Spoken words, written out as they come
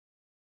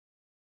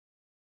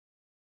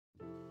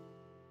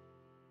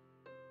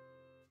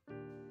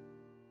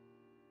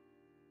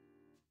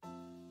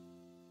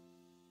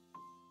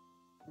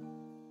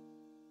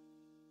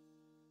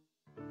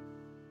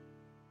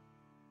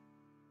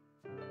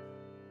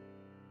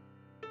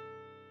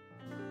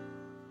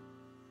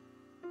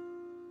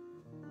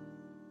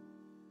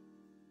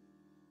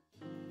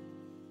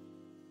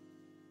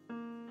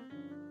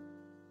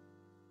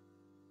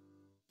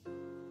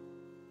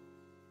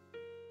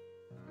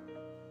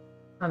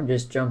I'm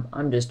just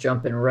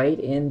jumping right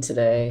in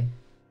today.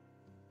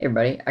 Hey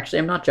everybody. Actually,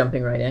 I'm not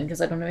jumping right in because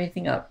I don't have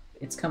anything up.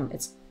 It's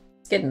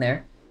getting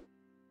there.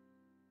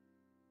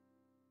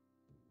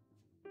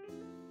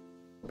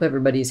 Hope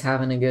everybody's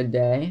having a good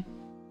day.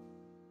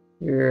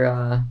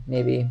 You're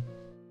maybe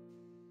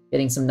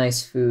getting some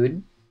nice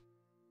food.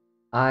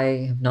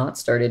 I have not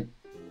started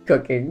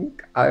cooking.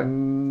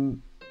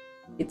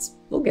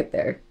 We'll get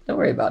there. Don't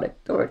worry about it.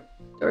 Don't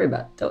worry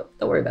about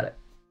it.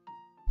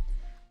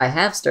 I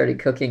have started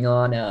cooking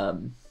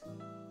on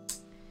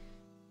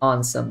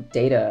some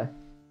data.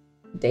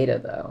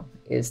 Data though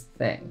is the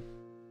thing.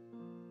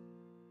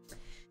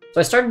 So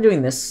I started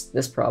doing this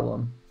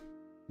problem.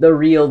 The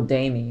real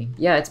Damie.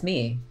 Yeah, it's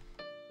me.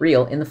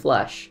 Real in the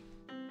flesh.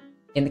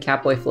 In the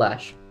Catboy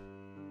flesh.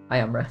 Hi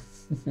Umbra.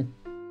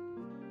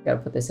 Gotta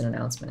put this in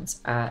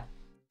announcements at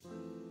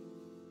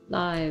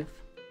live.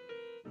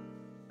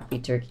 Happy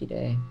Turkey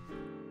Day.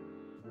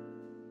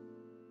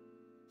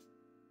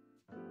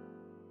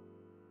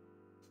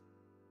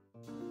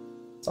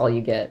 That's all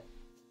you get.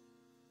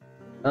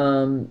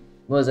 What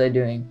was I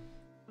doing?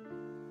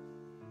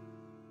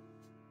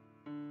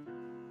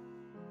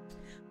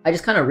 I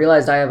just kind of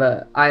realized I have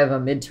a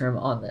midterm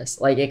on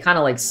this. Like it kind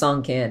of like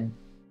sunk in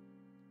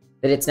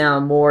that it's now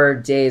more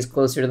days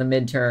closer to the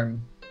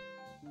midterm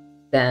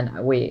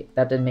than wait,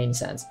 that didn't make any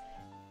sense.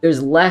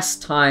 There's less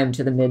time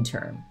to the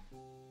midterm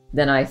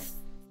than I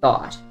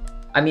thought.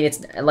 I mean,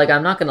 it's like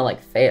I'm not gonna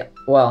like fail.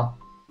 Well,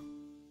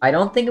 I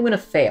don't think I'm gonna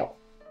fail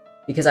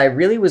because I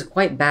really was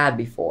quite bad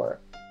before.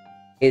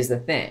 Is the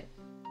thing.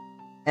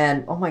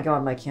 And oh my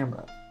god, my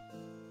camera.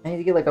 I need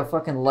to get like a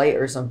fucking light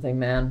or something,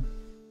 man.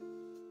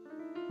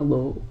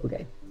 Hello.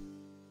 Okay.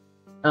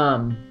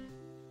 What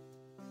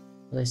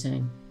was I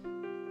saying?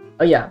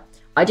 Oh yeah,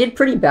 I did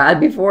pretty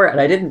bad before,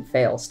 and I didn't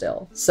fail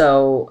still.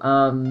 So,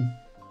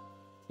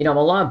 you know, I'm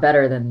a lot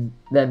better than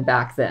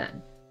back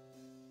then.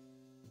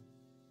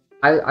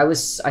 I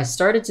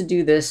started to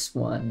do this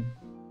one.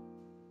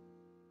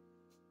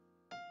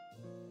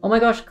 Oh my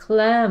gosh,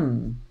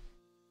 Clem.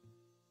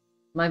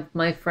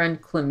 My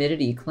friend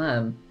Clemidity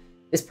Clem.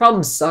 This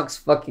problem sucks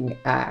fucking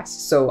ass.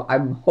 So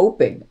I'm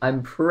hoping,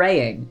 I'm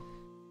praying.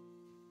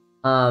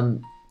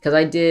 Because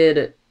I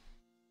did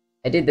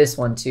this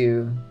one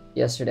too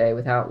yesterday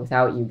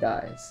without you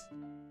guys.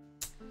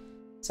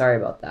 Sorry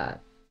about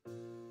that.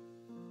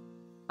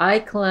 Hi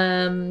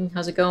Clem,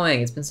 how's it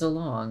going? It's been so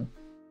long.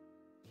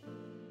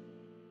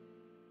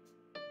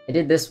 I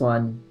did this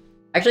one.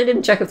 Actually, I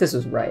didn't check if this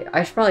was right.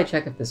 I should probably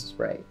check if this was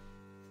right.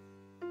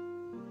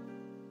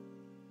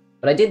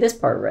 But I did this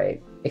part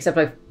right, except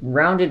I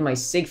rounded my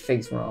sig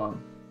figs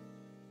wrong.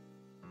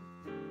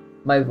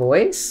 My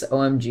voice?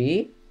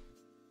 OMG?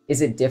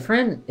 Is it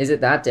different? Is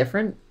it that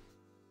different?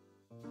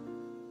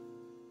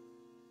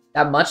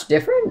 That much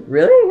different?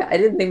 Really? I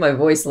didn't think my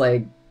voice,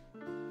 like,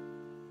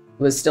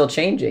 was still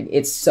changing.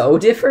 It's so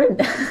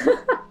different?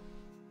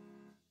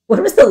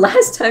 When was the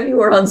last time you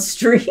were on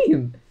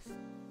stream?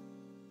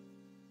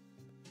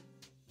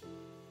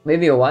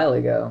 Maybe a while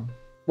ago.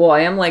 Well,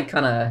 I am, like,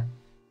 kind of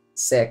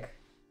sick,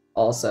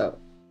 also.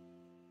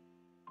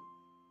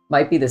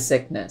 Might be the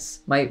sickness.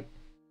 Might...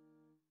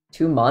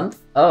 2 months?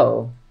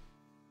 Oh.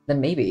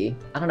 Then maybe.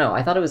 I don't know.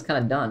 I thought it was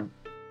kind of done.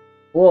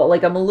 Well,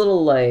 like, I'm a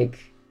little, like...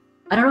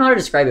 I don't know how to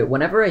describe it.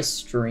 Whenever I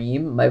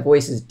stream, my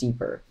voice is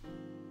deeper.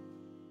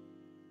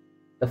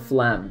 The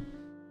phlegm.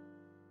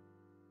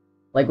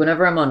 Like,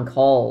 whenever I'm on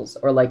calls,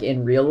 or, like,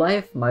 in real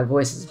life, my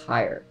voice is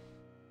higher.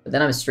 But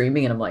then I'm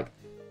streaming and I'm like...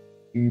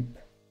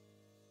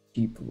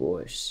 Deep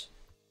voice.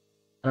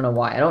 I don't know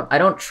why. I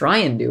don't try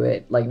and do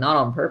it. Like, not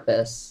on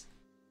purpose.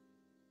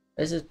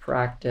 This is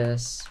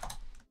practice.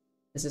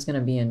 This is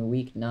gonna be in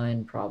week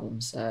 9 problem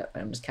set.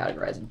 I'm just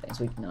categorizing things.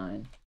 Week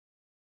 9.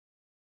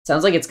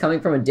 Sounds like it's coming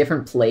from a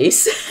different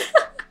place.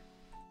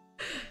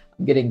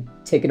 I'm getting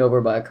taken over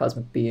by a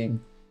cosmic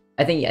being.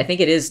 I think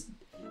it is.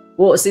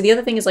 Well, see, the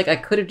other thing is, like, I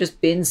could have just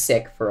been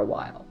sick for a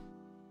while.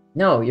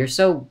 No, you're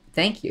so...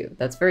 Thank you.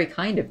 That's very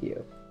kind of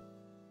you.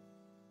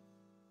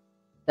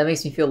 That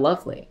makes me feel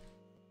lovely.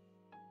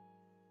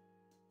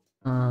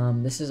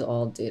 This is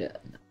all data.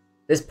 No.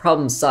 This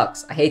problem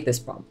sucks. I hate this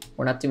problem.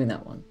 We're not doing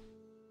that one.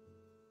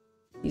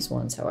 These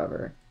ones,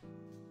 however,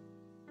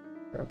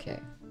 are okay.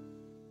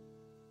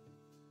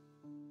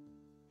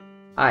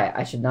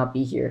 I should not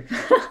be here.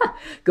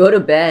 Go to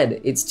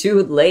bed. It's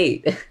too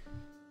late.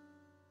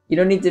 You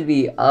don't need to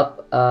be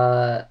up,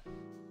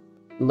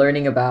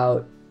 learning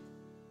about...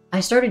 I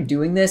started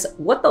doing this.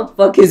 What the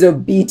fuck is a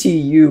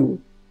BTU?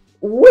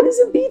 What is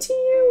a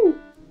BTU?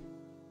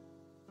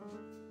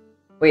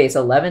 Wait, it's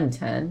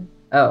 11:10?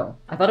 Oh,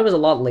 I thought it was a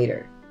lot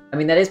later. I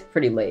mean, that is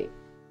pretty late.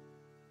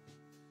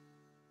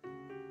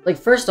 Like,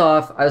 first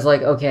off, I was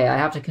like, okay, I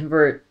have to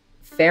convert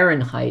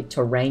Fahrenheit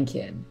to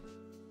Rankine.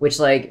 Which,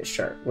 like,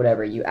 sure,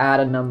 whatever. You add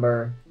a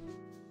number.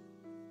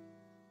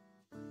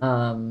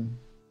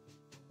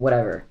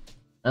 Whatever.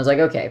 I was like,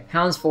 okay,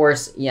 pounds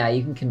force. Yeah,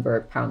 you can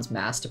convert pounds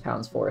mass to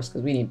pounds force,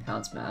 because we need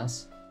pounds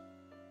mass.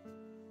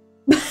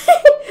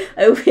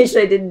 I wish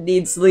I didn't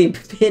need sleep.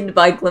 Pinned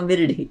by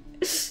chlamydity.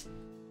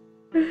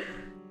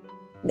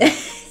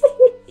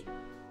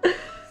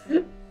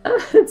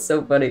 It's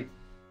so funny.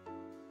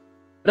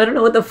 But I don't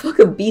know what the fuck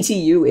a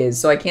BTU is,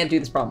 so I can't do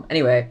this problem.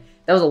 Anyway,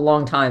 that was a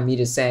long time me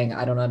just saying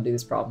I don't know how to do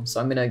this problem, so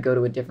I'm gonna go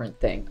to a different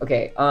thing.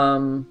 Okay,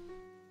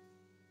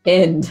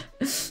 end.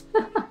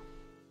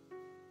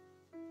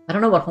 I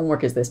don't know what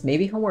homework is this.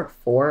 Maybe homework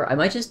 4? I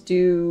might just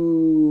do...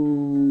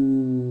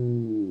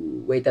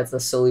 Wait, that's the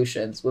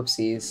solutions.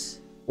 Whoopsies.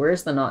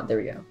 Where's the not? There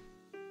we go.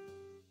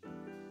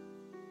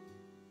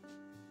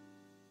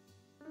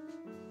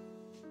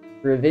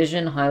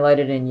 Revision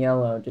highlighted in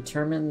yellow.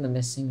 Determine the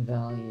missing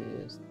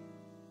values.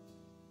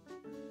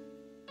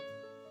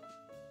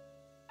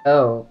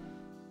 Oh.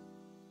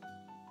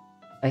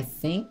 I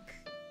think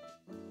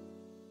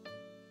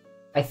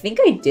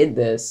I did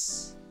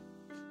this.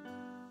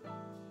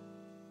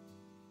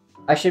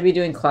 I should be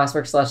doing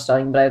classwork /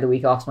 studying, but I have the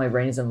week off, so my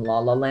brain is in la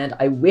la land.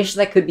 I wish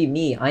that could be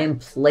me. I am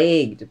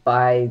plagued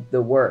by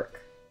the work.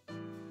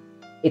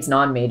 It's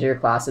non-major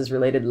classes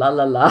related. La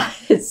la la.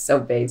 It's so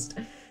based.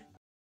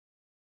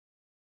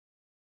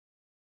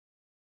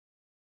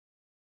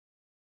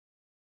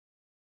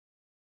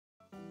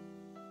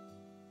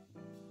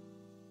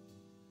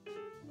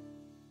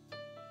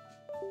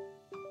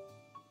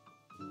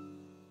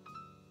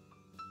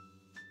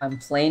 I'm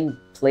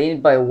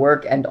plagued by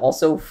work and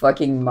also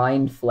fucking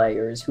mind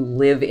flayers who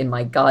live in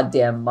my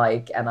goddamn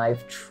mic, and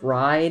I've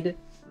tried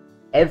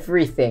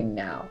everything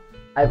now.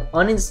 I've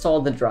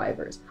uninstalled the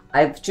drivers.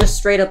 I've just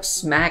straight up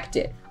smacked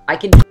it. I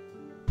can...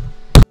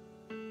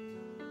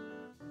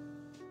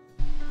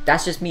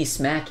 That's just me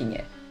smacking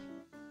it.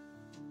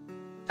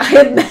 I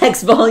have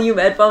max volume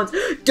headphones.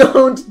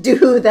 Don't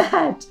do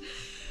that.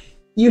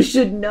 You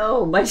should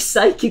know my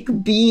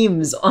psychic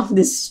beams on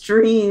this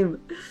stream.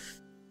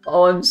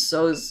 Oh, I'm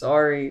so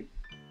sorry.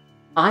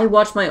 I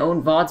watch my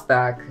own VODs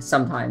back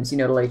sometimes, you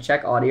know, to like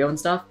check audio and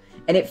stuff,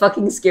 and it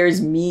fucking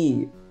scares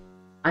me.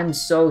 I'm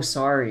so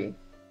sorry.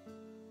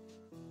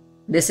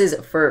 This is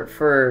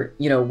for,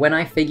 you know, when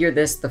I figure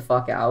this the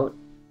fuck out,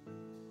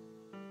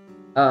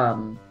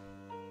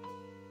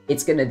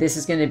 this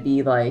is gonna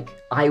be like,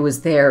 I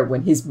was there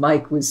when his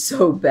mic was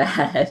so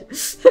bad.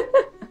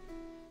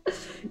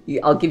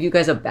 I'll give you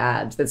guys a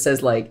badge that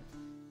says like,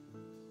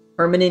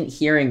 permanent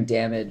hearing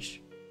damage.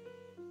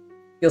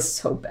 Feels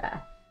so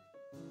bad.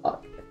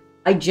 Fuck.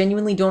 I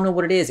genuinely don't know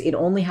what it is. It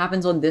only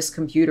happens on this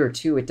computer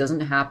too. It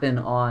doesn't happen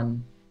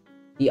on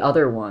the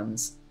other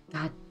ones.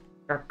 God.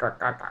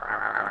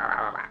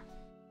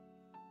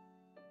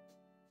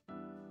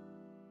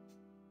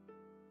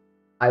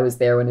 I was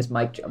there when his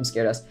mic jump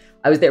scared us.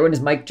 I was there when his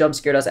mic jump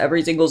scared us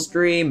every single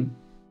stream.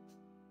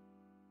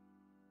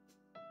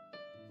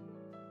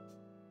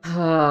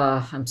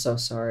 I'm so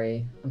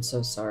sorry. I'm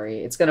so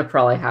sorry. It's gonna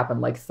probably happen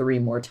like 3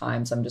 more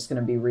times. I'm just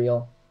gonna be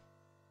real.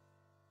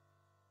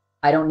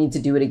 I don't need to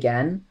do it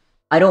again.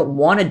 I don't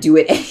want to do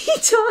it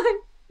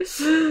anytime.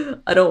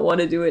 I don't want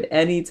to do it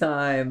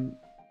anytime.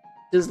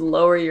 Just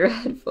lower your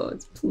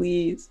headphones,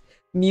 please.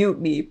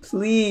 Mute me,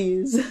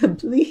 please.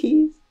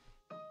 Please.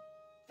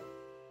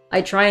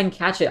 I try and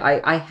catch it.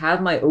 I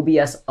have my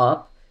OBS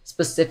up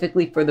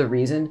specifically for the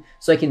reason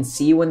so I can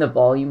see when the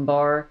volume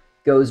bar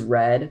goes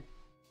red,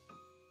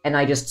 and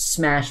I just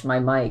smash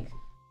my mic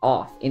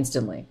off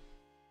instantly.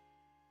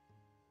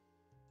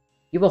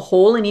 You have a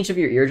hole in each of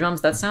your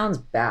eardrums? That sounds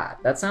bad.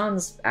 That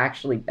sounds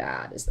actually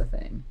bad, is the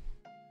thing.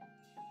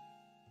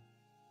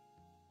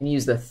 You can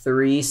use the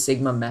 3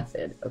 sigma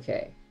method.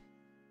 Okay.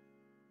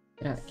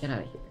 Get out of here.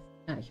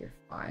 Get out of here,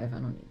 5. I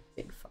don't need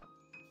big 5.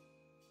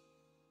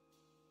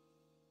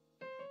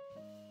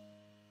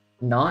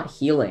 Not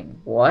healing.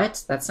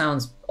 What? That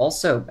sounds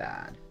also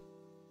bad.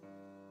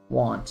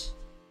 Want.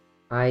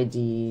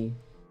 ID.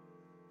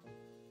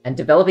 And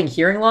developing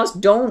hearing loss?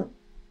 Don't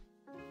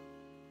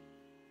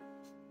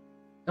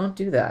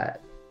do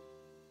that.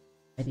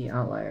 ID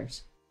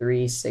outliers.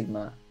 3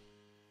 sigma.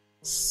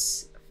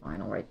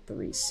 Fine, I'll write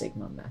 3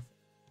 sigma method.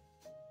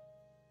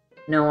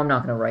 No, I'm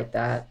not gonna write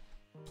that.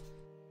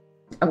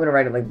 I'm gonna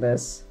write it like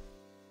this.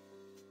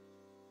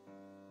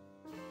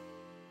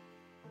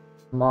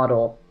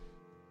 Model.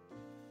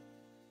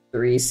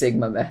 3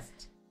 sigma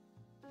method.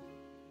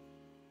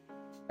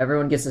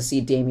 Everyone gets to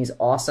see Damie's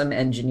awesome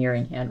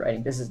engineering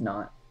handwriting. This is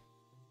not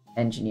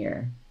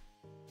engineer.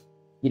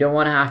 You don't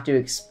want to have to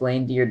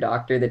explain to your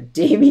doctor that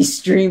Damie's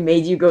stream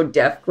made you go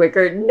deaf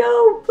quicker.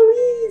 No,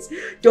 please!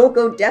 Don't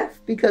go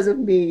deaf because of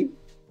me.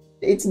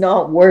 It's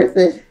not worth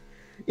it.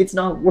 It's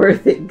not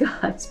worth it,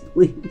 guys.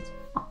 Please.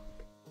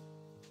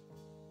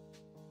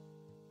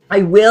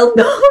 I will.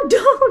 No,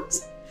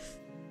 don't!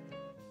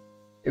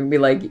 It would be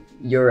like,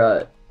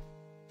 you're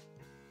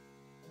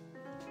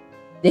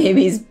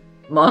Damie's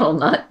model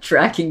not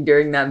tracking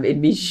during that made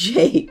me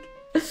shake.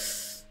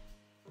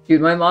 Dude,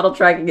 my model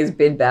tracking has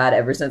been bad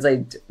ever since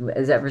I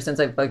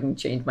fucking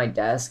changed my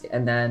desk,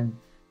 and then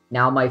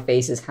now my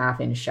face is half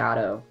in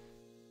shadow.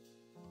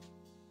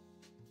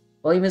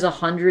 Volume is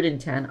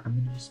 110. I'm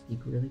gonna just speak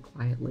really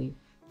quietly.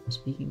 I'm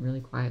speaking really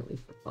quietly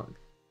for fun.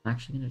 I'm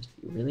actually gonna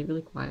just be really,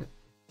 really quiet.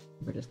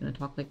 We're just gonna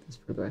talk like this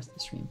for the rest of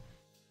the stream.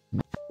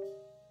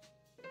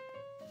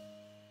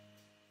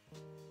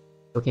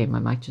 Okay, my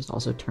mic just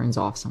also turns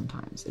off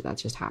sometimes. That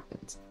just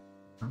happens.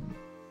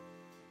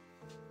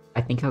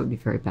 I think I would be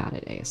very bad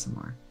at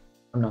ASMR.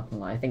 I'm not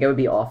gonna lie. I think I would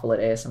be awful at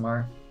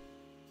ASMR.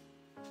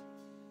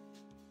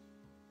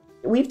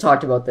 We've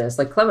talked about this.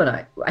 Like, Clem and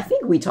I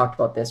think we talked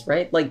about this,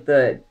 right? Like,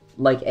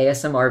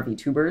 ASMR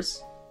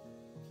VTubers.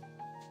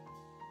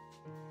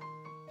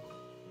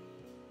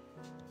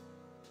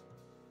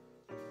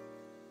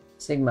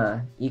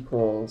 Sigma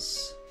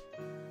equals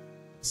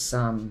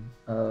sum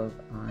of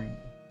I.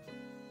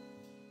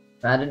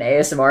 Add an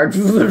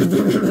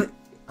ASMR.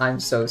 I'm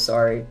so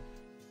sorry.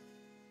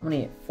 How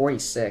many?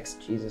 46.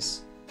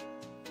 Jesus.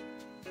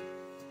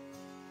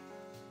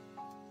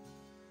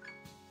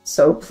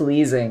 So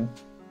pleasing.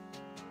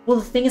 Well,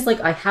 the thing is,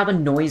 like, I have a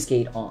noise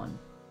gate on.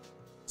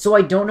 So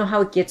I don't know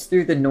how it gets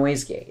through the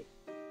noise gate.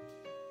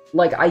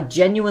 Like, I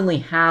genuinely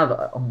have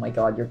oh my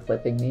god, you're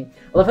clipping me.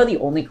 I love how the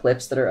only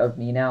clips that are of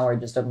me now are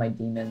just of my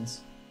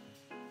demons.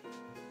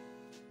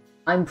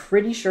 I'm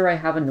pretty sure I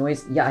have a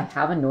noise... Yeah, I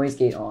have a noise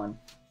gate on.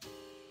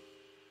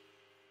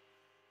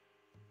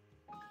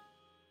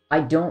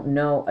 I don't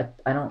know...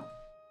 I don't...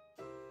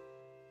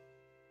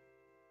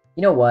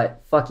 You know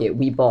what? Fuck it,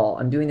 we ball.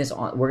 I'm doing this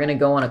on... We're gonna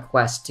go on a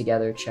quest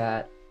together,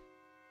 chat.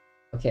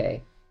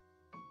 Okay.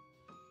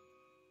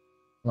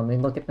 Let me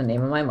look at the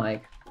name of my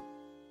mic.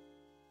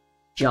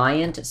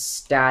 Giant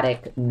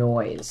static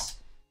noise.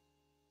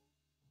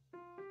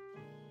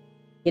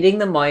 Hitting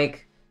the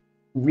mic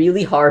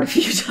really hard a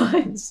few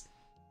times.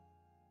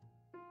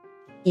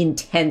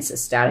 Intense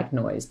static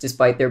noise,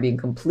 despite there being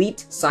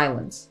complete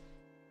silence.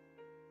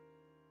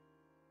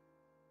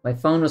 My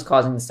phone was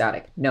causing the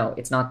static. No,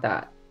 it's not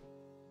that.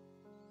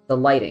 The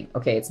lighting.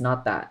 Okay, it's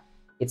not that.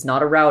 It's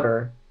not a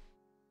router.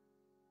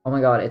 Oh my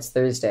god, it's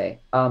Thursday.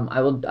 I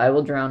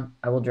will drown,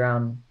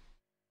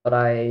 but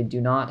I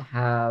do not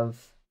have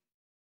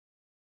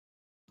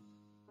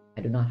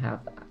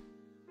that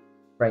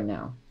right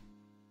now.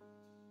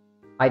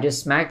 I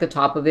just smacked the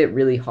top of it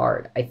really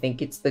hard. I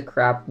think it's the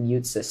crap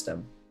mute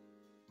system.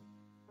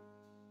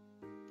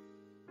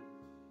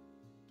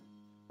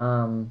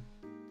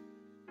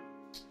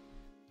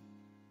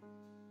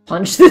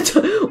 Punch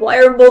the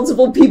why are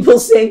multiple people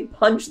saying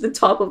punch the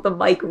top of the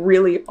mic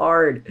really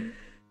hard?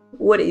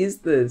 What is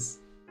this?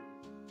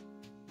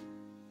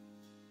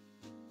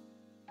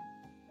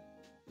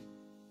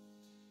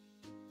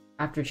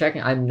 After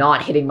checking, I'm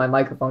not hitting my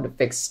microphone to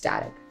fix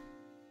static.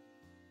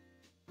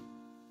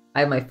 I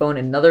have my phone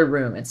in another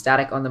room and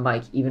static on the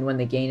mic even when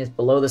the gain is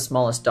below the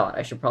smallest dot.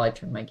 I should probably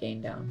turn my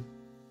gain down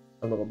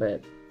a little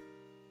bit.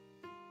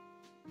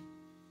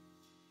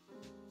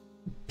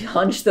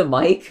 Punch the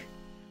mic?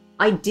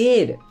 I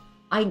did.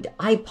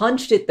 I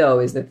punched it though,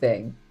 is the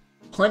thing.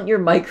 Punt your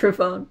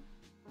microphone?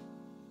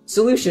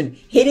 Solution,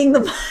 hitting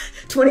the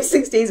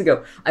 26 days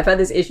ago. I've had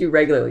this issue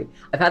regularly.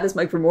 I've had this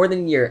mic for more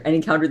than a year and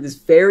encountered this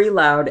very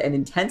loud and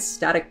intense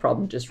static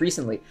problem just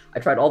recently. I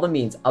tried all the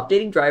means,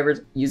 updating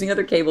drivers, using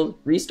other cables,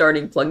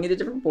 restarting, plugging into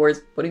different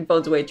ports, putting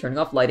phones away, turning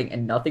off lighting,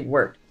 and nothing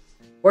worked.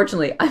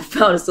 Fortunately, I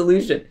found a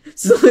solution.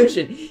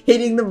 Solution,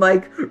 hitting the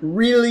mic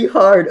really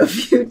hard a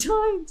few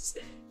times.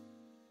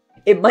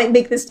 It might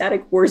make the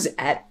static worse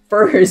at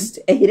first.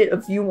 Hit it a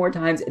few more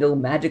times, it'll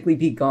magically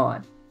be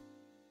gone.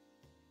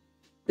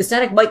 The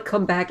static might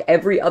come back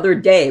every other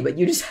day, but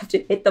you just have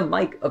to hit the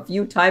mic a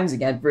few times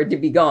again for it to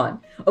be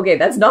gone. Okay,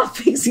 that's not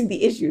fixing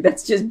the issue.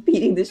 That's just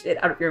beating the shit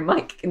out of your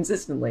mic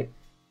consistently.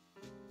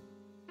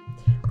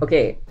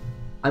 Okay,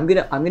 I'm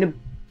gonna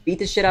beat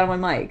the shit out of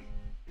my mic.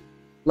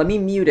 Let me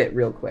mute it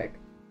real quick.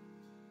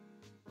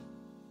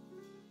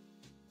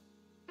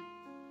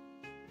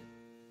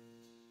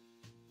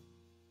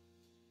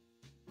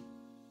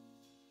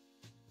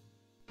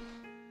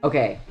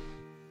 Okay.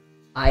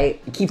 I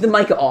keep the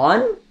mic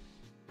on?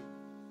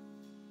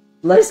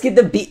 Let us get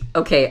the beat.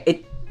 Okay,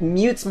 it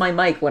mutes my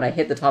mic when I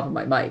hit the top of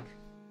my mic.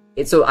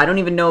 So I don't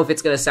even know if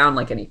it's gonna sound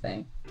like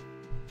anything.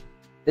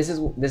 This is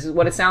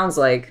what it sounds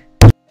like.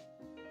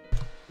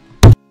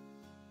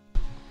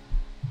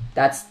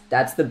 That's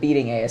the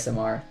beating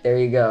ASMR. There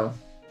you go.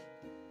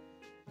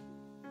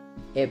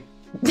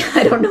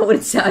 I don't know what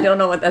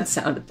that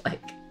sounded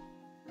like.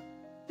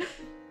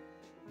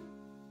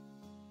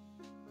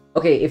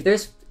 Okay, if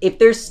there's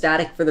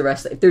static for the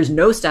rest, if there's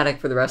no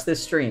static for the rest of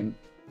this stream,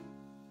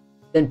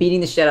 then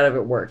beating the shit out of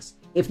it works.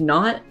 If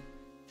not,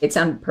 it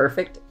sounded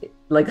perfect,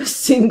 like a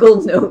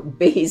single note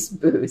bass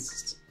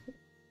boost.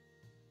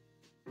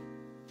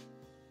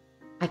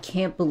 I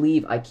can't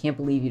believe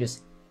you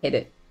just hit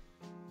it.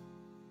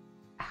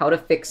 How to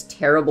fix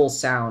terrible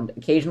sound,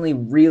 occasionally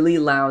really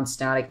loud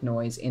static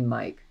noise in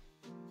mic.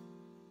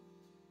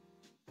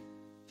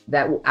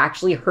 That will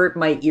actually hurt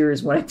my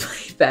ears when I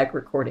play back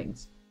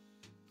recordings.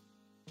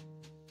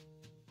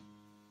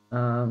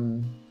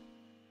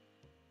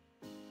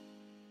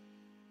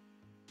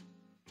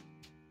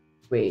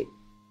 Wait.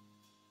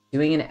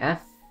 Doing an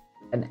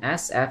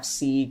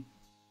FSC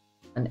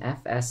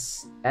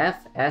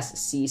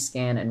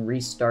scan and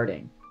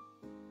restarting.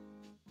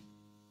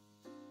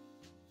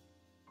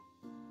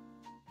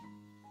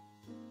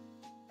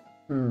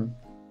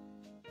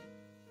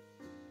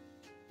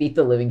 Beat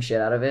the living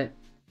shit out of it.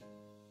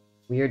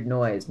 Weird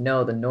noise.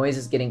 No, the noise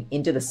is getting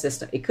into the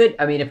system. It could,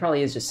 I mean, it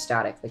probably is just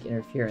static, like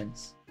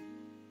interference.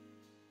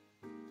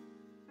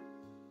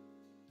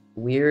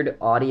 Weird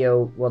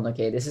audio. Well,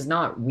 okay, this is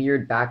not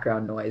weird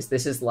background noise.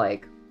 This is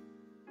like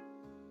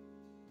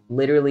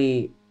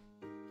literally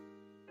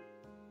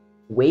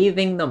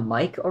waving the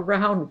mic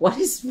around. What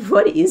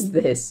is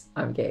this?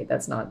 Okay,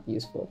 that's not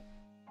useful.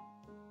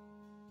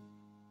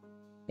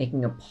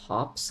 Making a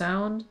pop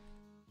sound?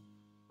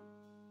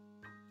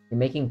 You're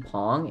making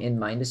Pong in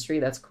Mindustry?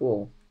 That's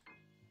cool.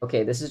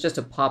 Okay, this is just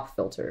a pop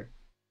filter.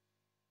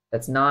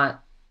 That's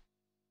not...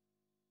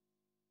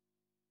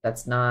 I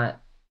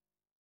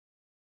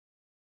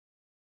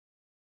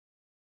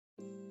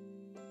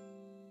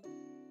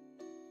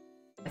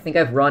think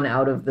I've run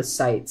out of the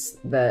sites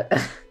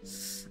that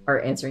are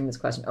answering this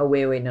question. Oh,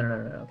 wait, no.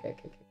 Okay.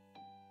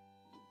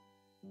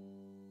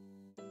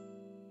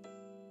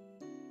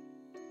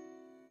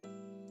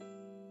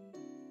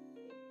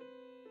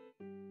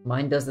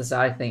 Mine does the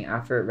static thing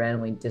after it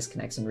randomly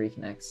disconnects and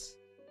reconnects.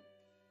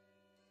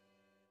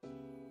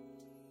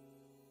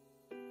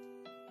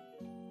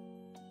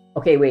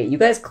 Okay, wait, you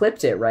guys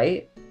clipped it,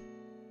 right?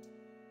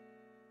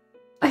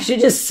 I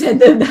should just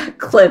send them that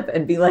clip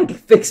and be like,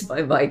 fix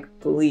my mic,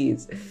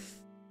 please.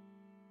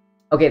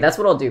 Okay, that's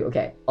what I'll do.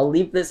 Okay, I'll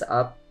leave this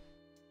up.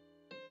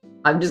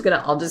 I'll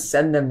just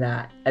send them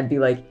that and be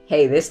like,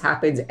 hey, this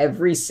happens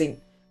every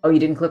Oh, you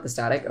didn't clip the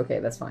static? Okay,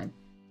 that's fine.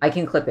 I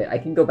can clip it. I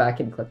can go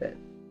back and clip it.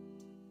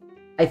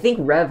 I think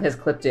Rev has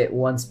clipped it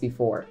once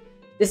before.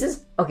 This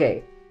is...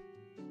 Okay.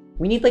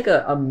 We need like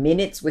a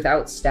minutes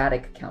without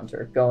static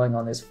counter going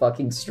on this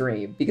fucking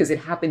stream because it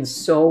happens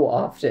so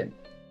often.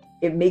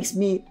 It makes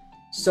me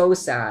so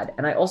sad.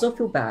 And I also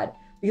feel bad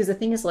because the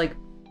thing is like,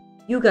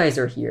 you guys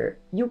are here.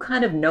 You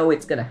kind of know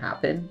it's gonna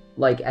happen,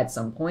 like at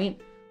some point.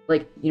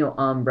 Like, you know,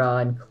 Umbra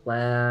and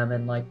Clem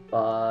and like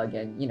Bug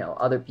and, you know,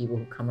 other people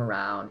who come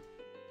around.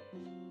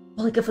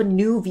 But like if a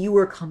new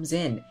viewer comes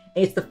in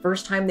and it's the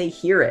first time they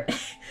hear it,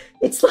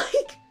 it's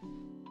like,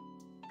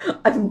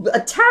 I'm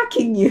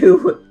attacking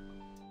you.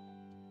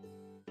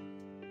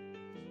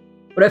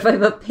 What if I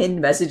have a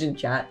pinned message in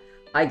chat?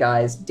 Hi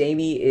guys,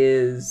 Damie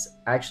is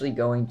actually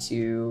going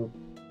to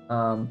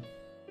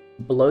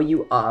blow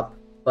you up,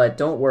 but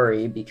don't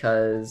worry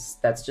because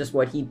that's just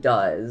what he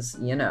does,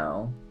 you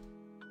know.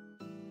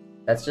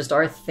 That's just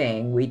our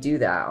thing, we do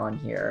that on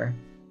here.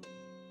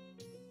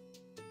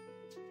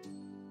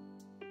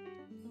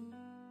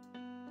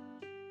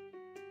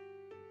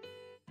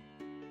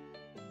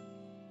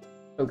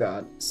 Oh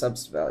god,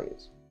 subs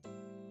values.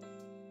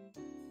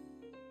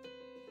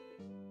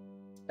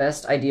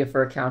 Best idea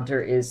for a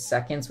counter is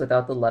seconds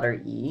without the letter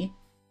E.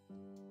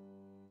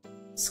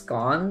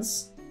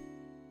 Scones?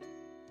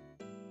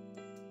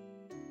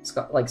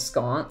 Like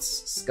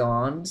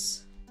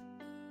scones?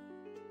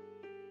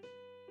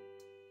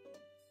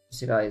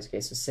 Two values.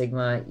 Okay, so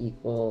sigma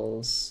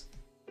equals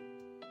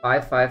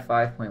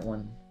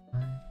 555.1.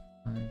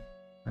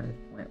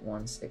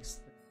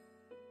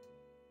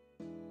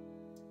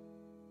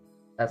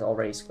 That's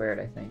already squared,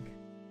 I think.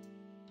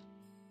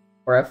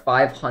 Or at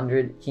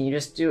 500, can you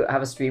just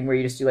have a stream where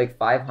you just do like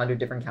 500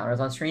 different counters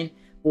on screen?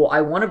 Well,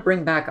 I want to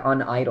bring back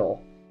unidle.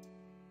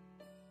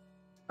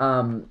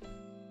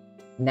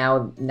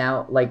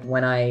 Now, like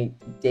when I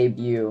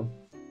debut,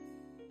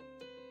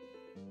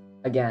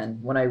 again,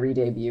 when I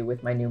re-debut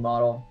with my new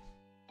model.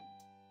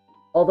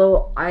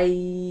 Although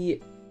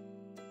I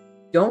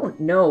don't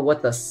know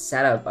what the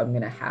setup I'm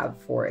gonna have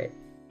for it.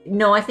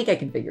 No, I think I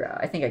can figure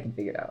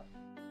it out.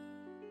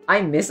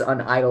 I miss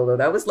unidle though.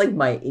 That was like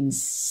my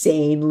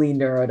insanely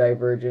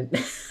neurodivergent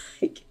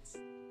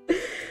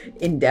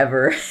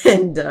endeavor,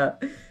 and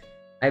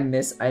I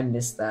miss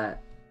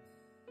that.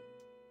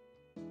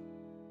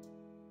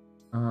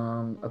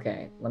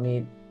 Okay, let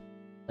me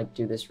like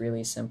do this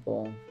really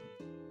simple.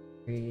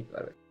 Read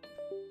whatever.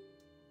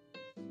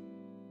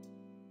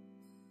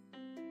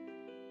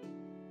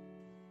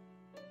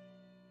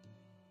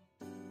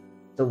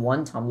 The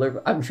one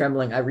Tumblr. I'm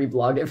trembling. I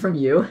reblogged it from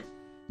you.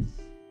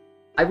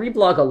 I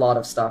reblog a lot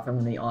of stuff, I'm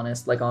gonna be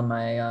honest, like on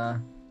my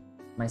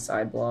my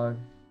side blog.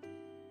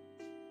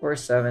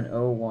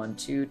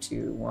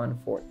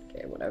 47012214.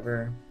 Okay,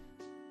 whatever.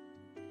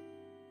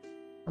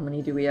 How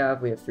many do we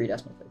have? We have 3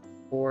 decimal places.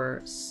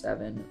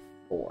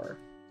 474.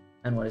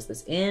 And what is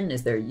this in?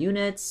 Is there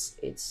units?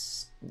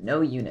 It's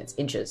no units.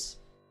 Inches.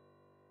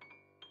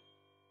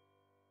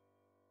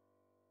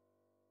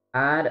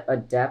 Add a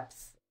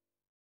depth.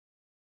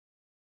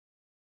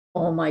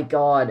 Oh my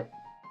god.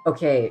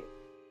 Okay.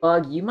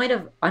 Bug, you might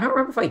have... I don't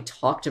remember if I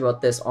talked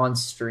about this on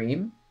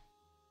stream,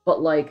 but,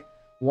 like,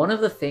 one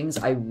of the things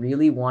I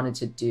really wanted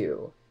to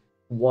do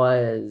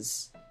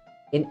was...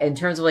 In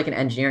terms of, like, an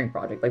engineering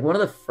project, like, one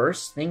of the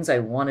first things I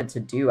wanted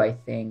to do, I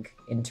think,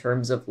 in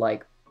terms of,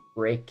 like,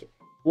 break...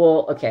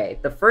 Well, okay,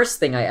 the first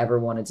thing I ever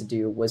wanted to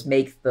do was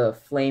make the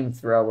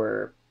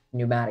flamethrower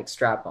pneumatic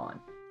strap-on.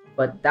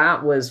 But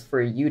that was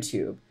for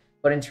YouTube.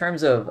 But in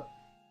terms of,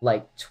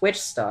 like, Twitch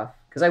stuff,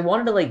 because I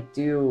wanted to, like,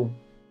 do...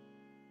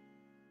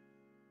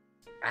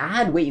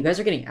 Ad? Wait, you guys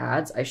are getting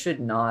ads? I should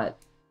not.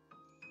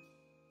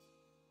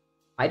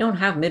 I don't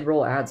have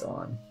mid-roll ads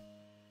on.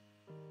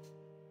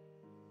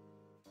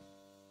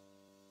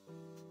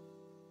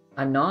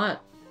 I'm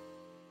not.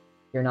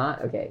 You're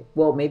not? Okay.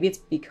 Well, maybe it's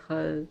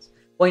because...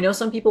 Well, I know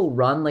some people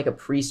run, like, a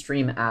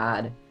pre-stream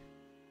ad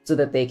so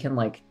that they can,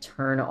 like,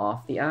 turn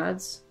off the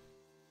ads.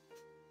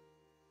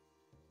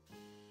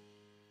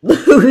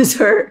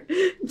 Loser!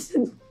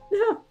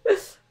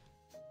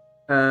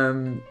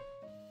 Oh,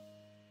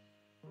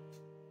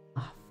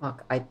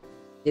 fuck. I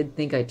did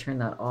think I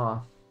turned that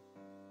off.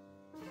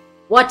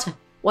 What?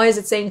 Why is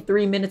it saying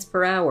 3 minutes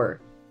per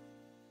hour?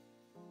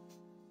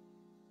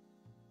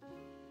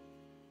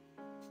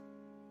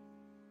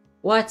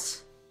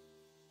 What?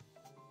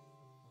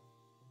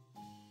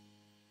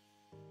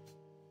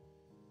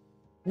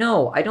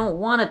 No, I don't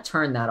want to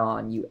turn that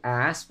on, you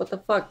ass. What the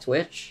fuck,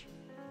 Twitch?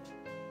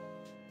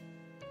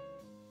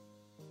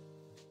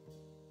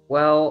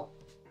 Well...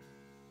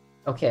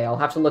 Okay, I'll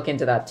have to look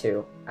into that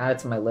too. Add it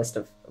to my list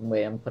of...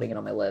 Wait, I'm putting it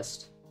on my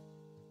list.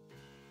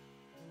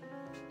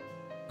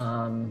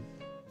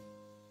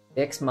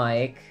 Fix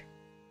mic.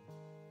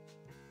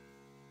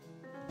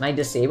 Can I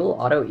disable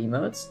auto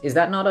emotes? Is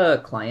that not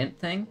a client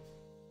thing?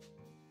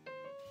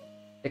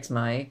 Fix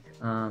mic.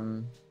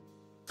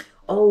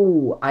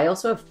 Oh, I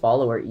also have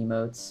follower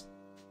emotes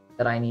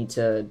that I need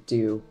to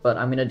do, but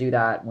I'm gonna do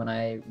that when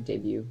I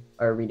debut,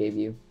 or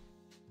re-debut.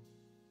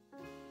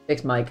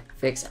 Fix mic,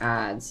 fix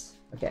ads.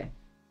 Okay.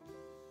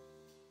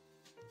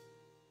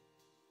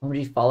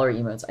 OMG follower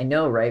emotes. I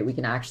know, right? We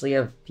can actually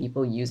have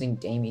people using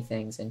damie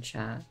things in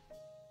chat.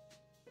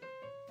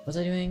 What was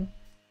I doing?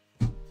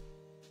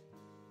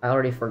 I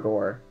already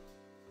forgot.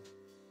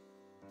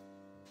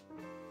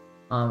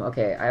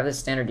 Okay, I have this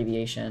standard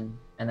deviation,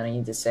 and then I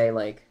need to say,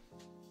 like,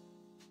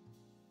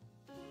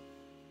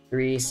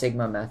 3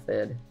 sigma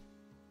method.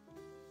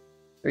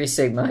 3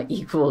 sigma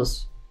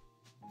equals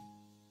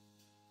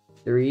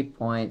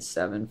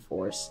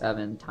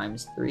 3.747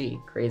 times 3.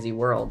 Crazy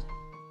world.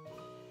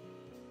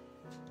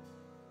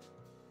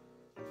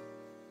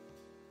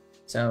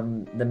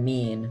 So the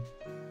mean.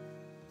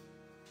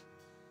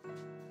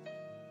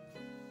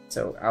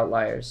 So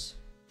outliers.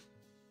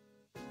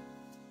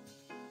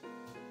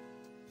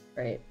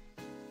 Right.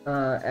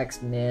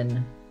 X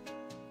min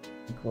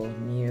equals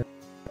mu.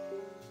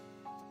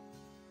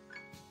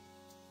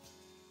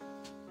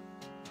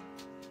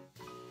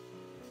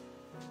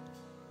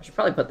 I should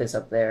probably put this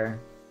up there.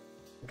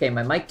 Okay,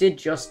 my mic did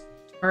just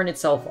turn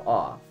itself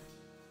off.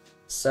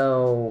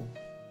 So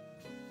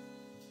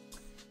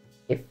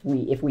if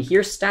we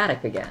hear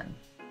static again.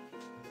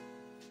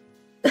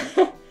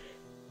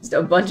 Just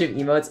a bunch of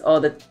emotes. Oh,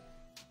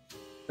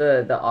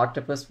 the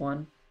octopus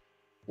one.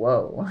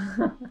 Whoa.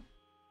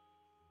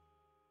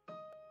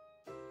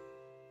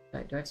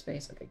 Do I have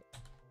space? Okay.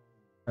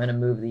 I'm gonna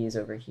move these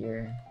over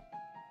here.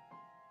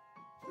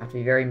 I have to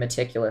be very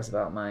meticulous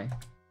about my...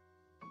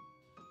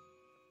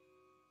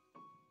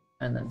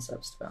 And then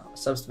substval.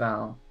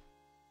 Substval.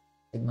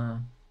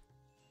 Sigma.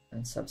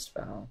 And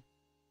substval.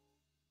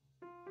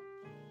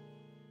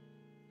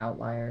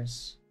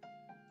 Outliers.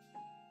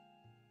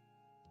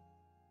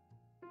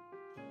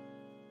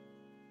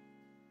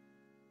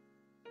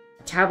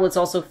 Tablet's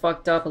also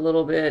fucked up a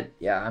little bit.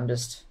 Yeah, I'm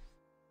just...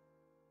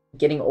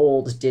 Getting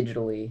old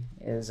digitally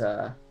is,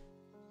 kind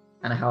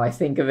of how I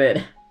think of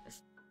it.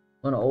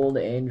 An old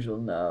angel,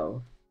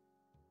 no.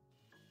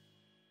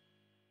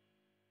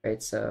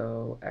 Right,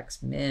 so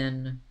x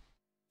min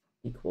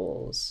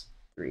equals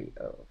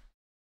 3.0.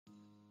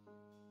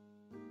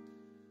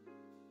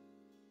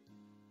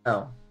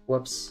 Oh,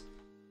 whoops.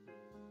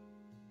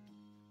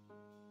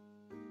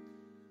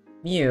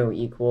 Mu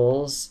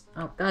equals...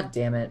 Oh, god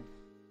damn it.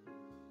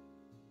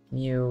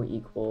 Mu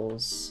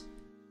equals...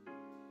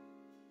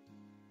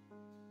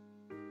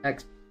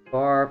 X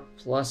bar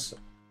plus...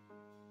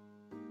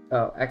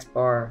 Oh, X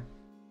bar...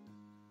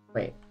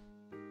 Wait.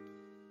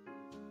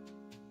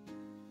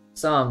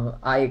 Sum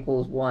I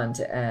equals 1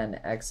 to n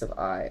x of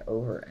I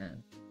over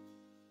n.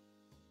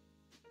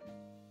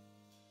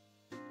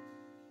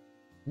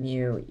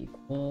 Mu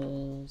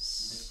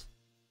equals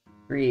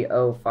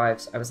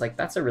 3056. I was like,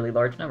 that's a really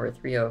large number.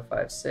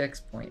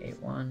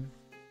 3056.81.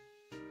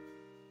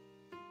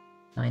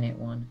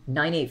 981.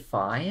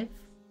 985?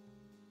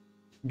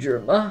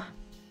 Germa?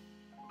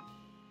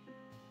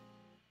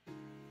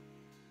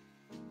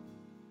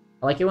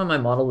 I like it when my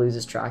model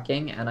loses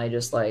tracking and I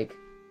just like...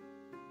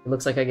 It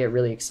looks like I get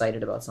really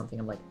excited about something.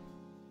 I'm like...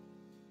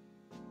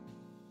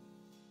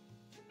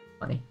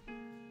 Funny.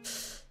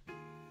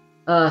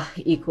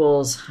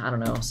 Equals, I don't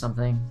know,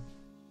 something.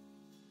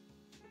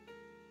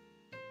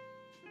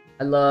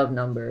 I love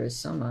numbers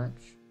so much.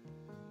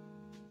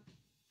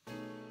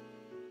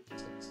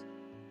 6.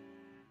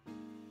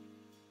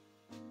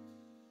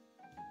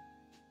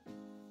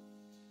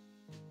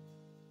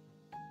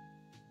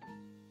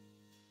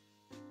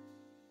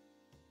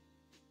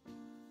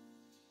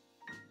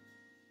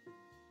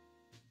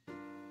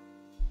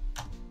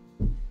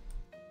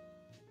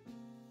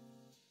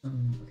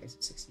 Okay, so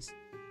 66.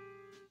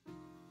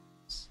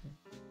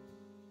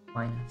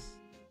 minus.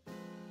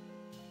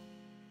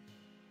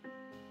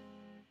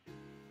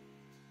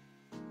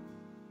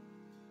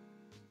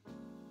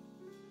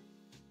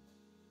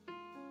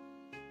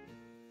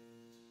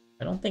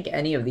 I don't think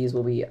any of these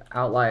will be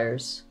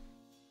outliers.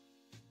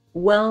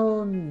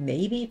 Well,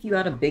 maybe if you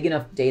had a big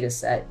enough data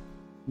set,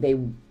 they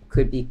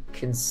could be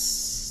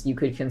you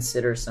could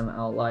consider some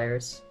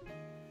outliers.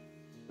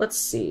 Let's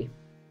see.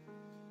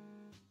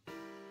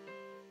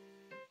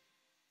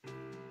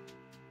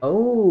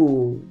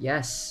 Oh,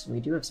 yes, we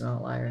do have some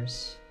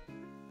outliers.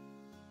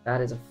 That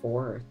is a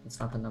 4. That's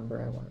not the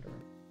number I wanted to write.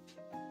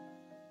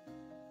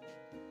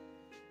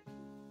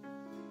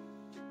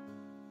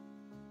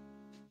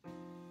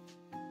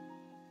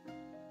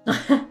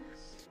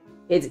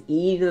 It's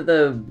e to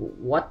the,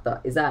 what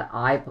the, is that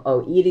I,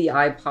 oh, e to the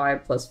I pi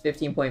plus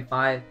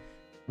 15.5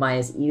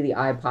 minus e to the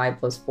I pi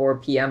plus 4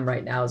 p.m.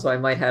 right now, so I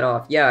might head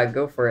off. Yeah,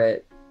 go for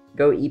it.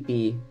 Go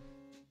EP.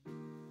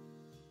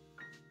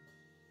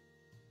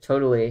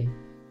 Totally.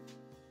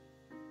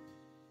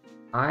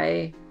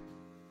 I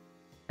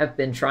have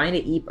been trying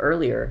to eep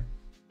earlier,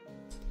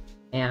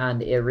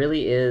 and it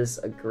really is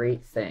a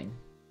great thing.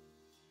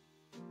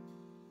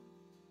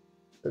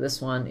 So this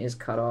one is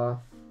cut off.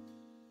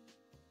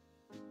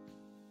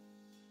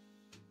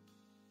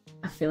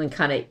 I'm feeling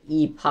kind of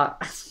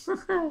e-pop.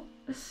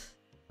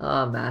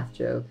 Oh, math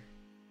joke.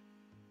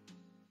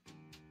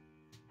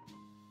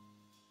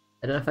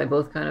 Identify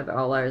both kind of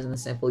outliers in the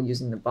sample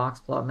using the box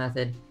plot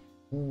method.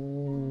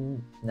 No,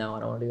 I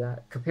don't want to do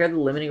that. Compare the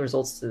limiting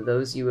results to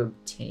those you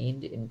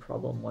obtained in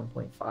problem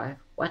 1.5.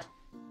 What?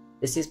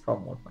 This is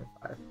problem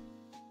 1.5.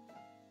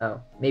 Oh,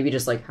 maybe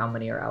just like how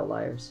many are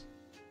outliers.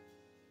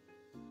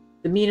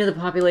 The mean of the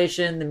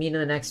population, the mean of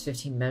the next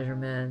 15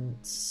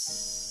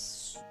 measurements.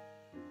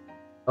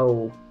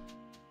 Oh,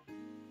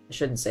 I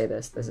shouldn't say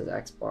this. This is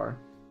X bar.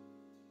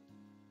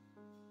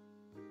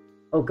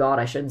 Oh god,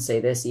 I shouldn't say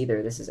this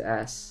either. This is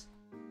S.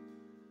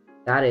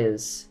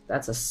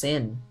 That's a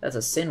sin. That's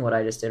a sin what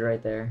I just did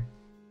right there.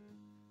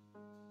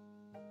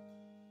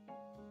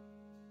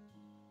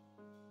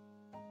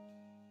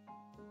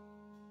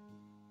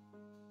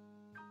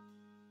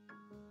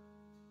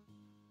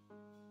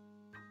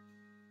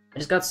 I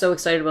just got so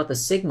excited about the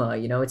sigma,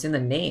 you know, it's in the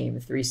name,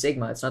 3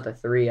 sigma, it's not the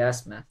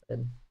 3S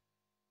method.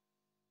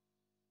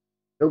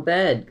 Go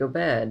bed, go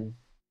bed.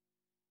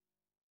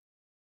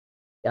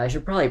 Yeah, I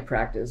should probably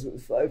practice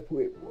with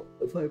 5.1,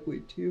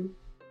 5.2.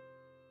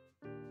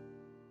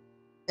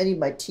 I need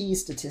my T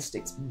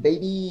statistics,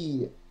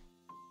 baby.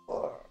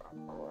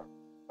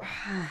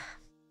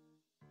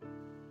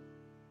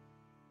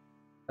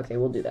 Okay,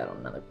 we'll do that on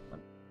another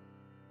one.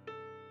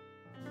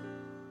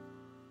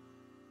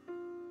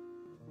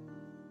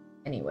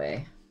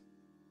 Anyway.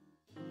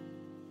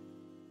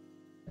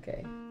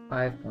 Okay,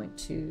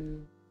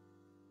 5.2.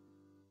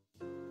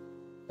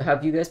 How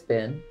have you guys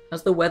been?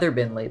 How's the weather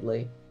been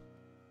lately?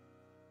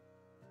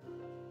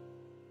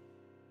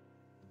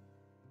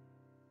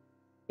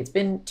 It's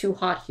been too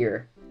hot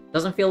here.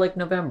 Doesn't feel like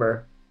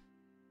November.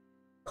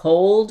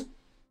 Cold?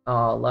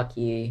 Aw,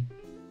 lucky.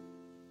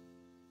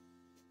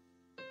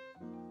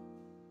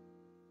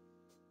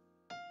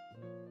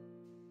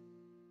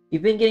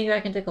 You've been getting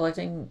back into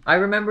collecting? I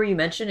remember you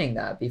mentioning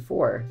that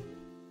before.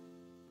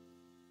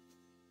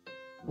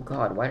 Oh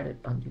god, why did it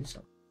undo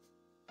something?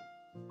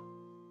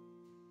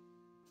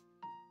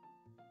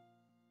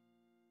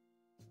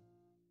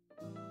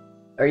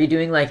 Are you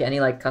doing like any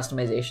like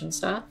customization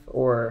stuff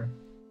or?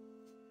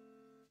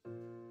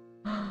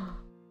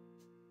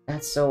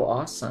 That's so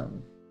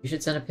awesome. You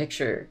should send a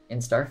picture in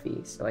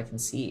Starfy so I can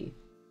see.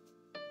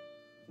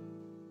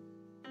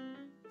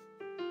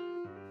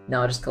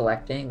 No, just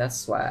collecting? That's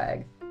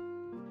swag.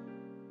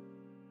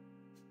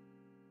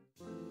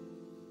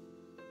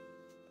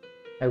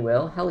 I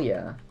will? Hell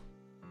yeah.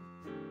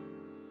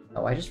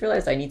 Oh, I just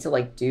realized I need to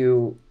like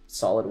do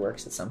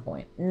SolidWorks at some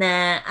point.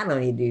 Nah, I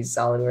don't need to do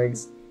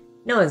SolidWorks.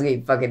 No one's gonna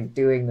be fucking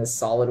doing the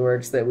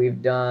SolidWorks that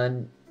we've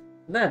done.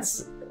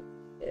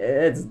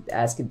 It's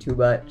asking too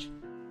much.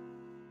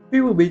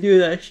 People will be doing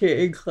that shit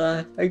in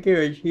class, I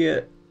guarantee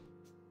it.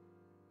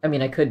 I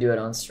mean, I could do it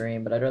on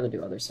stream, but I'd rather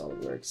do other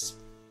SolidWorks.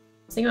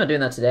 I was thinking about doing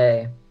that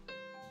today.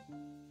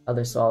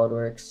 Other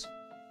SolidWorks.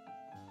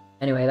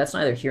 Anyway, that's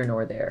neither here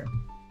nor there.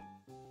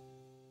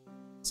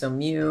 So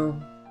mu...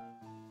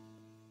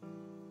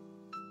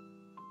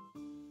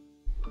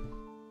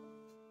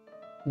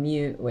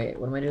 Wait,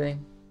 what am I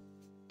doing?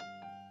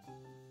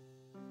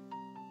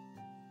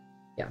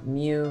 Yeah,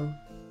 mu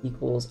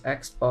equals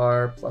x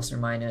bar plus or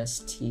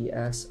minus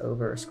ts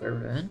over square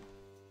root of n.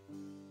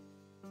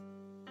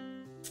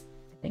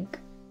 I think.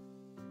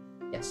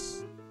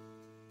 Yes.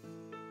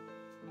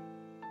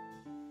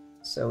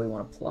 So we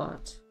want to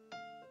plot.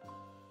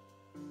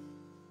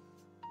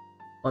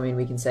 Well, I mean,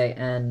 we can say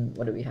n,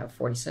 what do we have,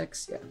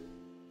 46?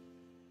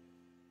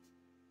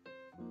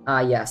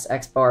 Yeah. Yes,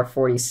 x bar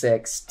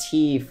 46,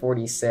 t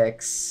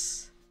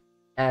 46,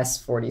 s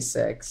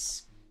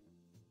 46.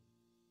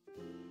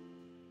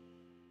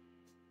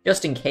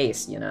 Just in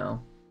case, you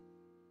know.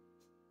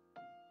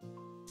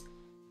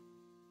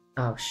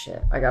 Oh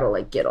shit, I gotta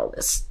like get all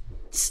this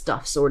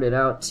stuff sorted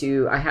out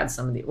too. I had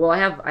some of the, well, I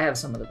have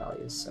some of the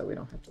values, so we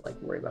don't have to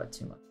like worry about it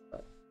too much.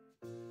 But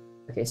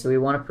okay, so we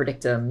want to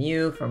predict a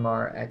mu from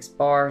our x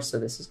bar, so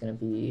this is going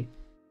to be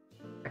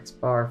x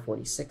bar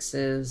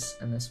 46s,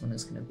 and this one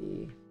is going to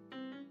be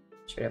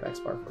straight up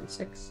x bar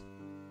 46.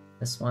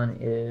 This one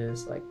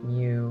is like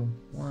mu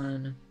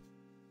 1.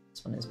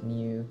 This one is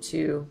mu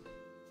 2.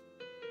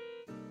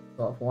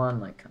 12 1,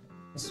 like kind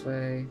of this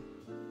way.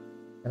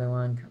 The other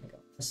one kind of go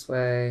this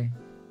way.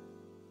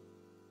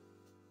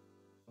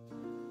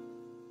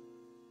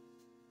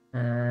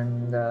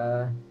 And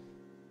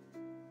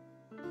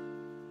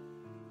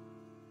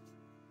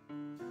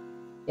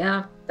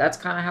yeah, that's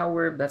kind of how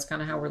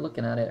we're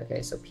looking at it.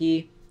 Okay, so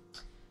P,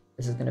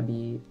 this is gonna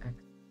be x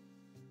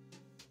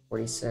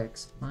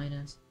 46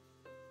 minus.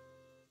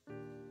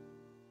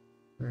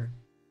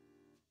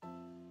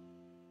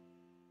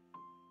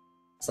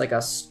 It's like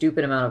a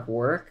stupid amount of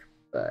work,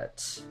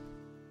 but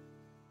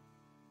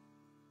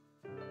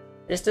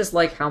it's just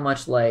like how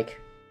much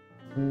like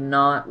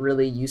not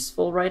really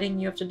useful writing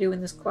you have to do in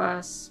this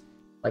class.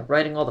 Like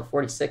writing all the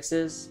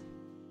 46s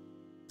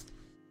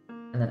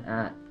and then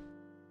at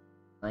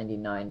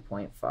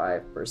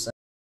 99.5%.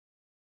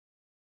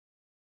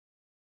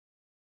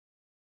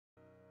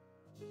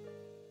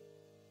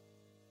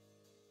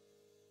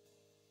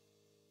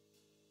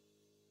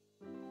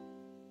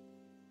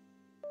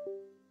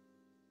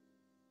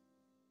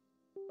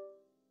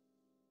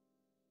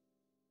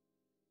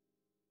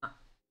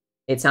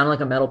 It sounded like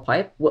a metal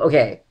pipe? Well,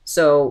 okay,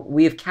 so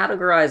we've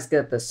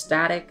categorized the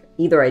static.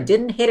 Either I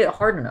didn't hit it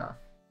hard enough,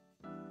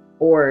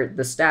 or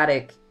the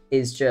static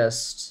is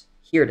just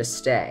here to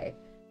stay.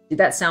 Did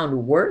that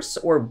sound worse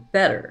or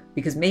better?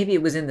 Because maybe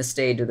it was in the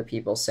stage of the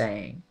people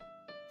saying,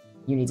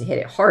 you need to hit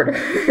it harder.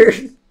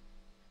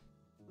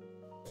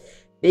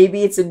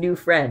 Maybe it's a new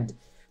friend.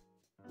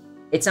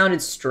 It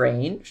sounded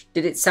strange.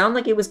 Did it sound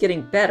like it was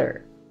getting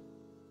better?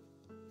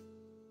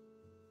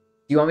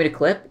 Do you want me to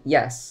clip?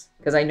 Yes.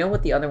 Because I know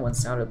what the other one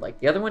sounded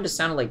like. The other one just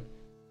sounded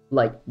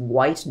like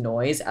white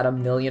noise at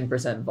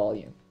 1,000,000%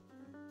 volume,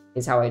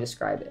 is how I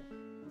describe it.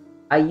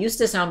 I used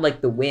to sound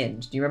like the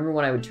wind. Do you remember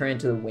when I would turn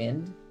into the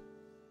wind?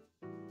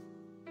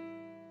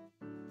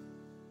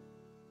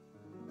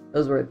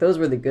 Those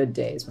were the good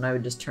days, when I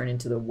would just turn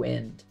into the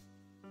wind.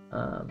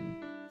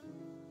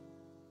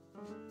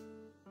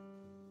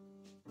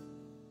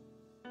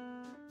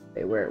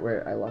 Wait,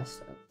 where I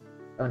lost it.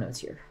 Oh no, it's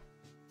here.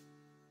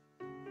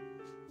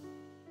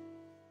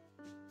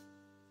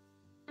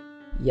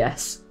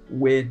 Yes,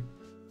 win.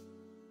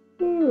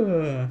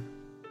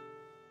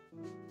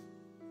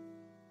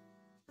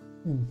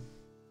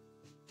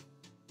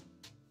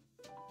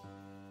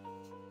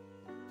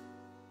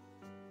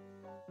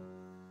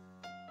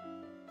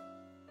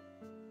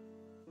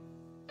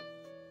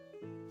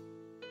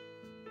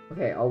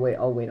 Okay, I'll wait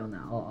on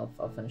that.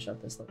 I'll finish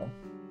up this level.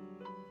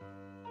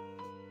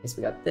 Okay, so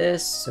we got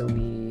this, so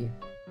we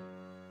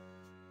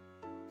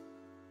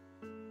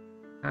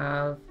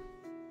have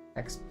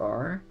X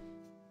bar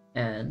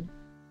and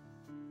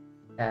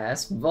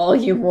S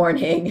volume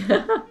warning.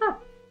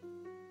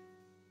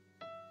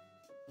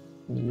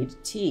 Need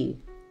T.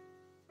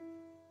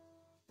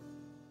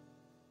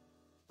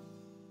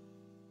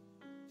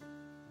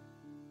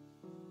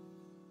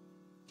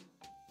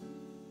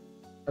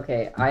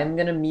 Okay, I'm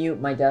gonna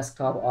mute my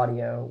desktop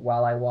audio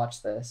while I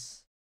watch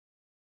this.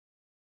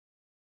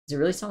 Does it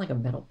really sound like a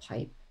metal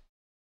pipe?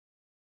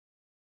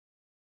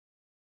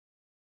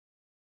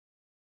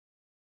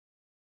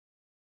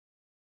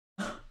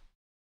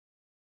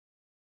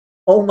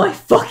 Oh my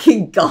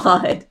fucking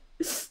god!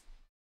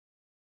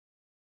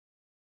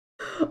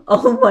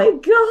 Oh my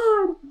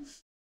god!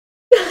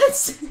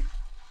 That's...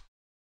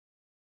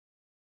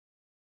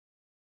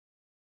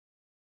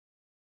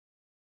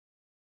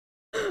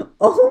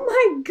 Oh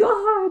my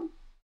god!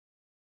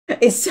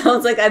 It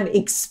sounds like I'm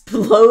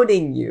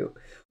exploding you.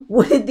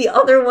 What did the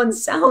other one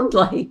sound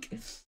like?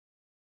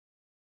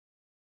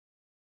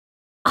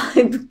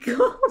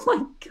 Oh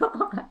my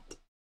god.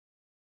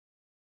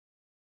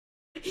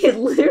 It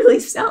literally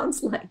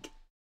sounds like...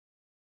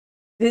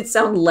 Did it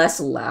sound less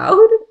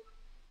loud?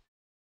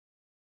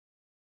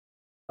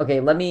 Okay,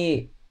 let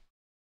me...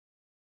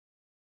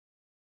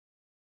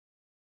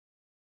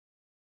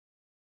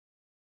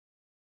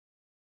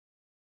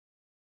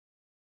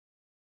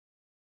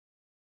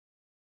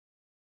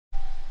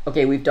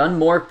 Okay, we've done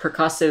more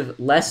percussive,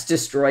 less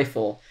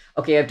destroyful.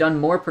 Okay, I've done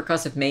more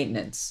percussive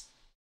maintenance.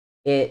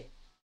 If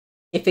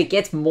it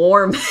gets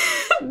more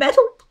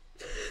metal...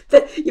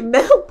 The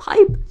metal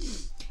pipe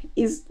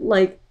is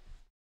like...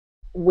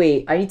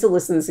 Wait, I need to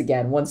listen to this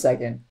again. 1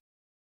 second.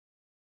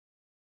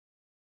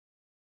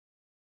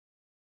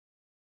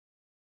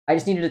 I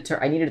just needed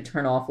to I needed to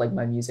turn off like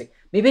my music.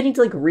 Maybe I need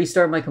to like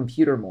restart my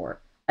computer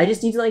more. I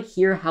just need to like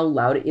hear how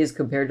loud it is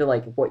compared to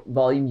like what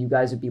volume you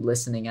guys would be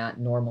listening at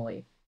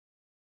normally.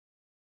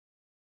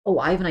 Oh,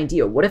 I have an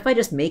idea. What if I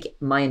just make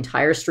my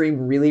entire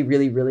stream really,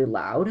 really, really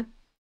loud?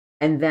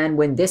 And then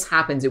when this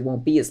happens, it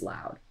won't be as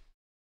loud.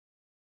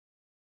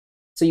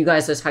 So you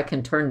guys just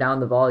can turn down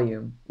the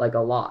volume, like, a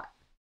lot.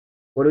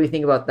 What do we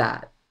think about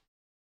that?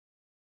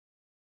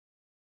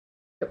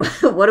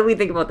 What do we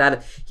think about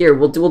that? Here,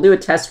 we'll do a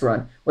test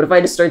run. What if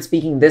I just start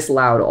speaking this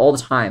loud all the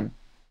time?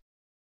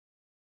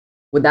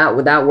 Would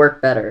that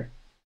work better?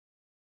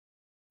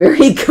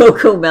 Very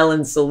cocoa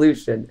melon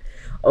solution.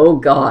 Oh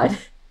god.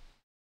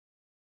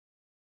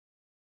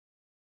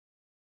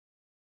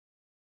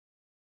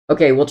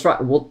 Okay,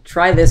 we'll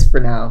try this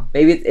for now.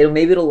 Maybe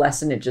it'll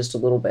lessen it just a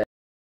little bit.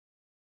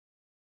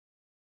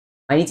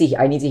 I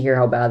need to hear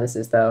how bad this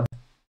is though.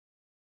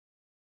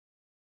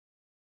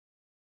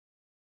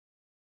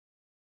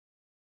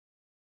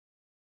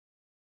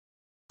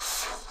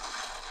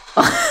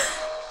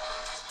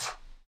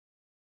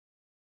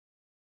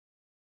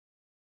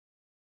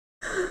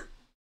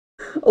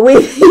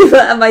 Wait,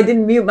 I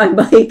didn't mute my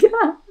mic.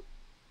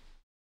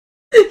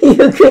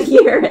 You could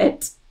hear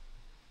it.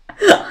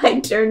 I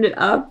turned it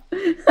up.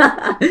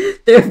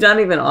 They're not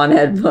even on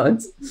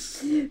headphones.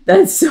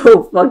 That's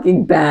so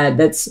fucking bad.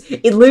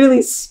 It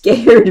literally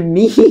scared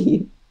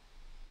me.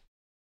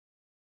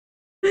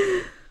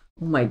 Oh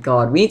my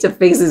god, we need to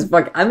fix this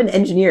I'm an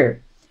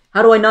engineer.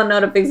 How do I not know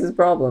how to fix this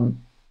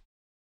problem?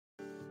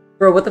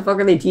 Bro, what the fuck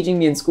are they teaching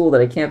me in school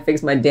that I can't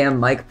fix my damn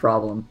mic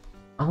problem?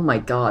 Oh my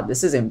god,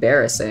 this is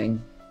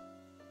embarrassing.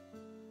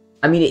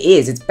 I mean, it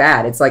is. It's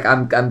bad. It's like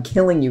I'm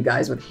killing you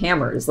guys with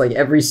hammers, like,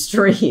 every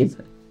stream.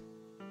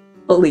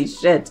 Holy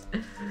shit.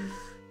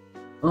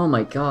 Oh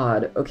my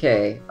god.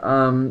 Okay.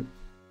 I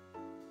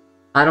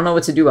don't know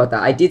what to do about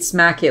that. I did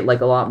smack it,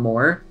 like, a lot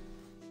more.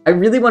 I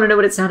really want to know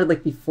what it sounded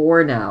like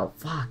before now.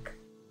 Fuck.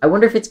 I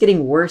wonder if it's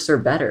getting worse or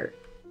better.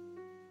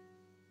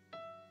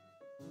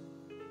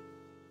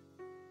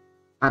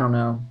 I don't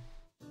know.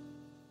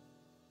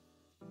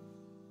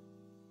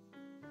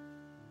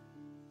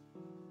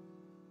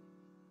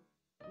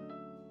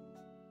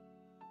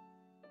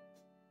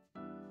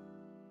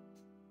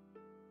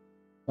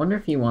 Wonder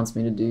if he wants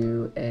me to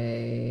do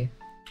a...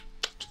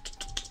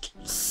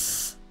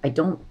 I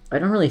don't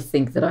really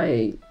think that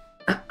I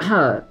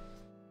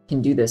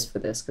can do this for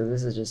this, because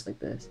this is just like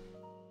this.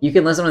 You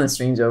can listen when the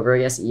stream's over, I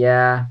guess.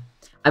 Yeah.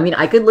 I mean,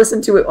 I could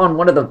listen to it on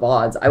one of the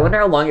VODs. I wonder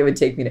how long it would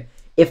take me to...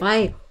 If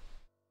I...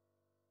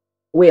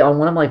 Wait, on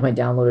one of, like, my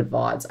downloaded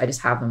VODs, I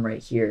just have them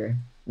right here.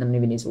 I don't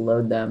even need to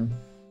load them.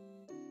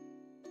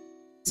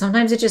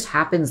 Sometimes it just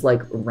happens,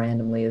 like,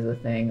 randomly is a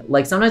thing.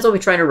 Like, sometimes I'll be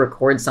trying to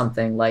record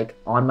something, like,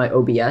 on my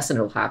OBS and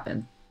it'll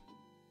happen.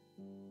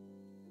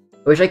 I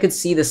wish I could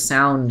see the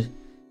sound,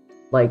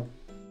 like...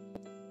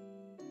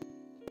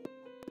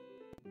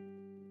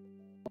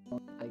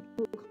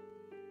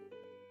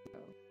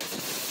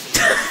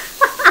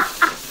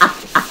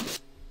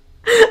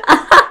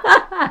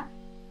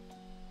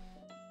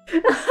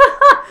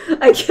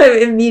 I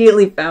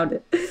immediately found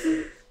it.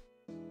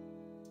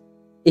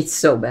 It's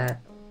so bad.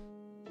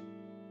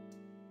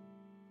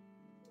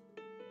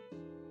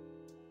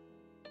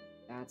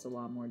 That's a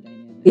lot more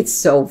dynamic. It's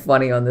so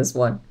funny on this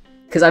one.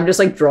 Because I'm just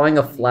like drawing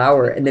a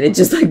flower and then it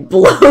just like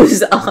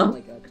blows up.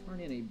 Like turn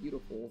in a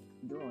beautiful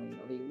drawing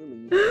of a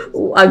lily.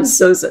 I'm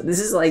so sorry. This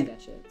is like...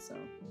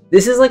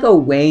 This is like a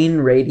Wayne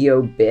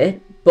radio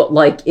bit, but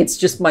like it's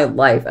just my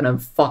life and I'm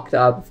fucked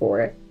up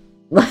for it.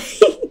 Like...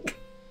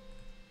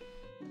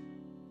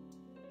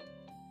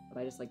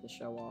 But I just like to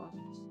show off,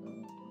 so...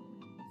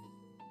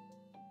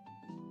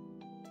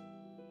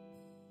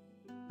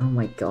 Oh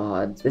my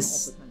god,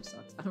 this also kind of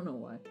sucks. I don't know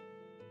why.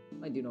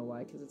 I do know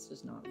why, because it's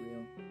just not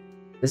real.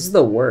 This is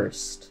the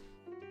worst.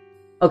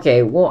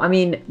 Okay, well, I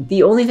mean,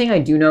 the only thing I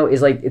do know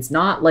is, like, it's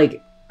not,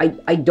 like...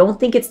 I don't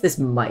think it's this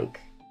mic.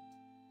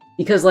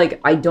 Because, like,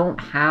 I don't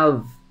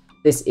have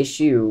this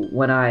issue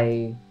when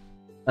I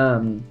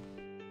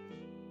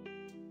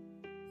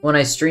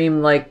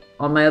stream, like,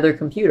 on my other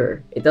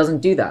computer. It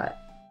doesn't do that.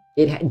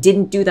 It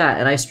didn't do that,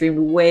 and I streamed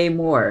way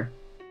more.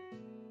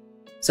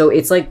 So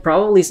it's like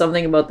probably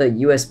something about the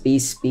USB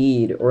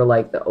speed or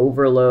like the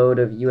overload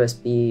of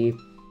USB.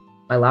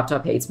 My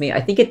laptop hates me. I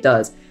think it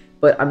does.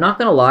 But I'm not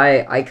gonna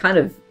lie, I kind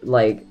of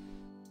like...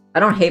 I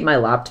don't hate my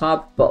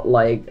laptop, but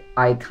like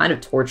I kind of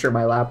torture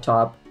my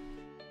laptop.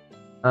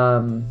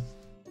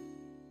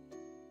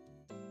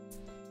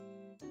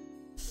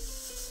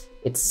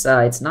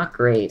 It's not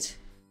great.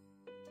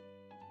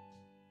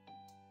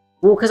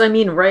 Well, because I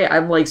mean, right,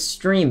 I'm like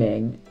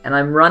streaming and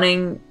I'm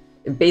running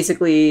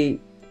basically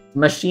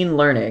machine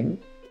learning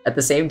at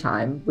the same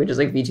time, which is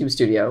like VTube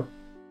Studio.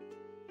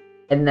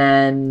 And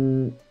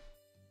then,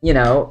 you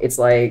know, it's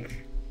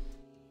like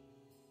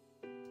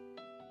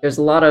there's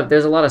a lot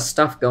of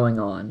stuff going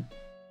on.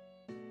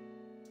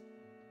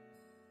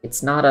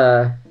 It's not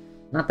the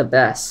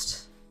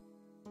best.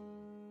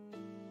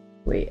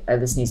 Wait,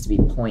 this needs to be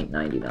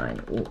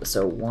 0.99.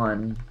 So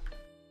 1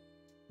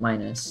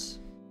 minus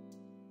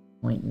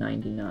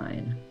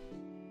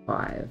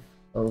 0.995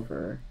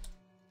 over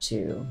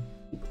 2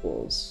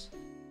 equals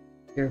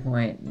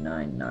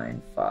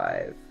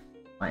 0.995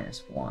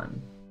 minus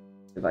 1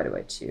 divided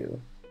by 2.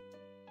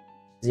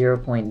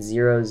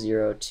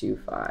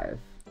 0.0025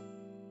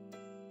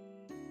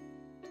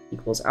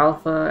 equals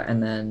alpha,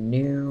 and then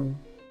new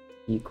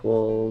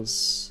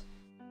equals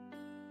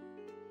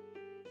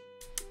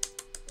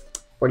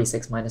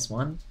 46 minus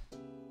 1.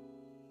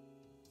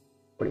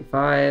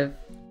 45.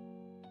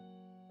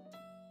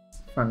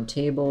 From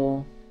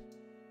table.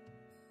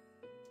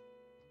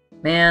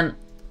 Man,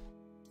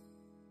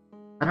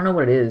 I don't know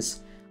what it is.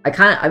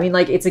 I mean,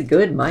 like, it's a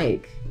good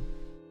mic,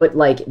 but,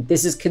 like,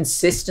 this is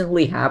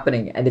consistently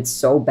happening, and it's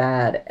so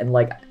bad, and,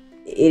 like,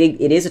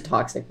 it is a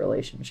toxic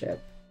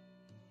relationship.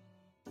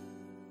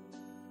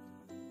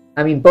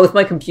 I mean, both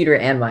my computer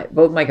and my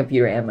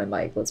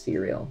mic, let's be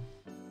real.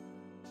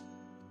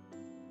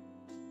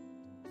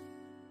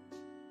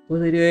 What are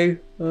they doing?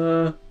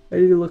 I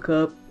need to look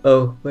up.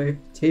 Oh, my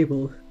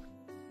table.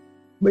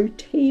 My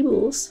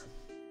tables.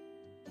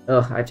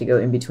 Ugh, I have to go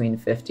in between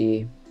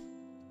 50.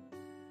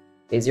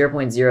 Okay,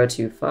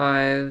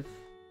 0.025.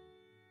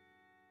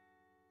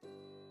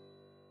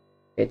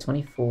 Okay,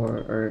 24,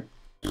 or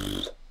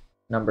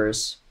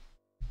numbers.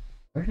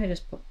 Where did I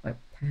just put my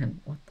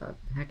pen? What the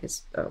heck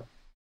is... Oh.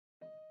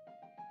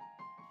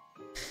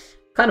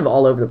 Kind of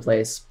all over the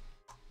place.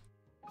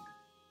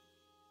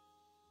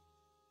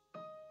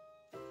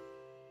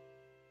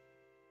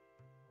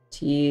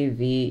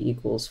 TV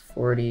equals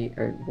 40,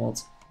 or, well,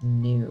 it's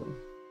new.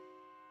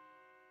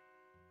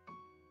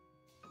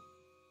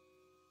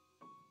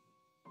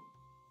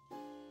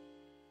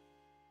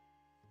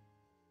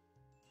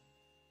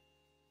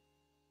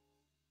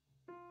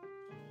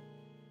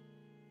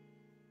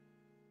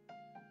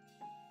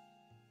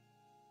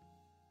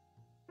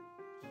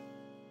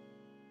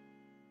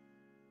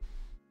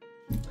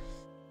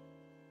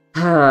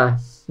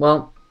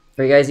 Well,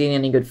 are you guys eating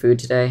any good food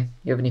today?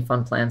 You have any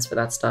fun plans for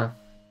that stuff?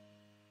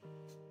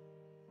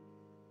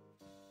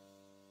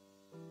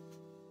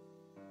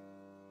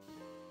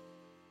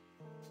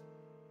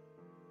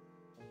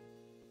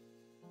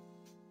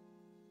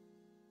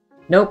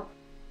 Nope.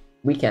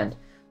 Weekend.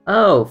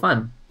 Oh,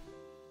 fun.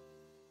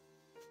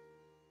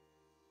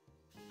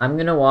 I'm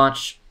gonna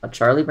watch a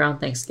Charlie Brown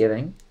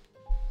Thanksgiving.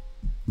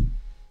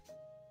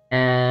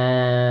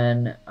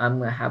 And I'm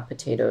gonna have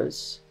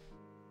potatoes.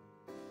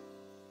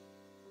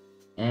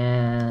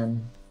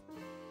 And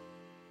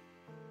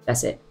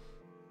that's it.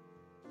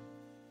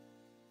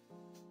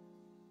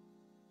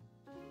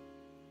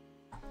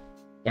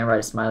 Can't write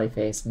a smiley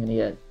face. I'm gonna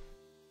get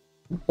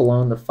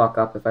blown the fuck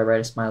up if I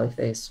write a smiley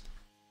face.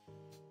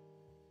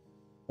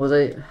 What was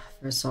I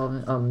for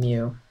solving? Oh,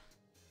 mu.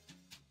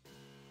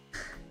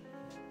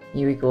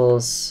 Mu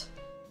equals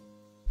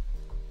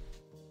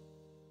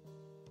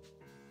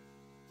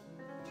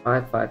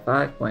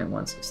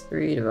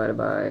 555.163 divided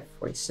by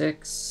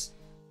 46.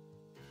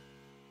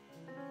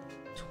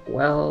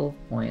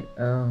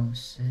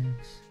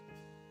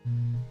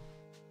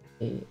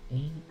 12.0688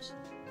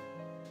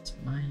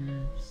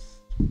 minus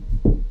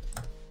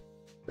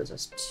gives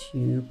us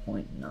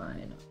 2.9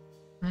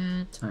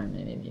 times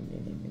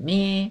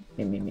me.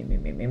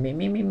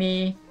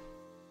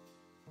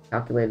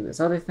 Calculated this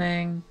other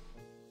thing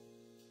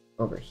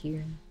over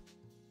here.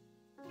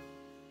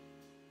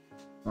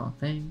 Wrong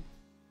thing.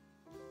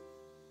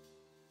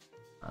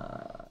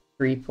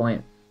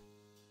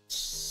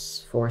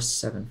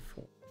 3.474.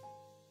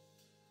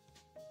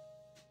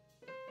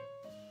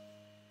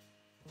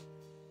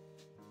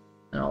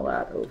 And all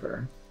that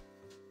over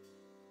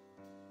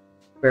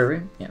square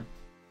root, yeah.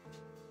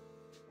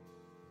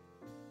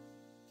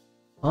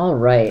 All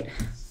right.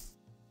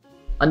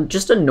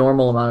 Just a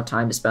normal amount of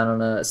time to spend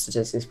on a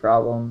statistics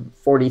problem.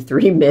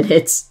 43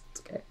 minutes.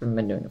 It's okay. I haven't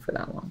been doing it for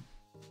that long.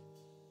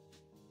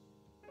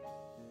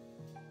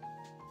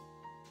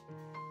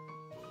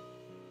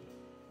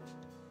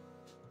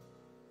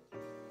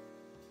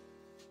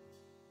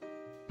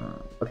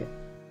 Okay.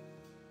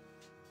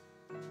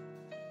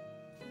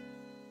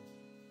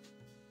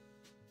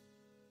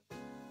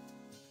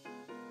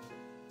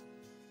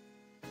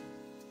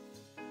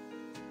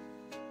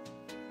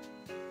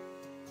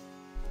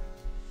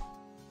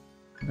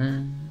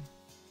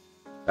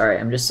 Sorry,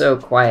 I'm just so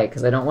quiet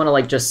because I don't want to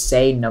like just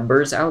say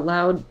numbers out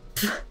loud.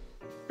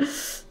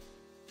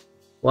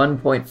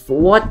 1.4.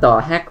 What the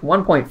heck?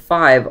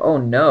 1.5. Oh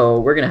no,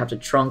 we're gonna have to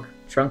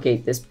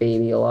truncate this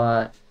baby a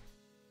lot.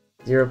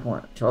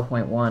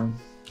 0.12.1.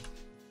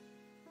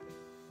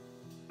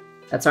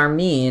 That's our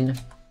mean.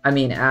 I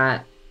mean,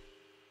 at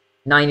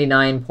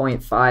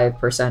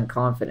 99.5%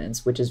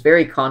 confidence, which is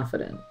very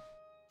confident.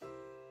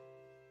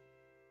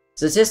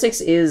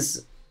 Statistics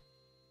is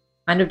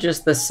kind of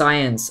just the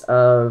science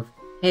of,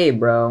 hey,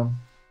 bro,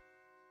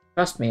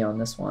 trust me on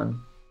this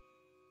one.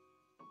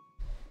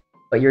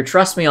 But your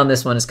trust me on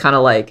this one is kind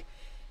of like,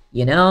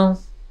 you know,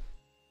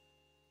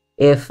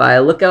 if I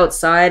look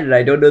outside and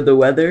I don't know the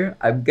weather,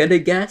 I'm gonna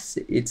guess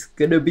it's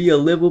gonna be a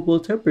livable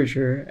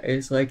temperature.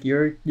 It's like,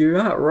 you're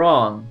not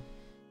wrong.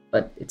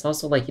 But it's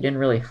also like you didn't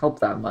really help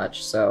that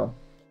much, so.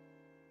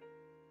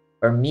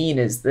 Our mean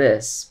is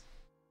this.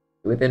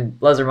 Within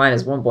plus or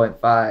minus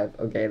 1.5.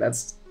 Okay,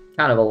 that's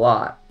kind of a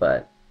lot,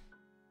 but.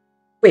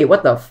 Wait,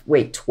 what the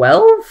wait,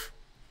 12?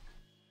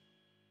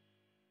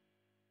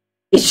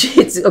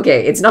 It's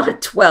okay, it's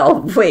not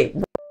 12. Wait.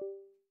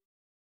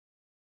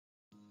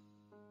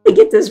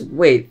 get this?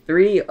 Wait,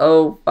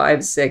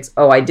 3056.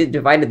 Oh, I did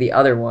divided the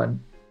other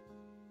one.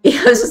 I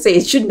was gonna say,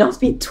 it should not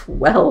be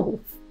 12.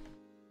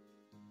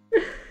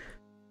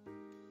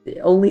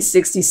 Only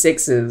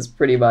 66s,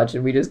 pretty much,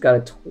 and we just got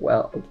a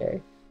 12.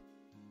 Okay.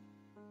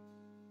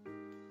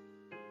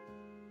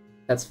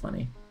 That's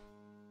funny.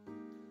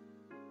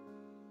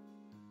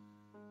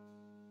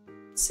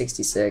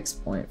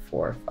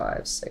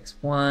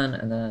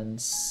 66.4561, and then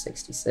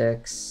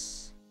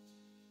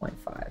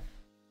 66.5.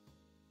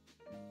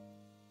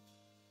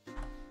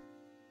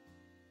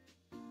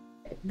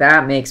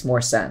 That makes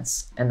more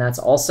sense, and that's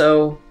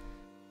also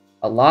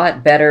a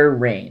lot better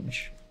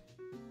range.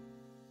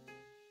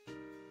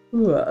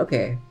 Ooh,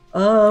 okay.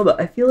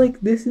 I feel like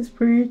this is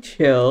pretty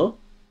chill.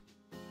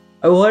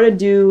 I want to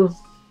do...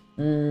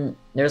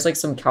 there's like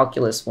some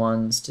calculus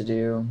ones to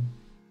do.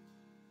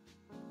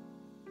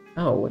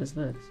 Oh, what is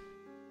this?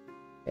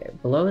 Okay,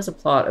 below is a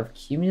plot of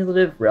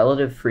cumulative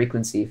relative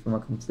frequency from a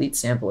complete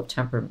sample of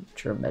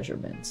temperature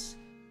measurements.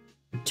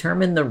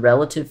 Determine the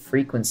relative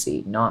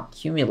frequency, not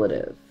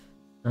cumulative.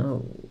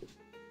 Oh.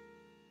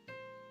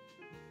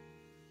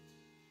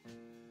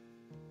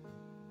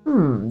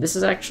 This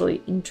is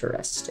actually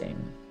interesting.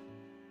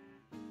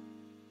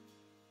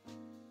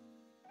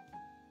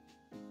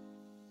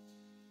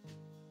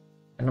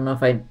 I don't know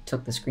if I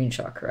took the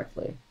screenshot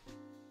correctly.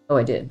 Oh,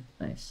 I did.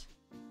 Nice.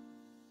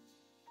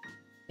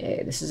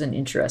 Okay, this is an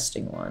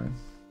interesting one.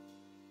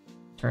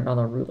 Turned on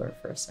the ruler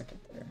for a second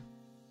there.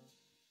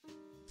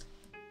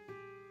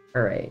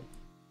 Alright.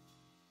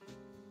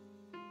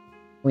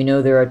 We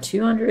know there are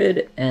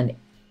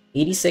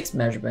 286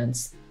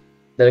 measurements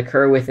that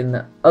occur within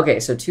the... Okay,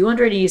 so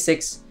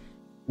 286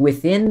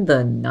 within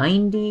the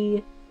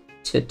 90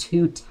 to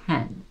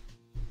 210.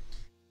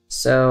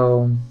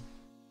 So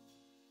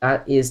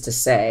that is to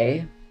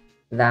say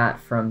that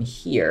from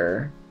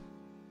here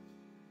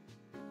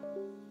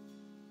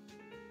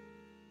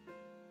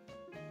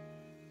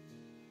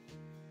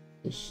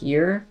to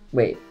here,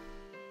 wait,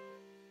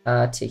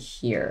 to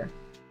here,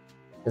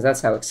 because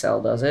that's how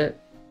Excel does it.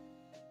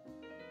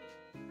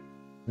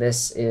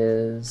 This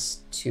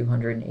is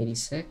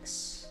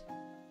 286, I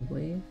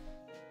believe.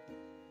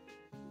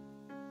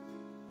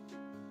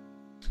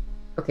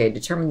 Okay,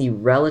 determine the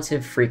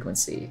relative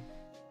frequency.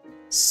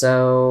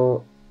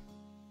 So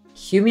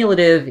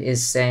cumulative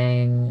is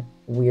saying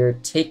we're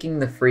taking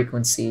the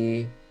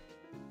frequency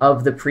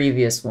of the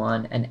previous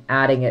one and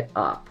adding it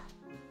up.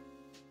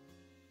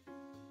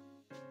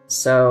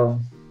 So,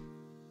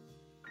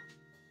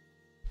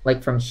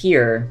 like from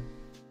here,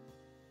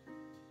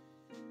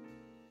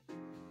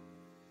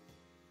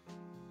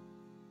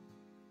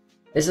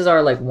 this is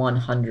our like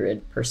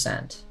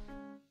 100%. So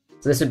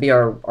this would be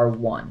our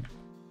 1,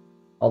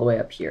 all the way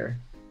up here.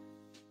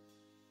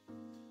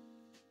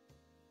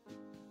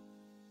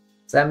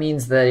 So that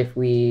means that if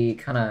we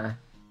kind of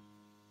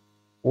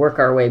work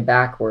our way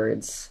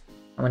backwards,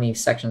 how many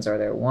sections are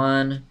there?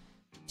 1,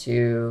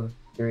 2,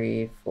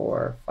 3,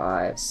 4,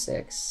 5,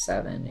 6,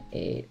 7,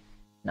 8,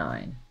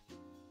 9.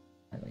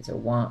 So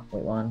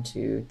 1,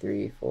 2,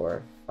 3,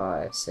 4,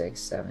 5,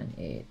 6, 7,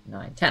 8,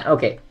 9, 10.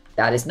 Okay,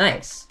 that is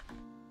nice.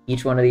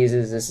 Each one of these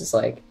is, this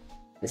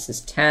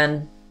is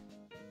 10,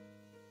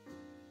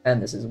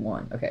 and this is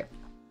 1. Okay.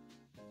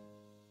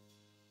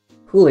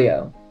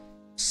 Coolio.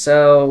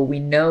 So we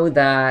know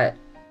that,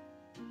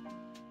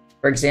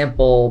 for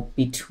example,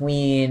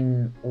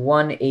 between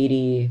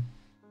 180,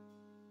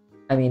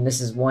 I mean,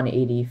 this is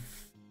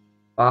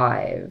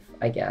 185,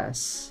 I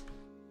guess.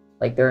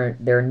 Like there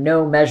are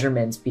no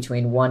measurements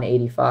between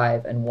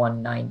 185 and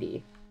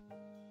 190.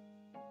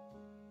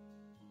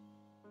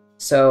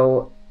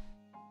 So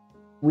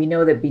we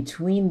know that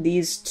between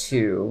these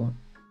two,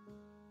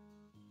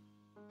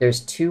 there's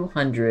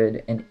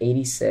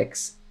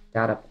 286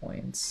 data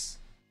points.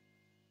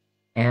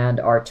 And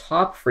our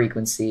top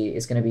frequency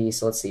is going to be,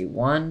 so let's see,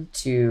 1,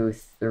 2,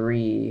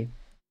 3,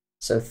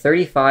 so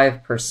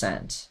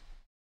 35%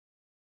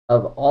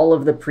 of all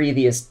of the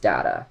previous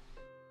data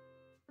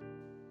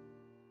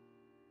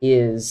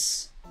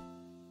is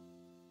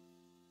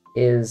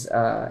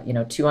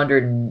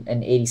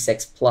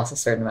 286 plus a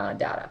certain amount of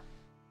data.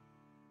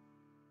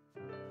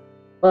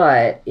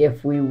 But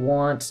if we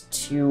want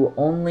to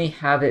only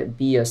have it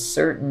be a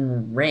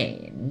certain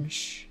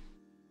range,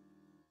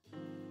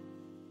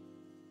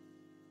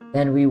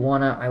 then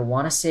I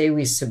wanna say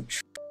we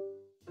subtract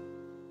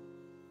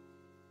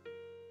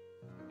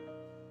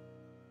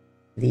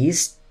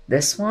this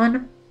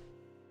one,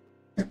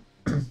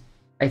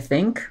 I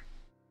think.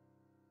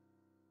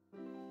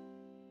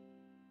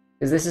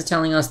 Because this is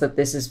telling us that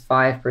this is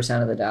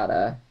 5% of the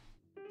data.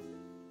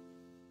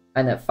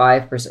 And that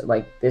 5%,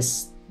 like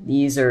these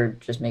are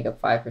just make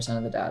up 5%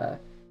 of the data.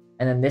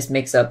 And then this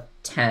makes up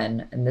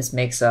 10, and this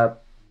makes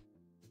up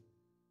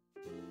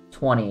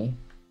 20.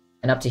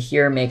 And up to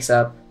here makes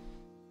up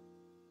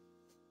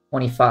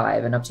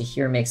 25, and up to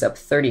here makes up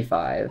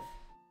 35.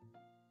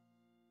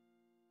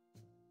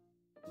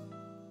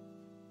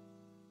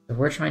 If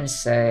we're trying to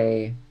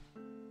say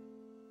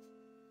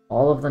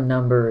all of the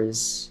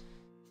numbers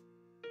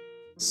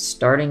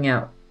starting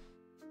out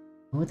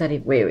What would that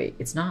even... Wait,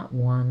 it's not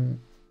 1...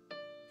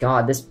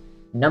 God, this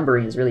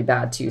numbering is really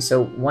bad too.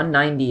 So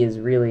 190 is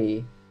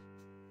really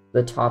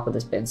the top of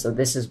this bin. So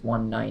this is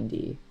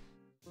 190.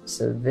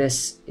 So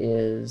this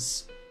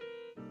is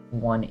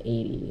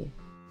 180.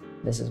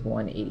 This is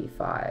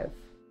 185.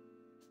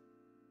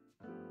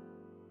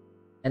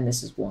 And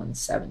this is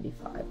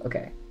 175.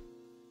 Okay.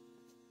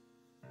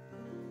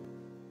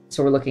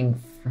 So we're looking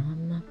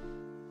from...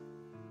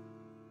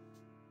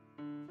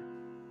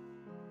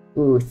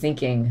 Ooh,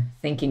 thinking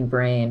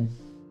brain.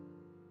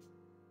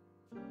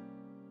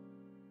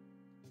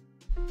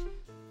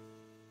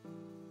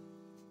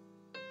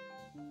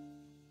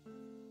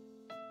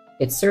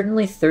 It's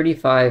certainly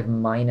 35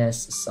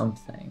 minus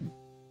something.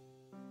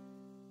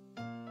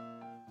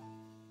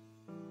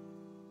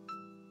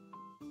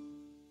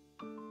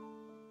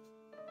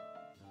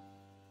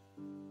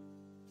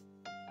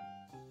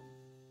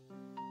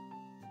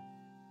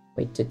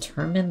 Wait,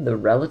 determine the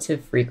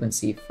relative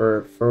frequency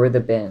for the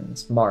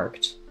bins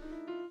marked.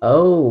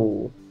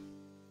 Oh.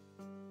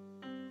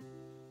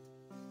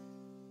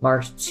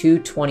 Marked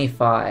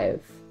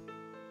 225.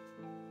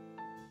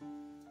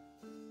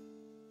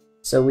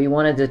 So we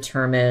want to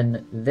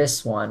determine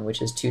this one,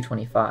 which is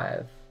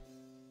 225.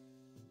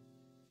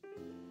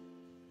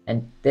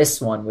 And this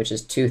one, which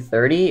is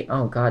 230?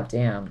 Oh, god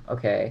damn.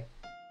 Okay.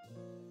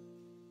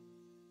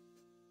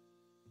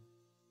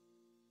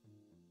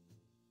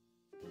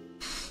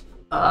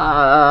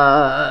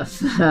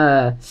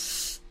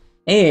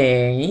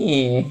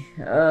 Hey,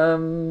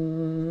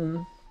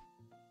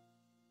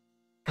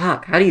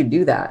 fuck, how do you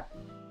do that?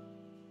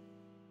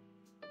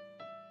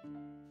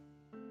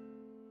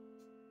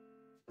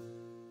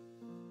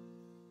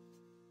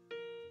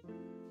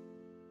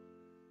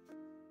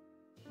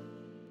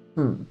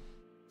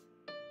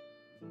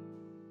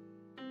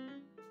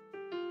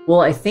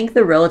 Well, I think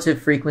the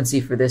relative frequency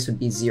for this would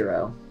be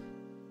 0.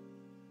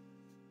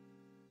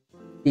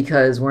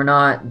 Because we're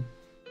not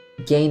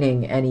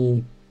gaining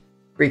any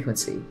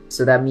frequency.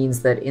 So that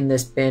means that in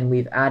this bin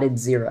we've added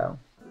 0.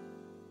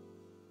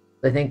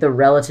 I think the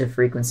relative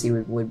frequency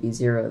would be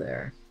 0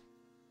 there.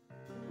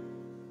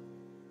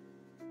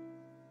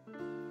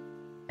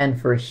 And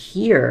for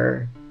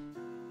here,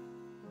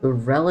 the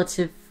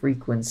relative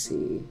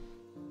frequency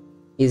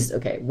is,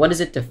 okay, what is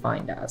it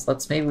defined as?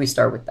 Maybe we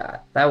start with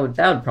that. That would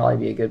probably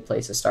be a good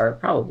place to start,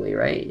 probably,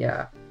 right?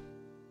 Yeah.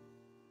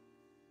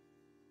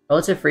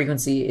 Relative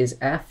frequency is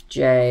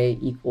Fj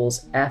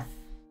equals F,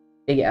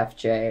 big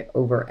Fj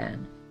over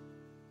N.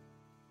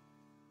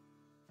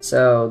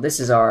 So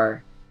this is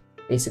our,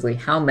 basically,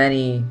 how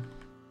many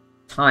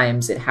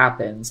times it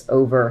happens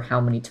over how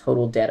many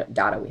total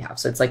data we have.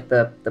 So it's like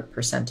the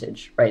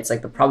percentage, right? It's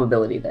like the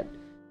probability that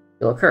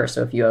it'll occur.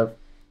 So if you have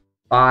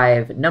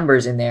 5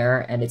 numbers in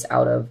there and it's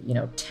out of,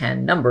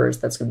 10 numbers,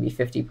 that's going to be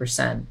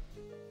 50%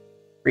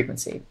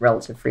 frequency,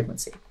 relative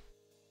frequency.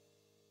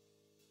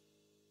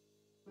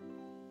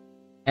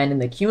 And in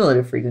the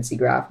cumulative frequency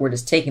graph, we're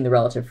just taking the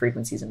relative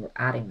frequencies and we're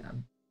adding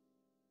them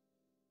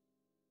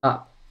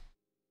up.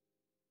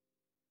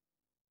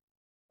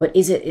 But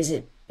is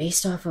it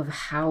based off of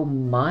how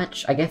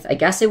much? I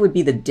guess it would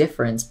be the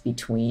difference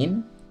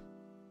between.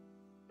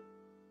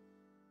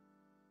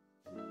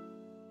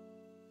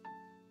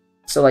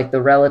 So like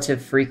the relative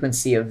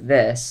frequency of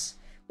this.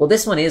 Well,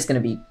 this one is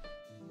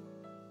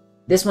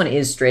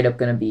straight up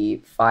going to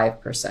be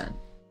 5%.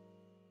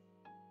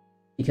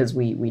 Because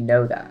we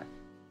know that.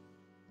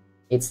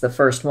 It's the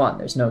first one.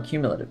 There's no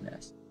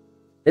cumulativeness.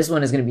 This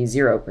one is going to be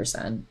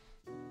 0%.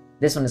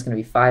 This one is going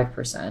to be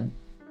 5%.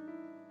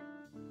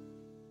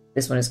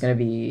 This one is going to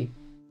be,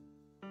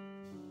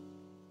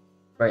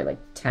 right, like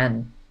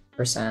 10%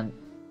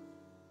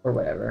 or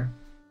whatever.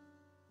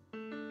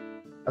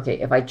 Okay,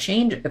 if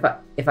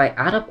I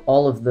add up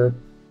all of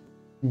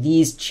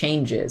these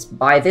changes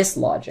by this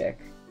logic,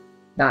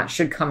 that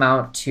should come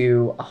out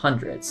to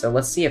 100. So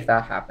let's see if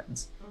that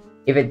happens.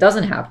 If it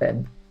doesn't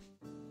happen,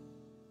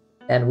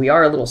 then we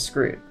are a little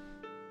screwed.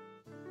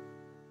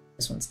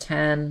 This one's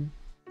 10.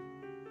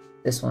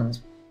 This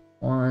one's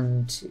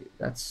 1, 2,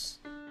 that's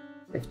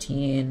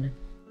 15.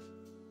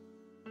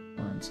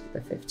 1 to the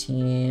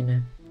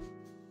 15.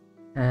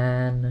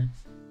 10.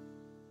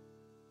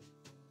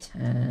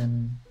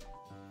 10.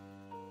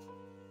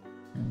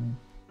 And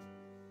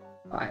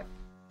 5.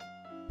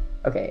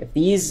 Okay, if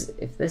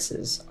this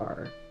is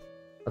our,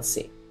 let's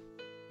see.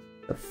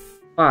 The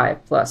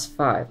 5 plus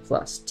 5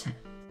 plus 10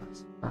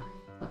 plus 5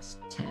 plus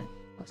 10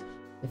 plus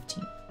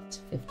 15 plus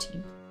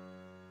 15.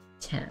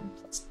 10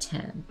 plus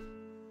 10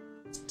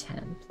 plus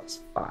 10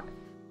 plus 5.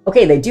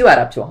 Okay, they do add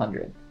up to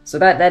 100. So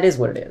that is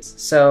what it is.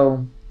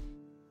 So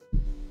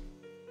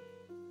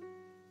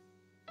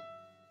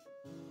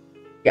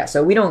yeah,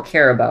 so we don't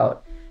care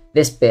about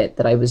this bit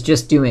that I was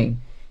just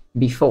doing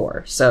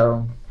before.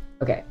 So,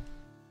 okay.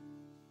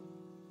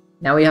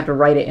 Now we have to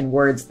write it in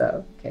words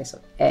though. Okay,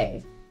 so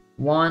A,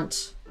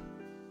 want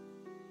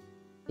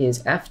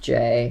is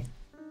Fj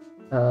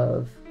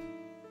of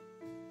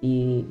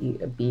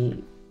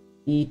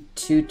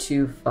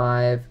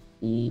B225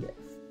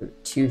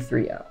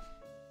 B230.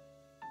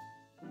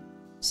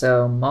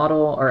 So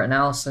model or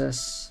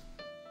analysis.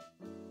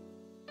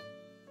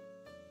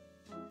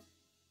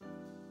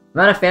 I'm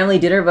at a family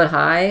dinner, but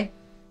hi.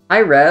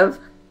 Hi, Rev.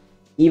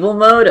 Evil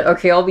mode?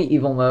 Okay, I'll be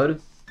evil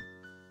mode.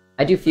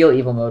 I do feel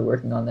evil mode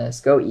working on this.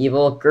 Go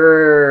evil.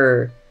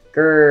 Grrr.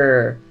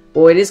 Grrr.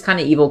 Well, it is kind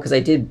of evil because I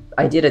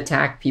did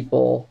attack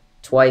people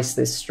twice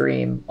this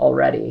stream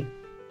already.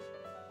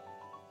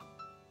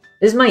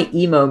 This is my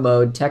emo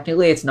mode.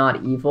 Technically, it's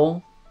not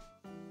evil.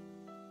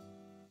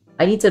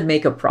 I need to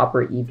make a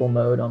proper evil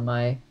mode on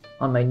my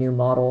new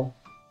model.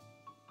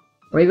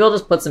 Or maybe I'll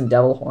just put some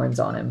devil horns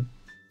on him.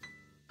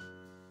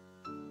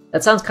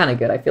 That sounds kind of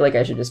good. I feel like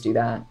I should just do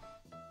that.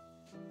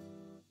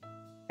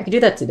 I could do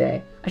that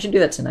today. I should do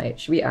that tonight.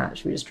 Should we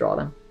just draw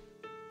them?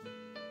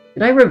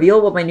 Did I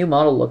reveal what my new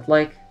model looked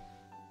like?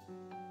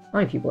 How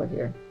many people are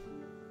here?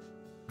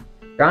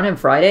 Drown him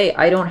Friday?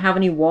 I don't have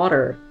any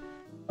water.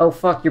 Oh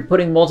fuck, you're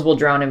putting multiple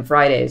Drown him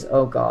Fridays.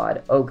 Oh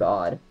god. Oh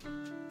god.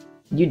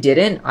 You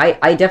didn't?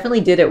 I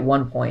definitely did at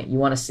one point. You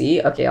want to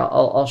see? Okay,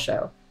 I'll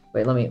show.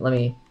 Wait, let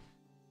me...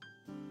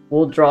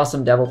 We'll draw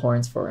some devil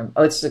horns for him.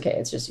 Oh, it's okay.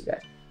 It's just you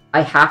guys.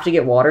 I have to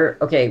get water?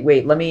 Okay,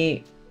 wait, let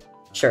me...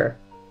 Sure.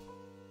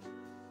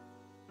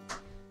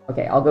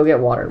 Okay, I'll go get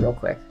water real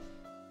quick.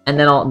 And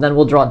then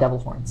we'll draw devil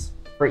horns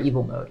for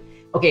evil mode.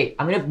 Okay,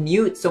 I'm gonna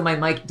mute so my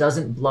mic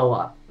doesn't blow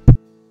up.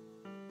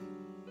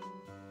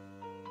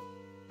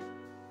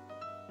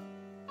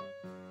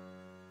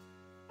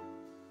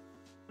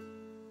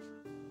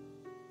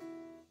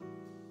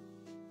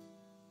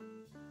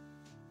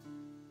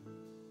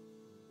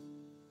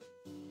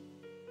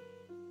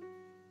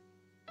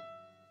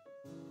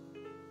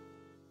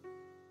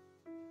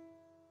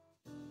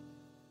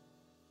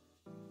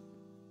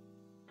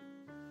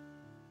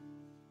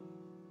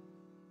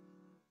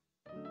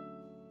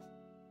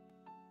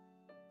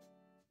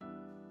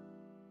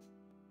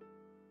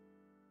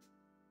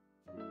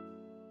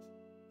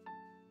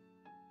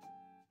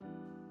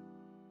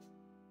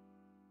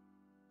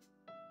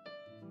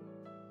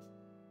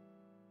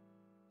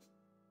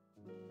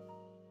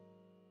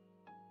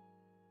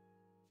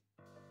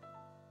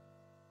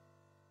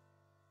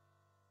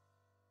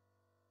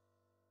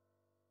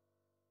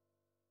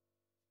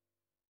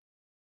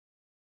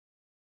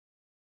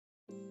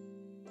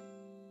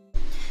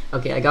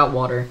 Okay, I got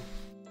water.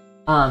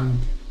 I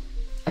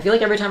feel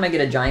like every time I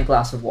get a giant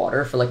glass of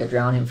water for like a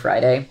Drown Him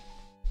Friday,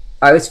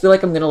 I always feel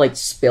like I'm gonna like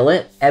spill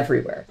it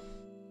everywhere.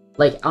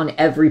 Like on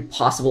every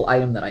possible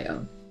item that I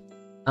own.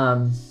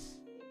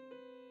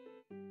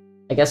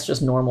 I guess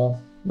just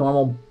normal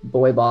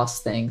boy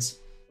boss things.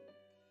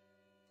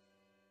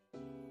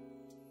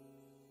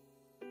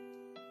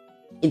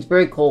 It's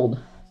very cold.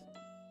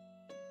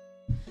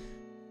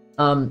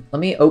 Let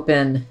me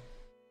open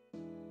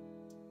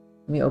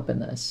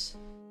this.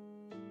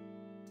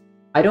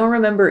 I don't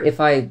remember if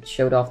I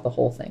showed off the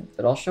whole thing,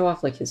 but I'll show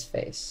off like his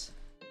face.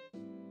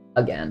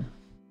 Again.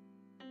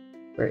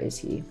 Where is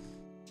he?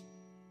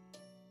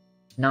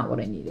 Not what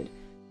I needed.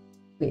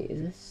 Wait,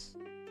 is this...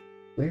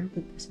 Where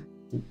would this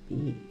actually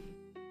be?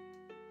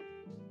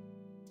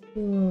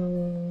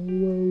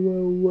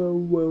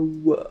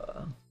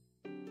 Whoa.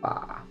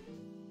 Ah.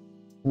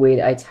 Wait,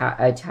 I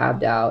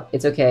tabbed out.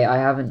 It's okay, I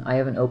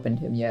haven't opened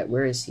him yet.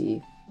 Where is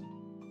he?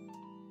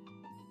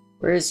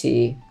 Where is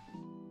he?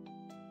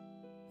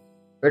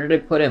 Where did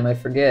I put him? I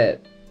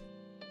forget.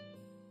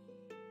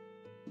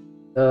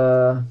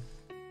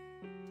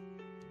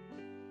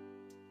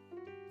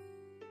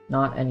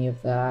 Not any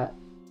of that.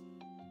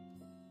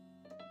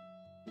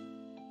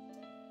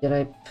 Did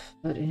I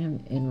put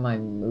him in my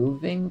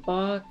moving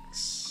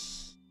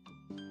box?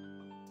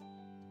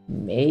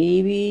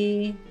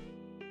 Maybe?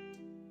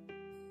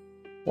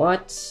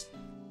 What?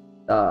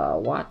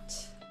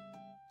 What?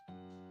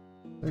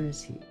 Where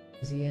is he?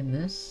 Is he in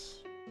this?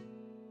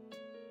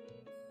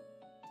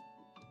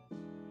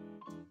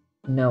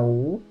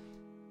 No.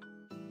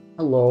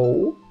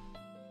 Hello?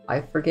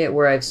 I forget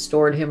where I've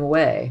stored him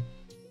away.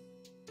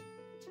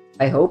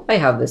 I hope I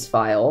have this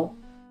file,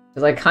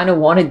 because I kind of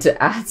wanted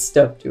to add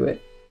stuff to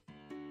it.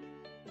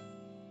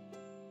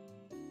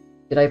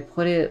 Did I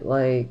put it,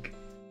 like...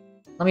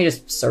 Let me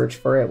just search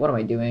for it. What am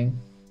I doing?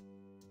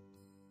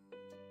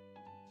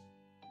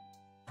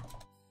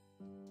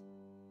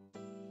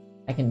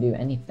 I can do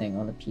anything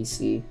on the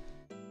PC.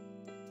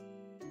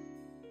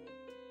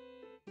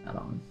 Not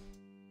on.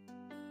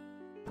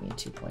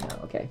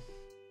 2.0, okay.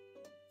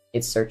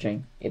 It's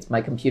searching. It's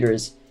my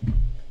computer's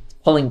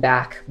pulling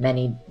back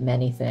many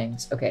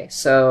things. Okay,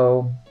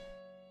 so...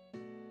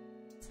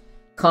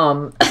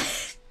 Come.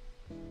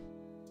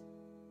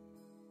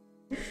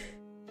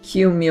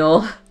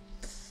 Q-Mule.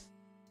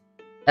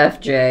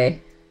 FJ.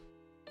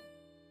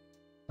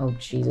 Oh,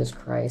 Jesus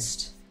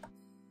Christ.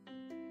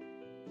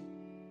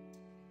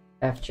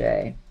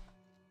 FJ.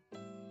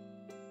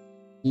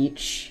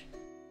 Each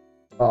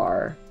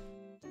bar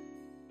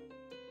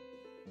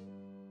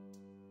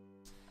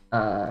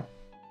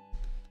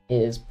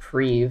is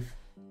prev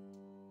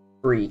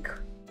freak.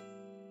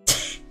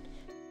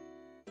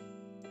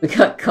 We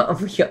got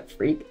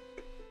freak.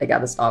 I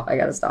gotta stop.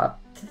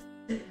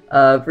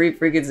 Brief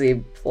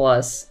frequency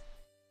plus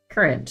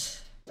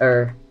current,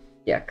 or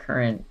yeah,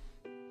 current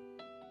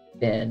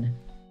bin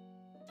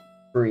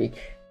freak.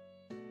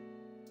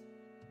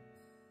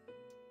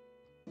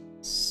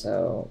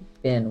 So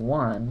bin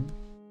 1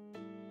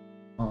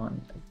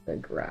 on the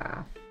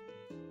graph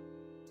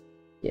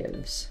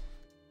gives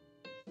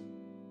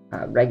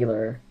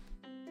regular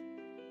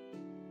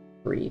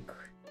freak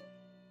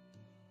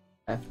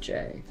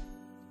fj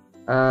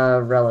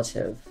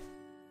relative.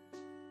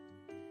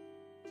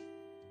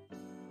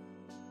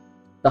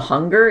 The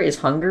hunger is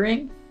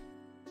hungering?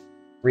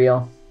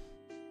 Real.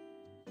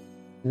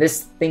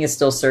 This thing is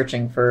still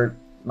searching for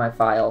my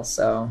file,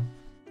 so...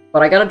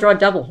 But I gotta draw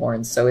devil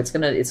horns, so it's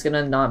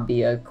gonna not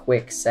be a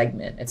quick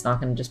segment. It's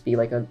not gonna just be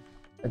like a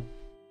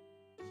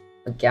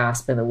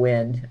gasp in the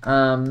wind.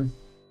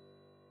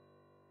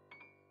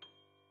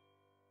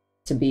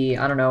 To be,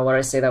 I don't know, what did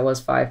I say that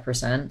was,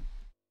 5%?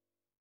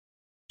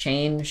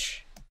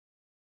 Change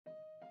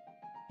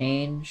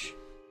in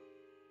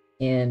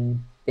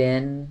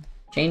bin...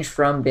 Change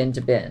from bin to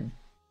bin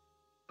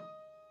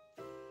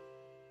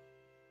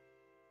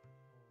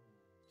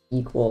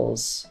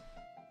equals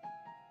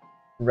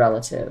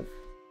relative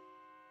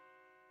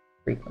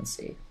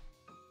frequency.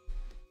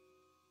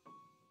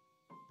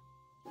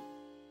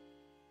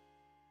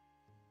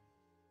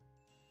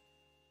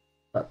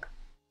 Look,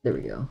 there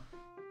we go.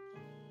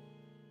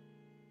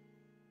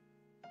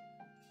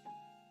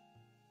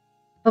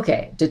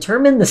 Okay,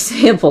 determine the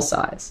sample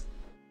size.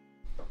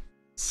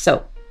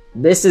 So,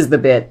 this is the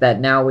bit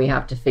that now we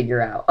have to figure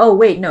out. Oh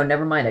wait, no,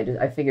 never mind.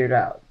 I figured it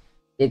out.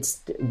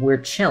 We're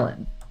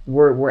chilling.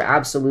 We're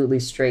absolutely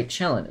straight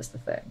chilling is the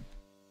thing.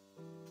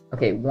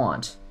 Okay,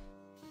 want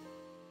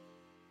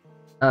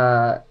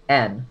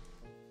n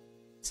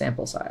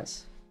sample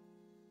size.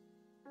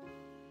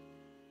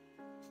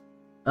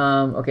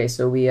 Okay,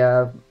 so we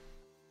have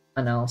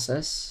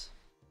analysis.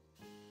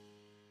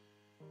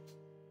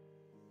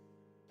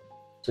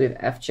 So we have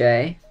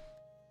fj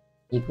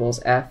equals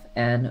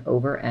fn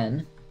over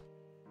n.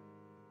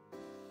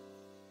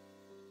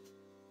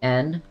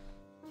 N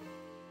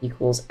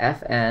equals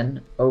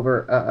fn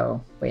over,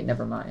 wait,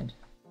 never mind.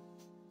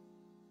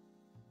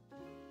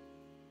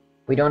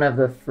 We don't have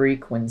the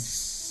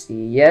frequency.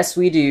 Yes,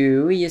 we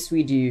do. Yes,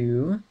 we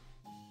do.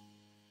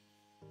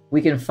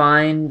 We can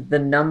find the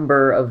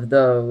number of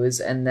those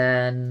and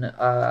then,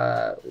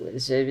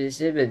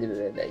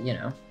 you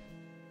know.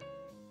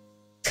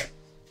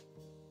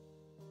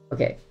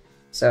 Okay,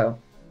 so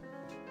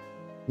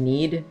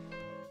need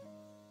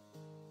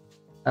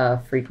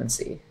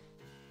frequency.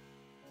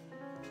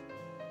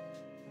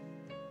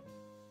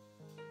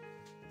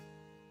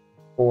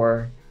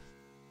 For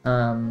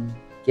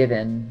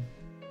given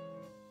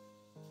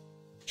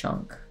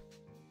chunk.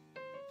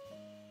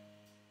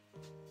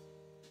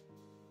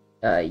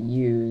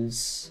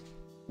 Use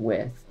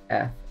with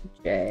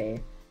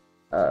fj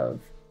of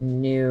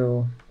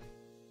new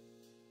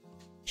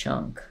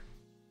chunk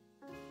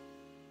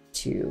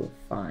to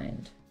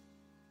find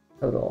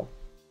total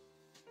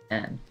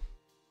n.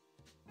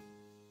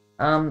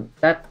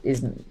 That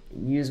isn't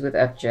use with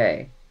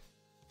fj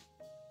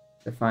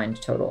to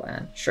find total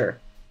n. Sure.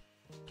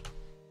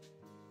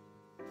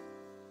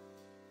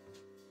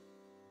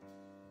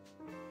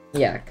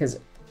 Yeah, because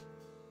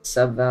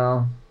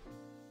subval,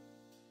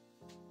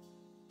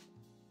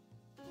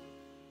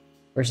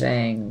 we're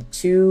saying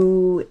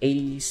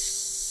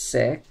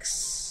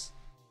 286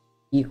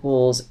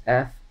 equals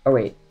f. Oh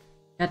wait,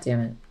 god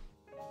damn it.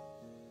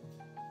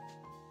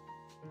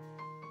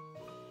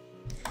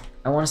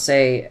 I want to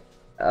say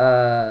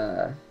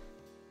fn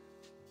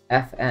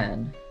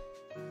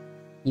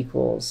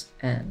equals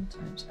n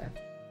times f.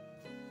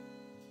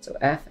 So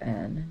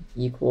fn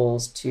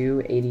equals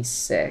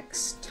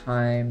 286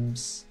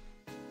 times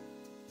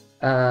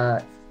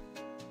 5%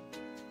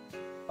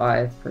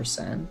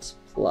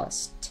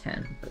 plus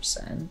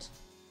 10%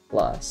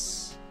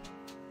 plus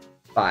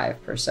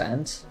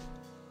 5%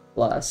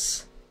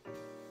 plus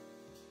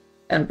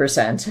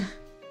 10%.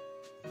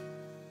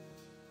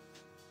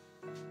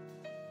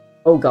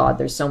 Oh god,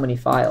 there's so many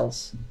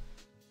files.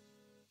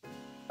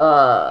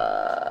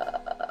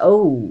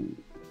 Oh.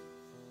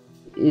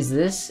 Is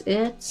this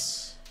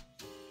it?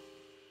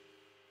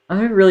 I'm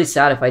gonna be really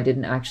sad if I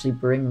didn't actually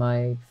bring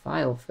my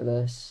file for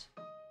this.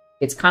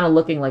 It's kind of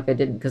looking like I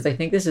didn't, because I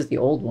think this is the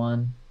old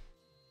one.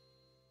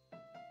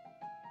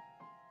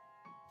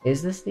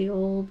 Is this the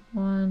old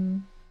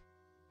one?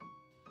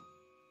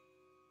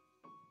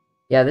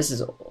 Yeah, this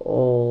is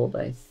old,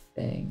 I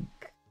think.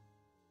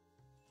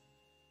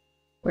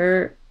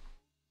 Where?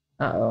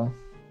 Uh-oh.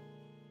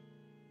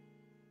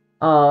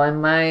 Oh,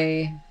 and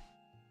my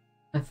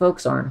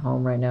folks aren't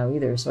home right now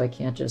either, so I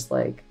can't just,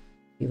 like,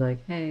 be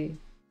like, hey.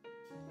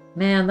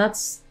 Man,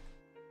 that's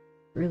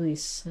really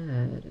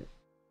sad.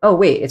 Oh,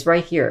 wait, it's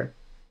right here.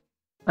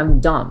 I'm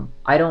dumb.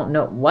 I don't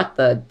know. What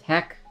the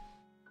heck?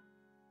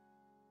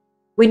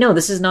 Wait, no,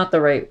 this is not the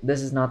right...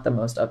 This is not the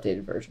most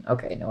updated version.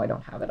 Okay, no, I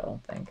don't have it, I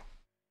don't think.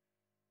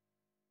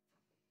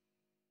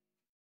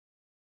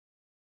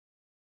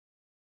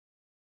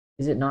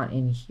 Is it not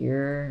in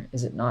here?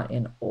 Is it not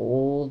in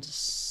old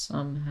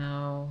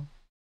somehow?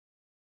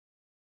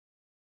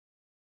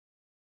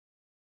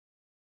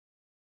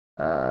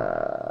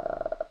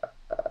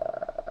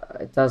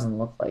 It doesn't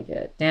look like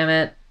it. Damn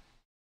it.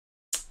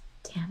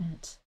 Damn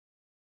it.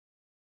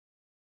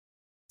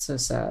 So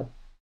sad.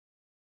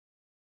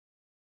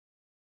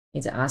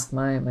 Need to ask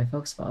my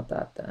folks about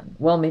that then.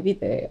 Well, maybe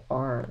they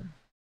are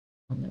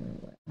on their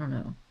way. I don't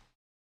know.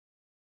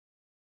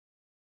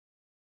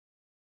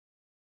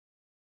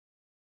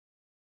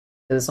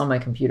 It's on my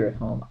computer at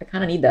home. I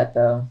kind of need that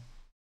though.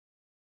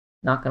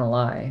 Not gonna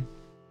lie.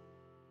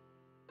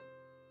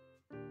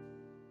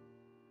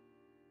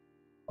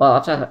 Well,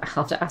 I'll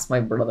have to ask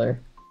my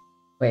brother.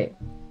 Wait.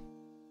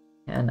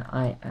 Can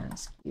I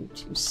ask you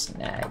to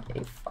snag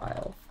a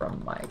file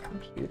from my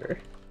computer?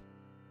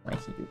 My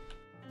you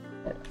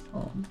at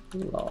home.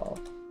 Lol.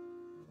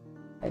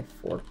 I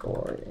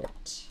forgot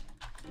it.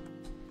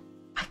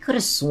 I could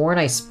have sworn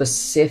I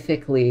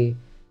specifically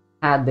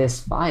had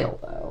this file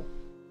though.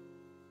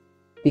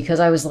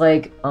 Because I was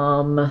like,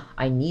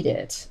 I need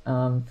it,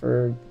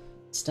 for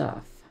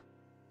stuff.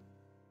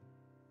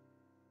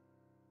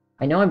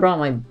 I know I brought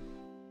my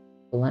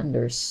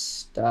Blender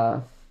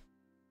stuff.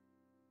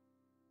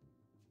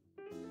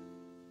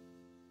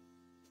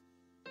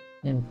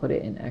 And put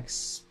it in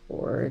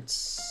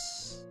exports.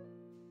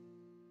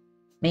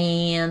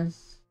 Man.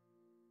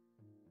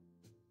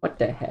 What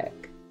the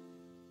heck?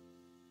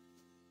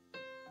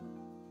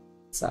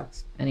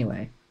 Sucks.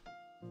 Anyway.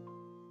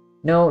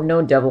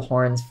 No devil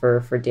horns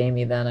for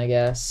Damie then, I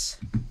guess.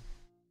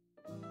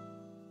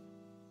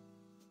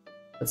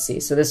 Let's see.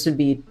 So this would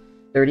be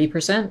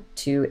 30%,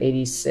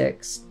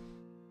 286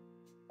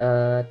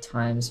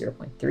 times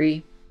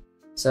 0.3.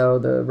 So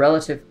the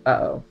relative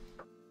how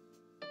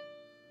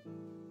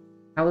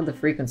would the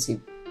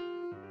frequency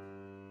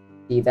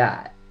be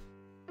that?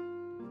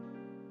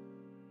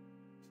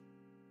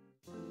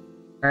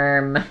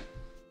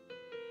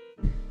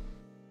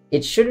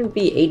 It shouldn't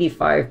be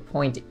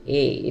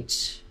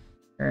 85.8.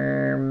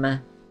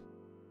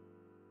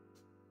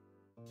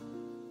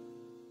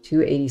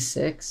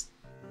 286.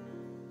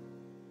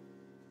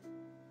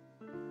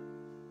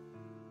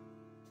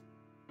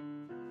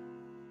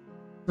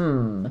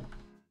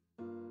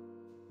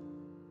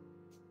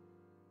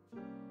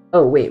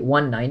 Oh, wait,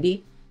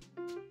 190?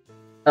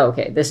 Oh,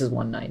 okay, this is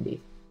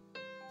 190.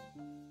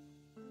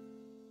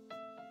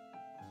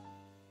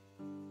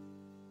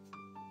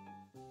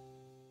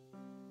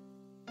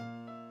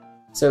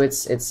 So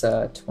it's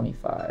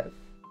 25.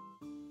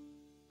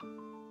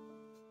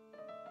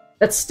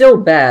 That's still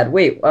bad.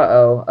 Wait, if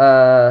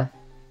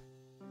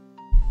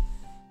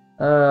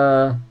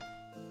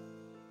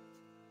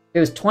it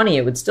was 20,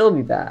 it would still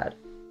be bad.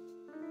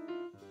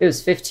 If it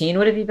was 15,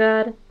 would it be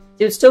bad?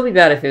 It would still be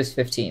bad if it was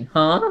 15.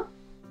 Huh?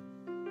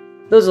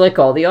 Those are like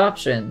all the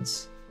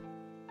options.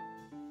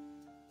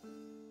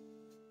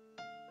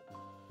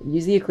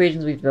 Use the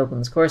equations we've developed in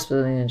this course,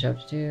 building in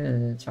chapter 2,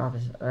 and the top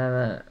is...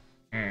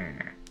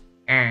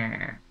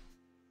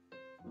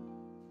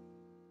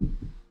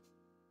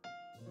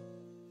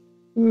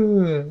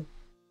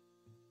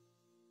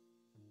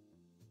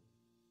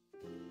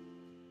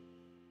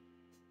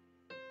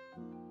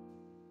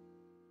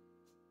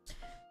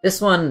 This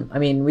one, I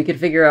mean, we could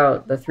figure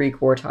out the 3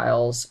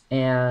 quartiles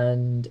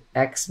and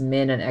x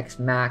min and x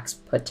max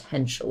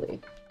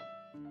potentially.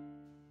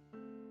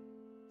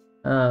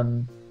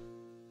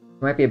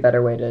 Might be a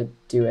better way to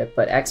do it,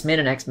 but x min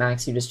and x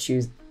max, you just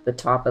choose the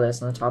top of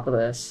this and the top of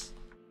this.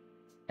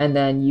 And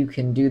then you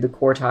can do the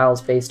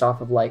quartiles based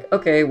off of like,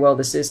 okay, well,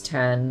 this is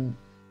 10,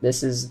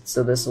 this is,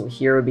 so this will,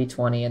 here would be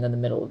 20, and then the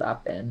middle of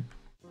that bin.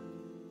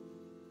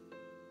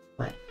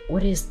 But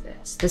what is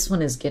this? This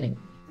one is getting...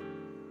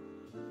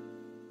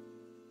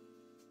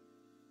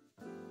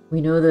 We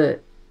know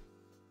that...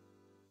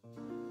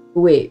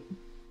 Wait.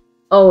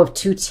 Oh, of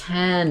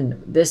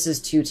 210. This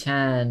is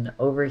 210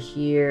 over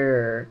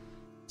here.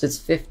 So it's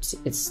 50.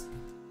 It's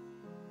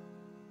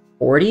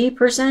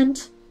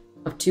 40%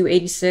 of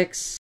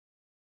 286.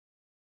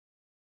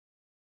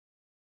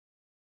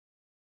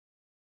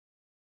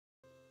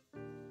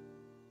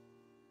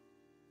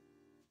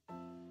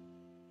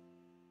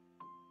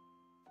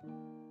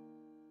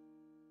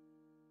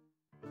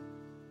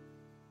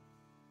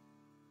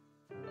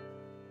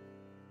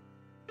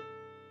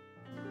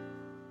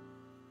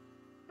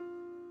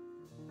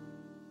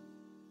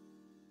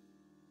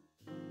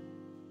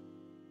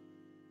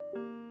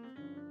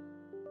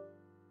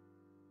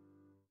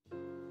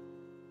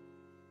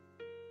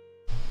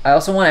 I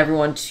also want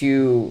everyone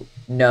to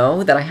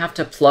know that I have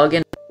to plug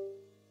in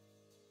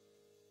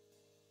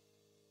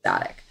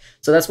static.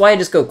 So that's why I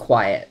just go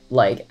quiet,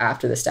 like,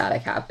 after the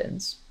static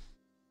happens.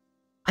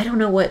 I don't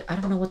know what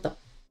the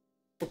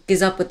fuck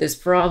is up with this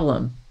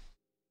problem.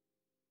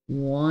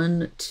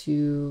 1,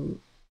 2...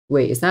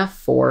 Wait, is that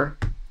 4?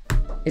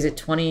 Is it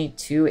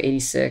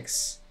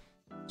 2286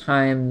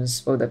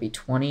 times... What would that be?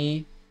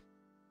 20?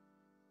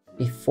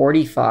 Be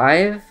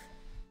 45?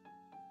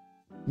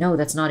 No,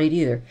 that's not it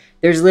either.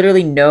 There's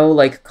literally no,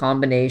 like,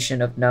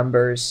 combination of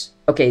numbers.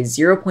 Okay,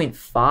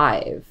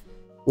 0.5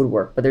 would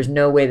work, but there's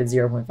no way that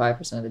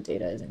 0.5% of the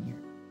data is in here.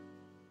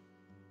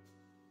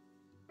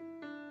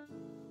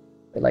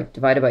 But, like,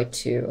 divided by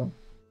 2.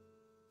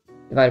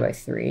 Divided by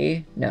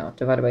 3? No.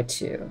 Divided by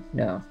 2?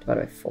 No.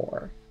 Divided by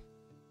 4.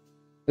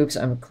 Oops,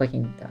 I'm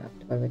clicking that.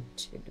 Divided by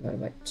 2.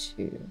 Divided by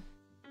 2.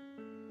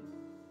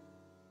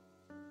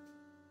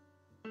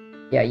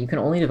 Yeah, you can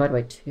only divide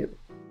by 2.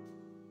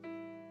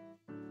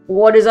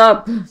 What is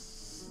up?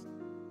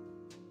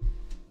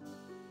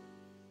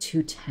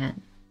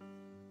 210.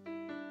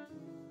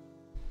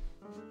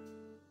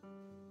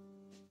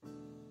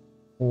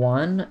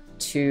 One,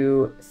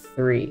 2,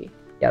 3.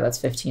 Yeah, that's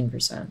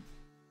 15%.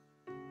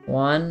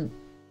 1,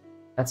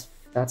 that's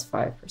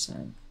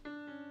 5%.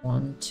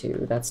 1,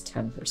 2, that's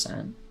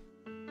 10%.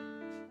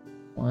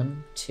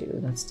 1, 2,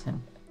 that's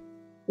 10.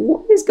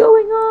 What is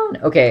going on?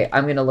 Okay,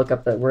 I'm gonna look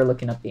up we're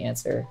looking up the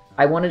answer.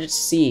 I wanted to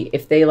see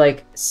if they,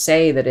 like,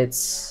 say that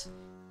it's...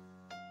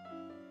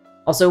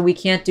 Also, we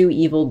can't do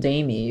evil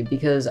damie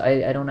because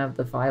I don't have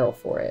the file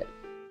for it.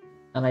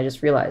 And I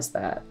just realized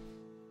that.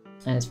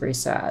 And it's very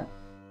sad.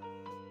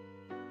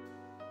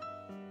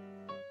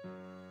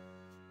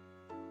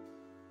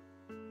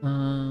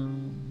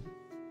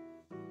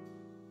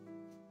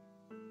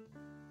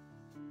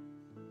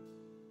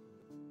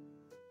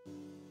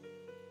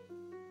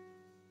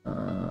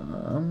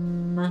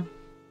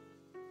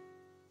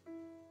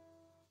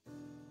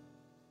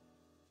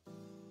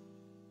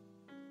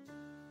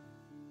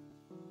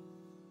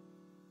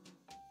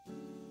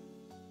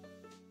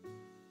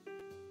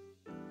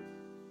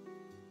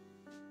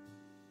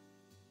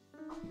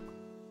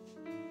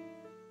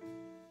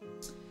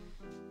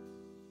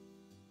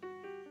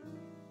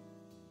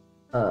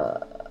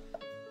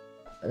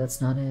 That's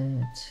not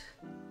it.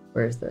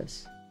 Where is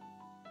this?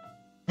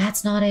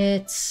 That's not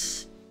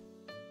it!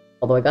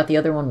 Although I got the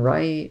other one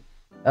right.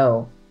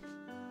 Oh.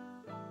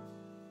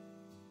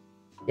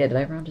 Yeah, did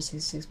I round to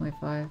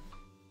 66.5?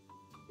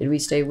 Did we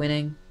stay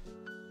winning?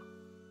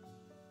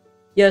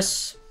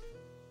 Yes!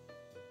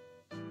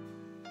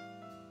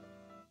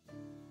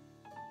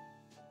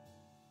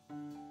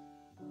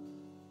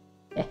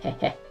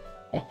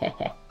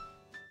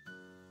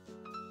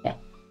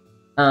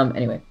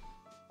 Anyway.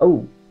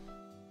 Oh.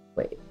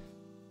 Wait.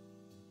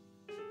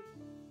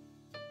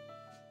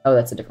 Oh,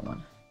 that's a different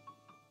one.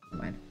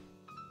 Never mind.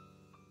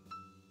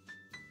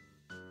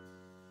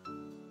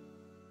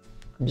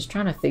 I'm just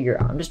trying to figure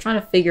out.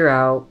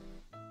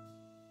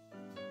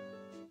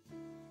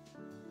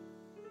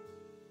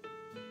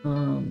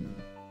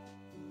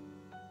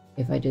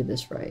 If I did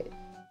this right.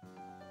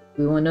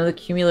 We want to know the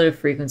cumulative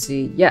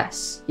frequency.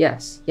 Yes,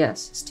 yes,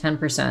 yes. It's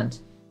 10%.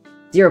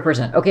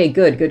 0%. Okay,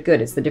 good, good,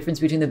 good. It's the difference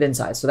between the bin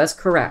size, so that's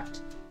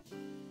correct.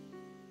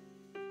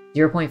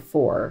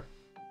 0.4.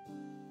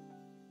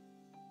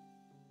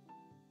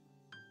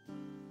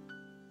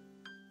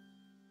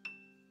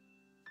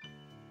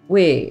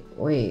 Wait.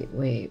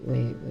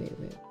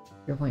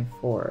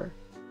 0.4.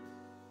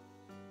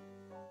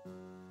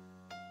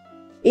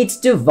 It's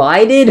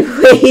divided?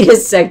 Wait a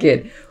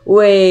second.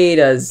 Wait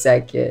a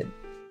second.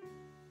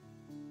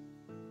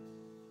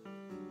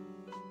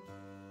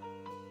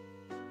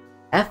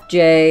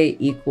 Fj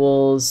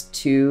equals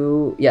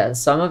 2. Yeah, the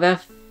sum of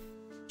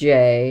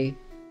Fj.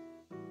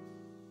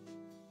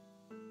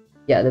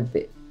 Yeah, the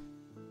bit.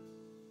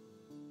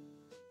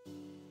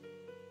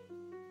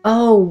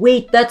 Oh,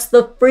 wait, that's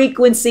the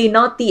frequency,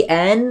 not the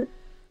n?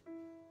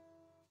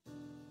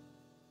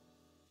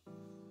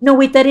 No,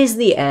 wait, that is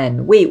the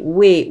n. Wait,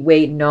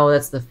 no,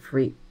 that's the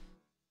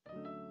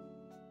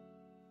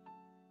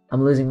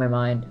I'm losing my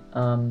mind.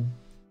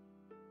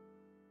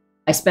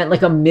 I spent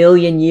like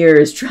 1,000,000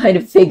 years trying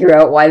to figure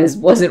out why this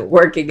wasn't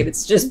working, and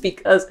it's just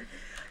because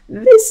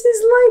this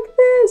is like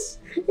this.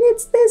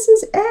 This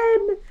is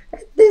n,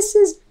 and this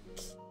is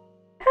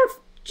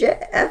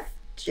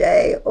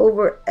fj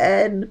over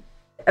n.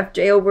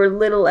 Fj over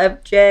little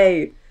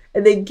fj,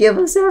 and they give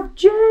us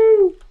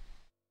fj.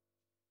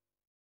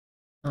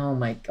 Oh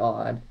my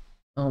god.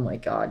 Oh my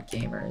god,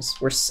 gamers.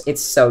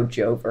 It's so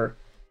Jover.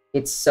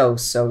 It's so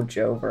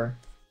Jover.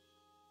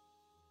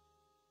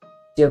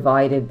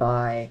 Divided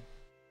by,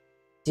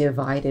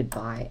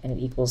 and it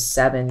equals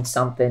 7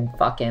 something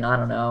fucking, I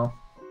don't know.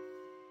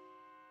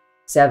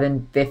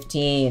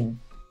 715.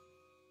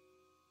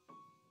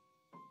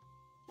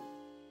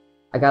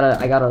 I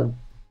gotta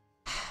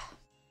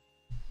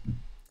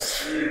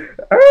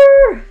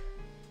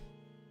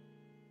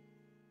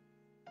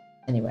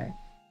Anyway.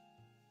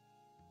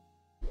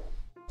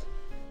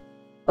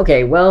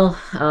 Okay, well,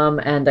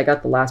 and I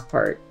got the last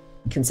part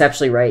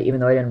conceptually right, even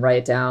though I didn't write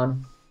it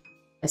down.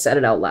 I said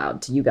it out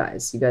loud to you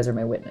guys. You guys are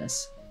my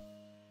witness.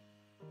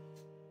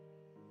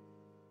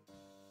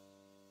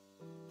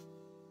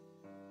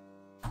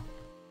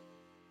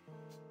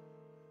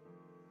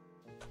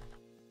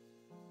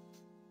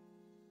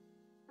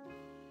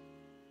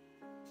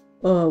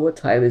 Oh, what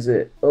time is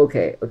it?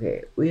 Okay.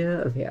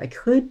 Yeah, okay. I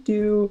could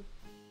do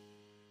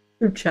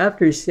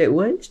chapter 6.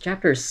 What is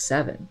chapter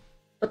 7?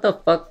 What the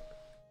fuck?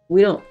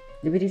 We don't...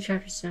 Did we do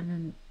chapter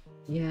 7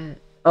 yet?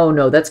 Oh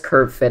no, that's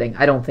curve fitting.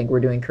 I don't think we're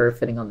doing curve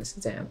fitting on this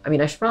exam. I mean,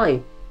 I should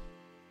probably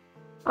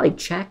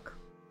check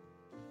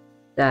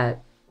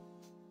that.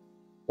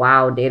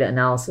 Wow, data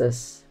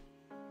analysis.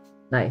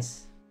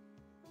 Nice.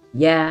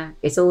 Yeah,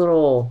 it's a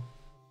little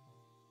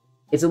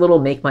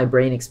make my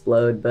brain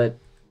explode, but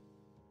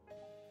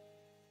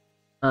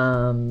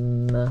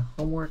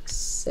homework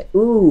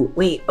ooh,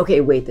 wait,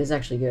 okay, wait, this is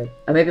actually good.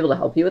 I might be able to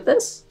help you with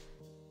this?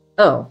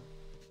 Oh.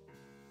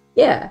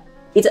 Yeah.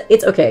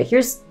 It's okay.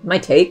 Here's my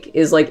take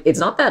is like it's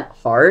not that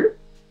hard.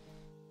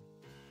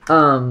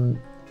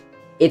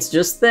 It's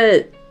just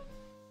that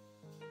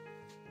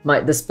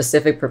the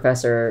specific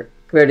professor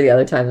compared to the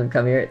other times I've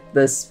come here,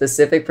 the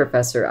specific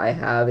professor I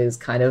have is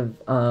kind of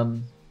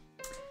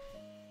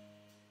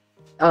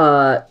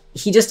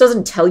he just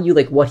doesn't tell you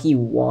like what he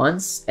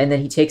wants, and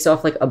then he takes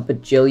off like a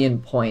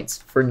bajillion points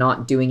for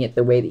not doing it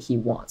the way that he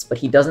wants, but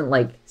he doesn't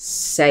like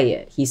say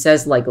it. He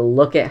says like,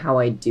 look at how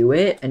I do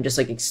it, and just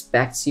like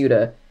expects you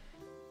to...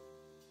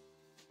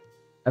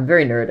 I'm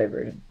very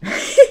neurodivergent.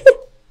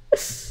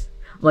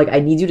 I'm like, I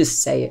need you to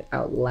say it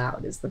out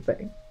loud is the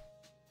thing.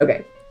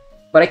 Okay,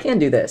 but I can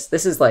do this.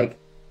 This is like,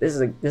 this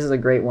is a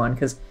great one,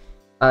 because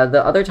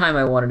the other time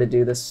I wanted to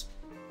do this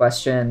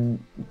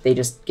question, they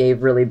just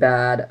gave really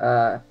bad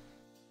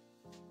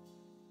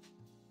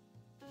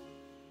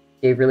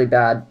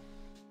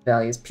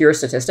values. Pure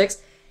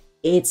statistics.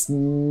 It's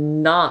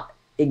not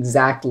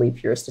exactly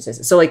pure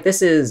statistics. So like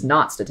this is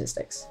not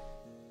statistics.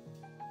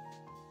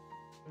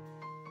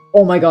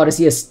 Oh my god, is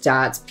he a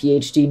stats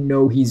PhD?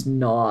 No, he's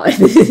not.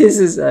 This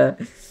is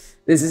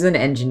an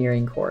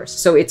engineering course.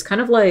 So it's kind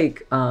of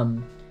like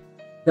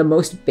the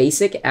most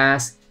basic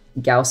ass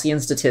Gaussian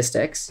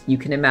statistics you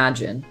can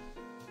imagine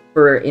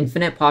for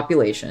infinite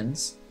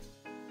populations.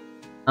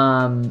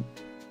 And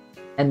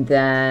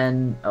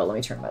then, oh, let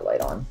me turn my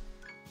light on.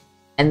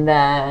 And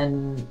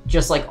then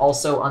just like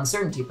also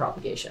uncertainty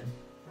propagation.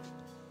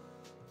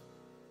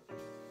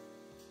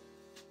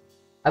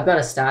 I've got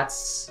a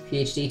stats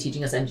PhD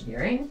teaching us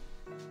engineering.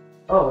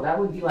 Oh, that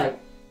would be like,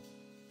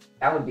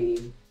 that would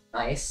be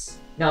nice.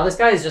 No, this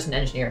guy is just an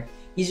engineer.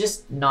 He's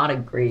just not a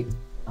great,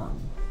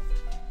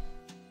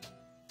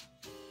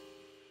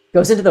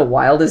 goes into the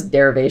wildest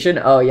derivation.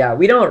 Oh yeah,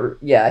 we don't,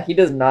 yeah, he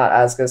does not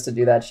ask us to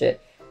do that shit.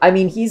 I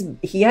mean,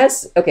 he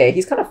has, okay,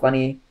 he's kind of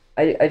funny.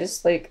 I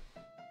just like,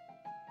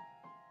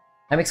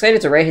 I'm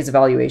excited to write his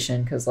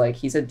evaluation because like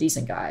he's a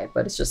decent guy,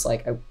 but it's just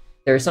like,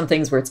 there are some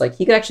things where it's like,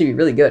 he could actually be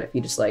really good if he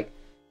just like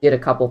did a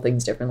couple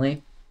things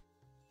differently.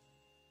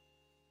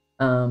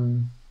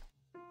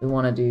 We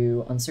want to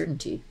do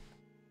uncertainty.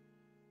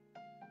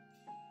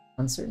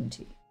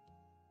 Uncertainty.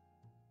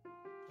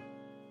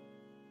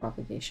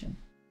 Propagation.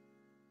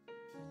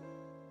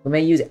 We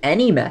may use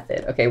any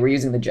method. Okay, we're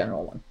using the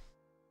general one.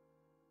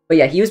 But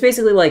yeah, he was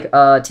basically like,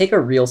 take a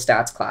real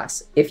stats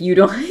class. If you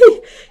don't...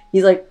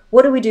 He's like,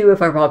 what do we do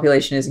if our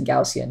population isn't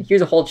Gaussian?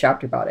 Here's a whole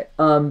chapter about it.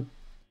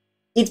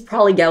 It's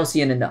probably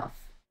Gaussian enough.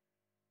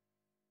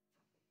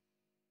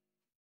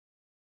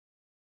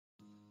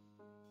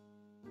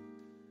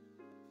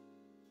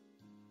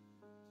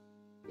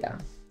 Yeah,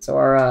 so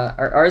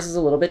ours is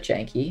a little bit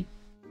janky.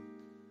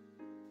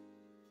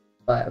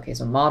 But okay,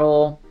 so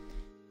model,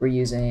 we're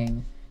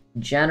using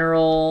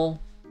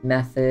general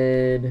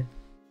method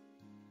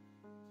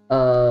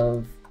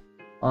of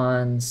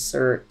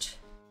uncert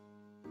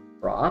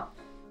prop,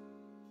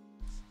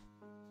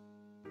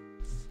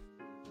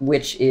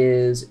 which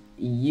is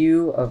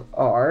u of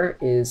r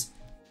is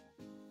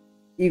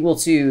equal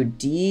to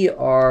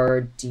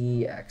dr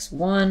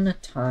dx1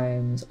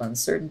 times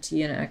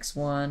uncertainty in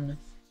x1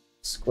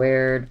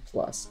 squared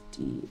plus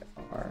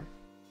dr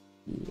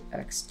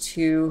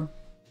dx2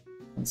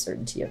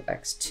 uncertainty of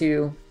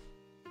x2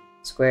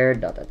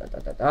 squared dot dot dot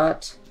dot dot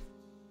dot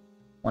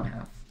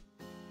 1/2.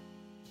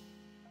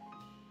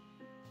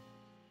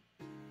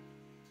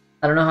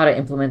 I don't know how to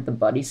implement the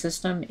buddy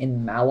system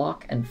in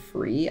malloc and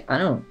free. I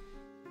don't...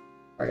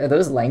 Are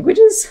those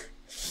languages?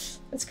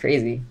 That's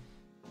crazy.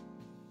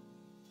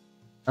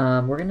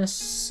 We're gonna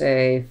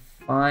say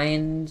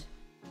find...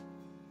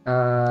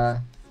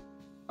 Okay,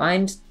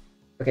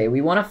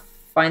 we want to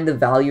find the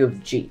value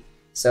of g.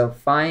 So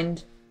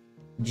find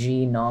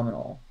g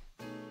nominal.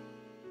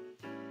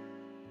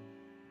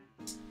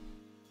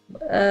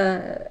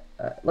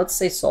 Let's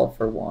say solve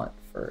for want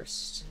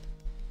first.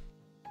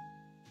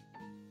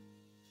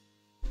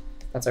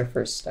 That's our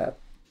first step.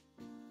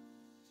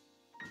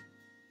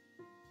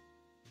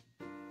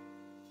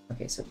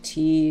 Okay, so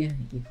t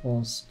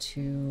equals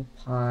 2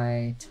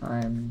 pi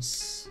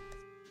times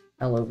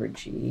L over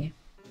g.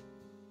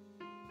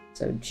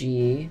 So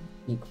g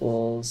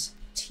equals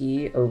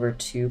t over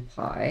 2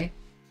 pi.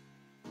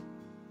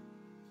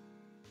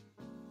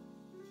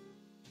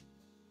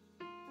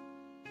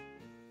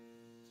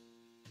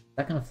 Is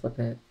that gonna flip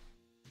it?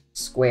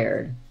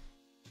 Squared.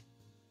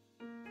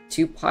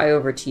 2 pi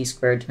over t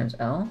squared times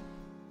L?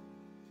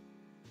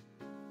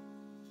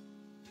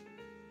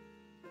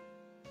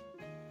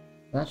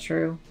 Is that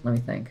true? Let me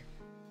think.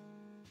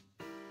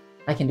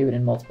 I can do it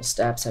in multiple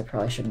steps. I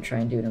probably shouldn't try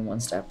and do it in one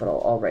step, but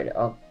I'll write it.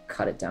 I'll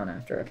cut it down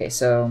after. Okay,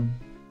 so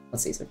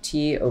let's see. So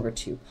t over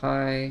 2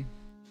 pi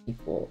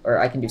equal, or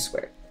I can do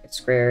squared. It's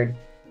squared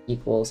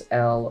equals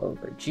L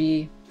over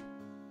G.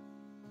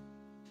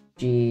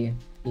 G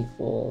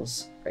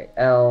equals, right,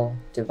 L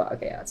divide,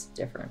 okay, that's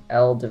different.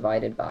 L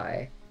divided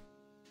by,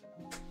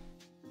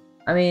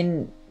 I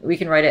mean, we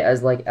can write it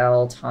as like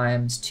L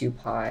times 2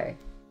 pi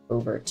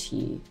over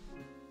T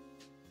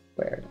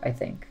squared, I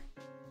think.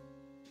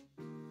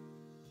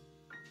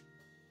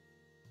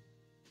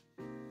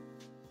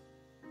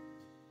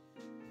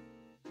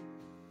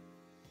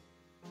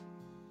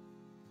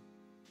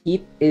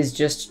 Heap is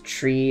just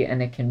tree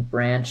and it can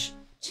branch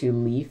to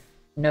leaf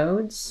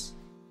nodes.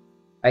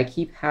 I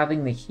keep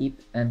having the heap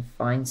and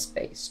find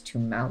space to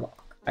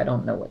malloc. I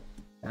don't know what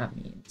that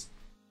means.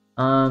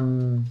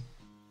 I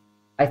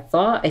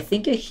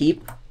think a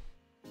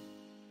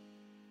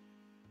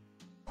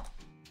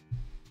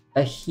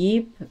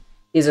heap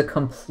is a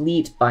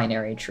complete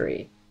binary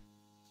tree.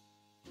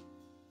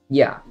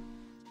 Yeah.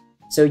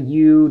 So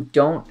you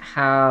don't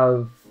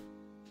have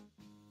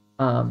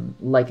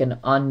like an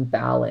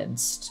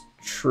unbalanced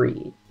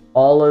tree.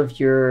 All of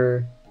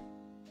your...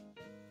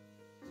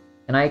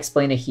 Can I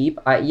explain a heap?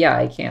 Yeah,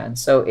 I can.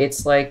 So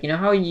it's like, you know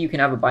how you can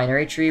have a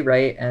binary tree,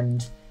 right?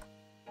 And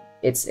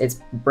it's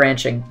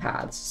branching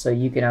paths. So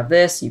you can have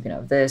this, you can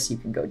have this, you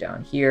can go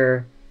down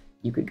here,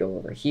 you could go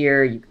over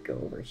here, you could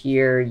go over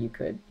here, you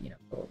could, you know,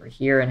 go over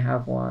here and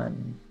have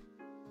one.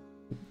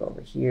 You can go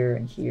over here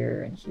and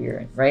here and here,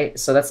 and right?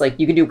 So that's like,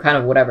 you can do kind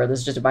of whatever. This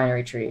is just a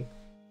binary tree.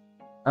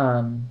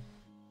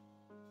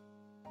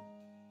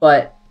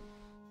 But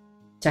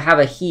to have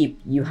a heap,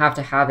 you have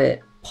to have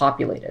it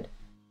populated.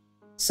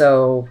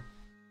 So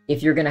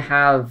if you're going to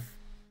have,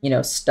 you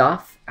know,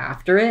 stuff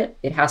after it,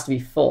 it has to be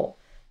full.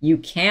 You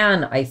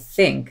can, I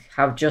think,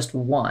 have just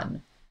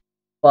one.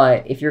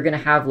 But if you're going to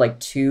have like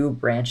two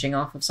branching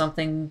off of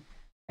something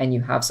and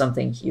you have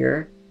something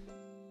here,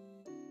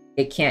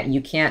 you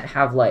can't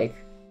have like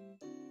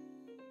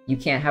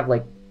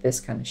this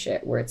kind of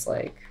shit where it's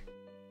like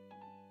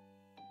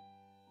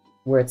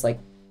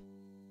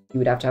you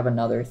would have to have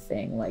another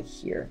thing like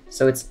here.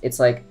 So it's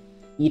like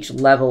each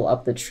level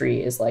up the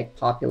tree is like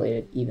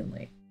populated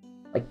evenly.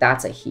 Like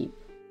that's a heap.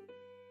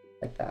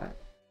 Like that.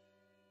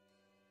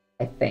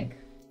 I think.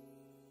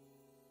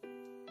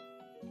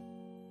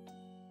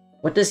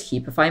 What does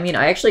heapify mean?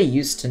 I actually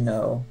used to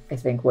know, I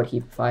think, what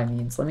heapify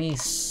means. Let me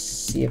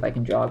see if I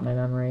can jog my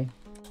memory.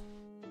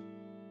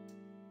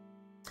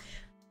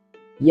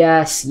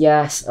 Yes,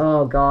 yes.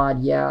 Oh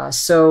god, yeah.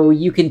 So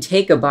you can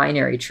take a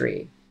binary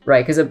tree,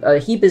 right? Because a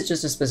heap is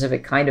just a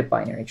specific kind of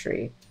binary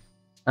tree.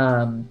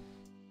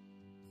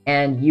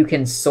 And you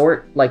can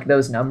sort like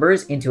those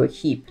numbers into a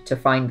heap to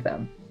find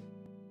them.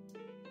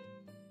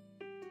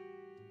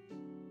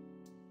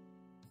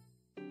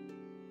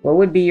 What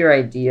would be your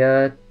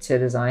idea to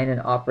design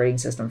an operating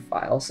system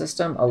file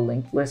system, a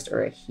linked list,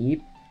 or a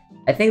heap?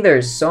 I think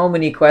there's so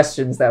many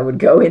questions that would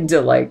go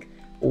into like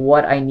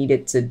what I need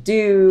it to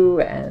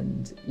do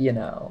and, you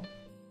know,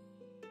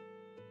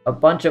 a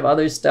bunch of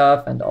other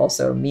stuff, and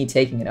also me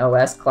taking an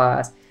OS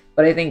class.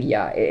 But I think,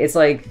 yeah, it's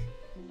like,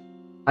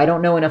 I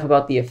don't know enough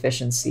about the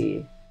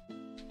efficiency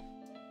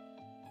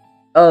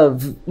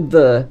of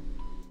the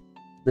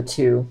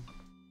two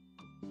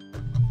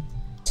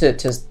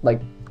to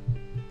like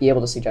be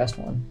able to suggest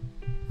one.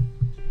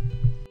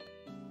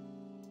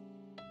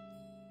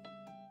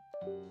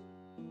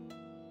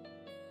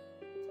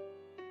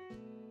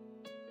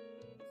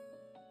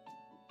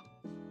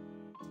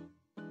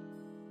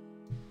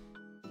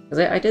 Because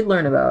I did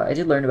learn about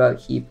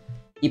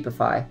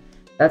heapify.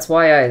 That's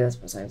why I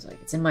was like,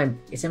 it's in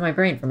my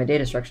brain from a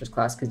data structures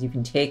class, because you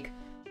can take,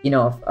 you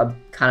know, a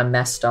kind of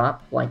messed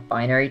up like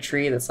binary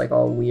tree that's like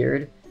all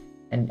weird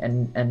and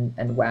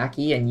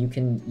wacky, and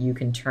you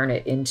can turn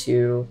it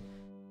into,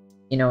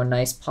 you know, a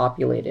nice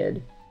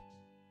populated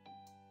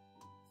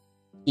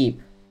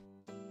heap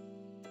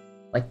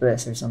like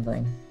this or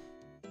something.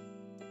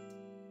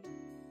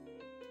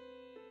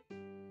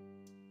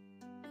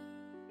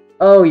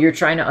 Oh, you're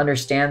trying to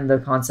understand the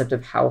concept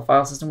of how a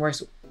file system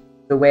works?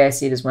 The way I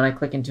see it is when I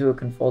click into a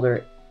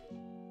confolder,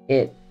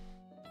 it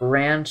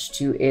branched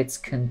to its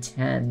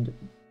content,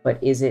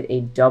 but is it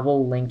a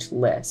double linked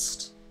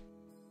list?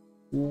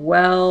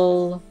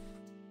 Well,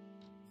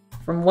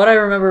 from what I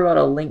remember about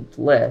a linked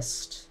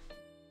list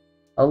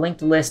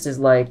is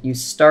like you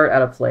start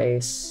at a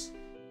place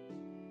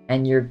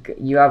and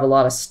you have a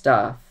lot of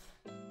stuff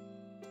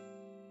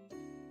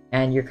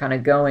and you're kind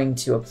of going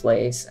to a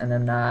place, and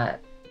then that,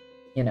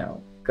 you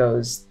know,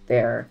 goes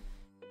there.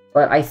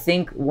 But I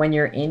think when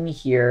you're in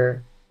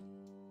here,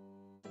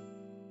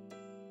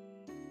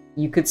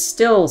 you could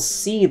still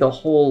see the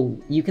whole,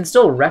 you can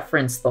still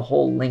reference the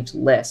whole linked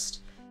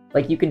list.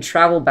 Like you can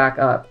travel back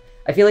up.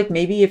 I feel like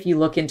maybe if you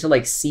look into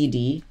like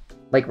CD,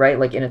 like, right,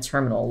 like in a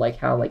terminal, like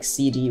how like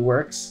CD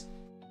works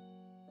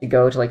to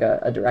go to like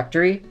a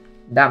directory,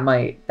 that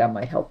might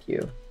help you.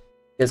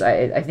 Because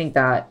I think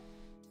that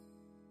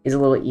is a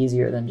little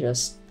easier than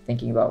just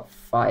thinking about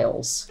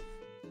files.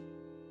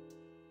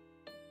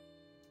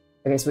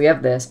 Okay, so we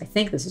have this. I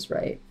think this is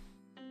right.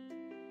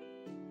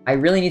 I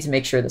really need to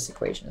make sure this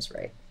equation is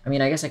right. I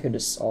mean, I guess I could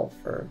just solve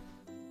for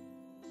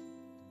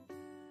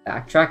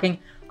backtracking.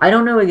 I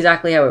don't know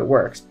exactly how it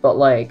works, but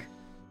like,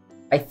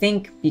 I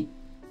think if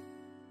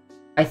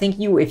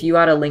you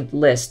had a linked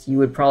list, you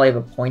would probably have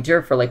a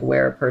pointer for like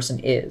where a person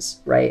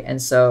is, right?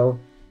 And so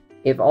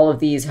if all of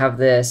these have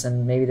this,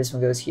 and maybe this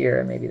one goes here,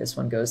 and maybe this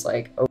one goes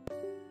like over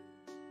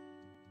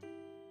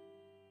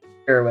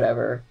here or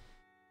whatever.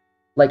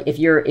 Like if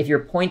your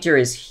pointer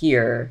is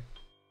here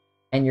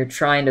and you're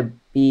trying to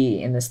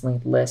be in this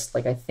linked list,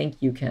 like I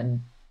think you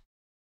can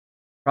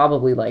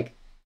probably like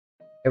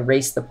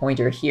erase the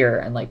pointer here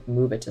and like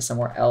move it to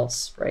somewhere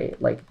else,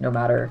 right? Like no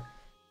matter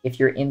if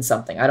you're in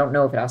something. I don't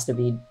know if it has to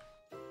be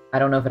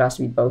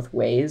both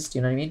ways. Do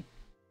you know what I mean?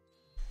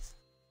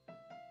 But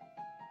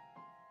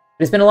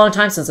it's been a long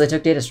time since I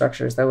took data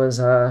structures. That was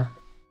a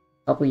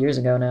couple years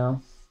ago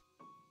now.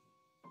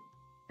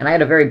 And I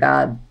had a very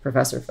bad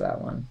professor for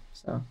that one.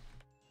 So let's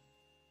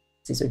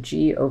see, so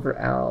G over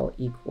L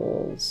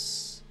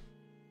equals,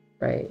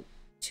 right,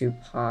 2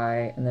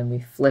 pi, and then we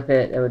flip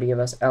it, it would give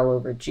us L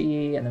over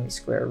G, and then we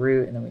square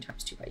root, and then we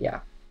times 2 pi,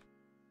 yeah.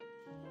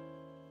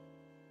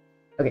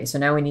 Okay, so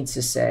now we need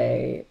to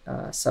say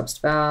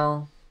subst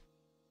val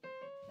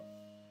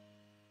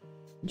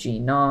G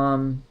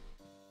nom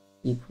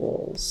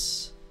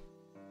equals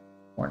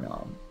or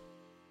nom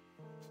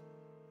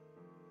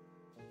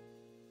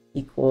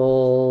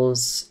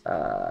equals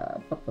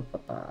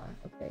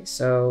okay,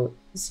 so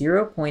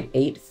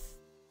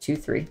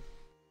 0.823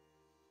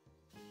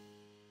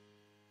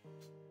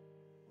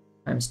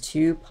 times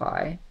 2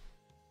 pi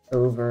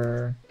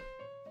over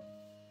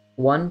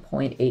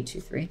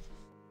 1.823.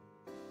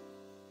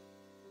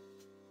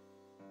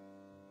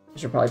 I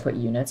should probably put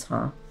units,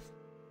 huh?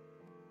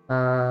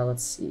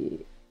 Let's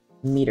see,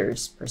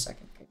 meters per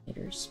second, okay,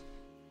 meters,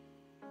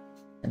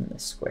 and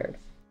this squared.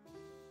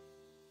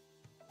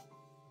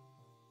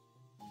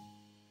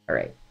 All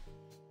right.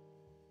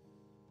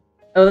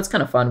 Oh, that's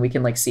kind of fun. We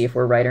can like see if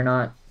we're right or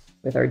not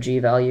with our G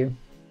value.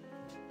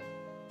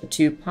 So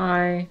 2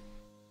 pi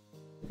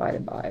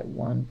divided by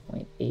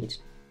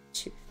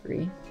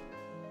 1.823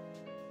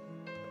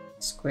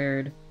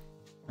 squared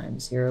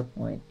times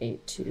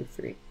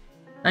 0.823.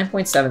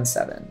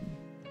 9.77.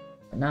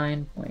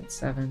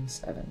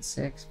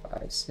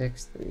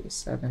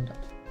 9.7765637.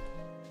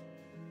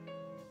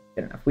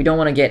 Good enough. We don't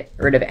want to get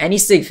rid of any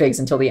sig figs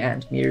until the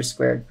end. Meters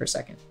squared per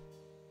second.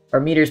 Or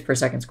meters per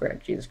second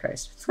squared. Jesus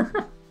Christ.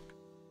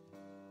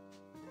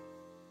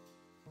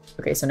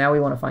 Okay, so now we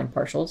want to find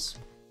partials.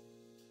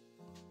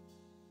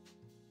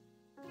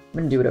 I'm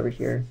going to do it over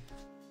here.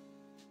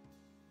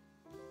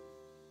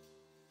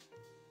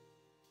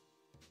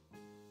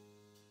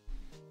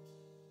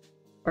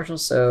 Partial,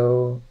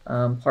 so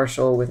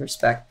partial with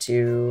respect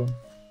to,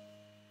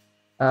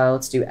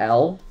 let's do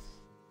L.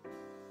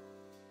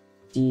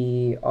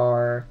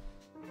 dr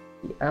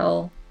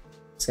dl.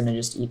 It's going to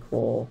just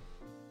equal,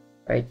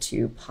 right,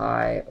 2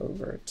 pi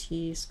over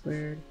t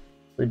squared.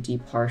 So d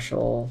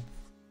partial,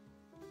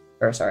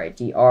 or sorry,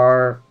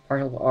 dr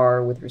partial of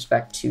r with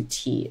respect to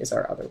t is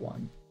our other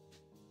one.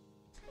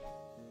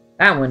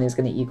 That one is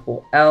going to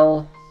equal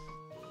L.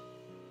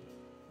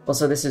 Well,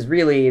 so this is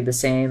really the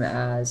same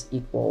as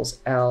equals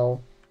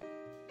L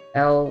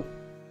 4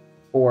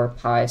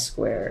 pi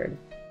squared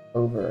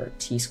over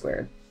t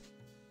squared.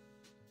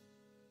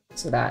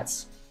 So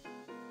that's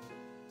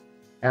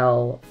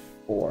L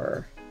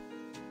 4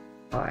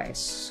 pi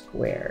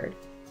squared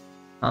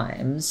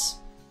times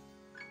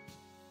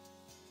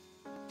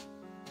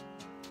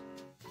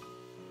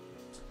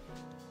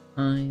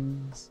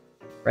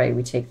right,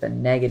 we take the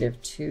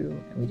 -2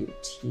 and we do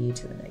t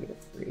to the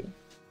 -3.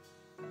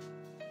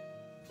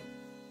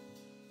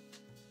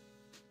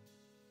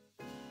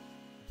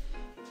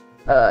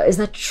 Is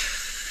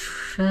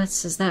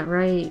that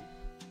right?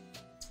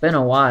 It's been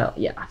a while,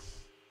 yeah.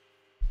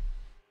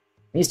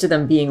 I'm used to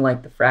them being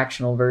like the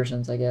fractional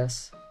versions, I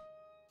guess.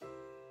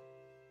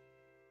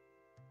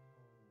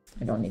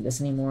 I don't need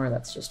this anymore,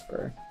 that's just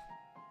for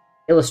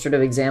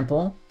illustrative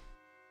example.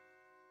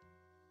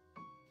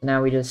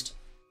 Now we just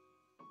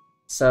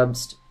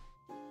subst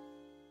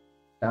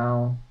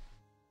val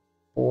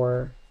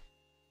for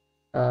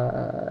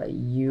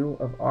u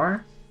of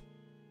r.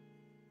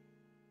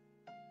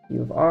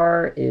 U of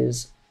r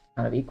is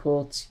kind of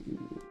equal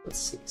to, let's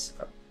see,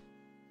 so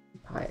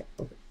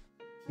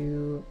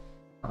 2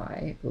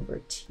 pi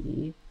over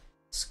t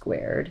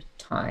squared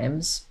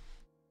times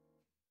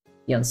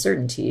the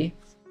uncertainty.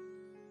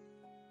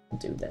 I'll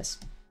do this.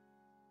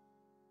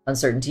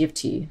 Uncertainty of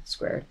t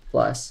squared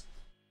plus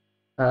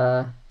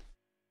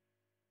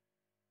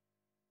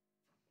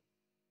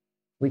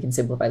we can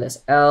simplify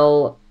this.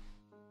 L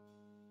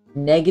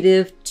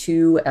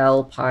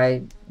 -2L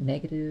pi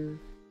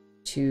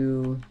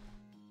 -2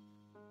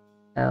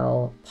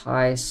 L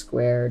pi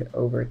squared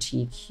over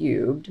t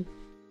cubed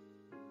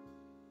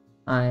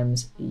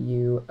times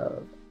u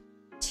of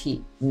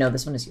t. No,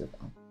 this one is u of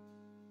L.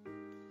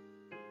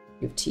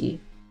 U of t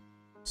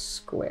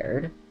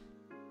squared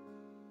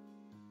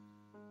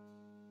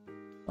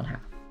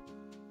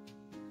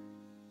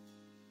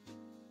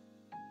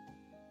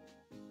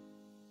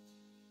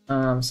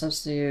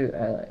Substitute,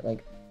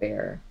 like,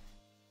 bear.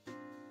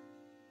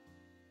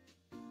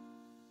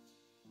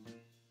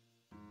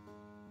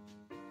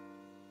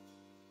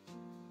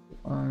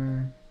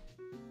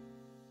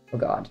 Oh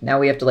god, now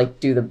we have to,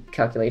 like, do the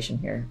calculation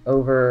here.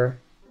 Over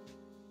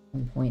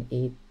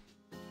 1.82.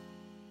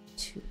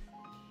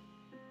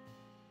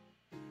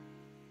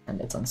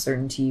 And its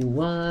uncertainty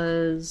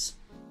was...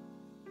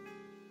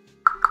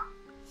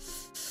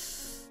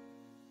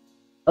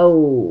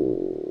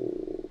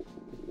 Oh...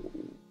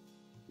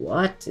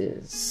 What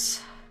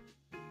is...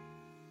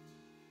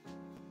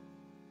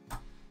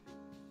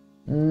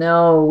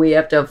 No, we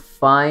have to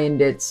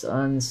find its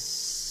a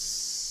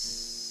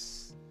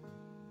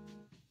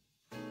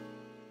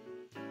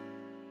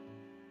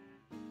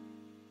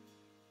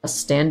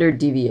standard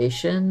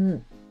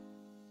deviation?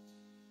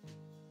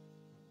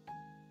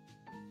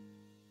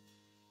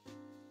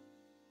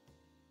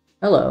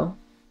 Hello.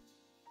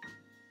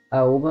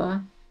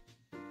 Aoba?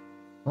 I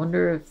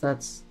wonder if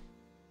that's...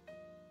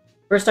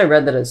 First I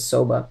read that as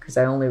soba, because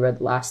I only read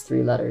the last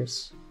 3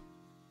 letters.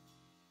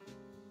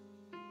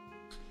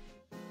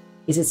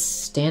 Is it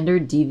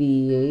standard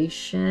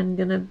deviation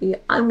gonna be?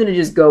 I'm gonna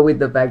just go with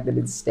the fact that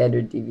its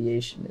standard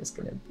deviation is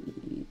gonna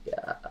be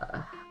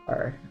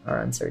our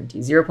uncertainty.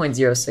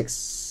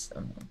 0.06.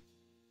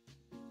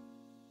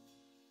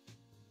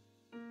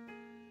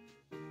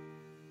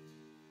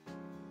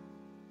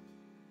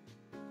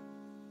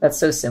 That's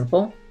so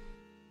simple.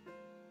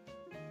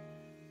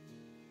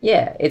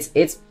 Yeah, this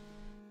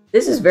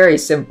is very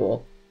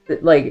simple.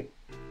 Like,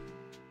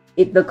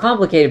 the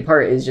complicated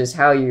part is just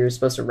how you're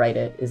supposed to write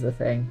it is the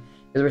thing.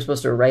 Because we're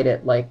supposed to write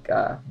it like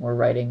we're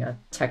writing a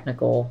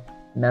technical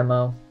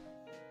memo.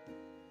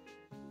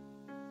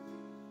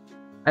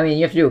 I mean,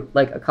 you have to do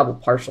like a couple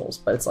partials,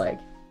 but it's like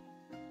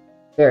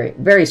very,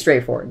 very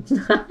straightforward.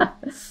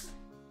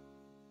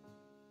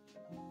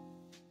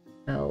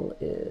 L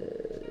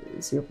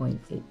is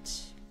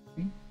 0.8.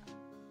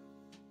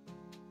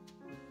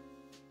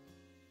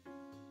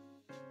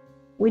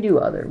 We do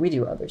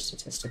other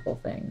statistical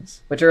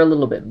things, which are a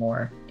little bit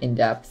more in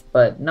depth,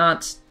 but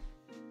not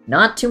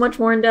too much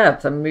more in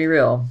depth. I'm gonna be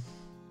real.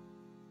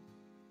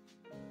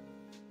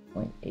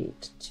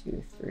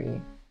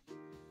 0.823.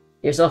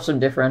 Yourself some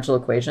differential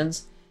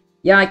equations.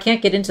 Yeah, I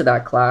can't get into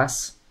that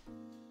class.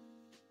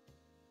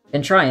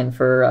 Been trying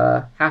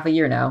for half a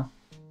year now.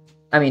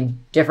 I mean,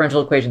 differential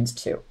equations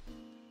 2.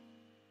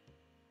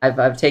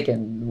 I've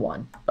taken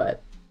 1,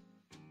 but.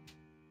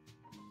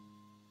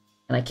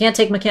 And I can't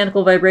take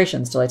mechanical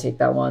vibrations till I take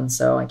that one,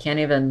 so I can't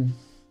even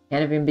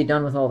be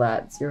done with all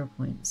that.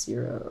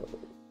 0.0.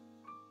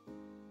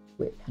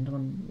 Wait,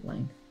 pendulum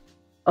length.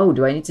 Oh,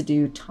 do I need to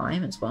do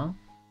time as well?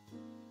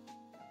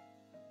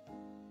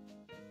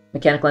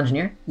 Mechanical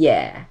engineer?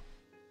 Yeah.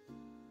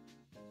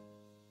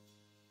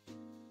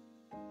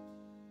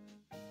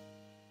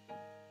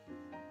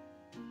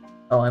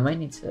 Oh, I might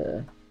need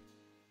to...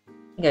 I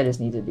think I just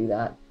need to do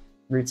that.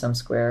 Root some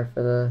square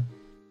for the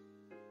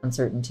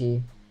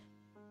uncertainty.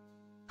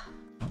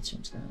 I'll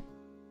change that.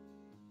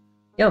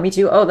 Yo, me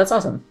too. Oh, that's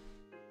awesome.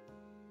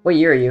 What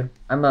year are you?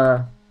 I'm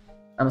a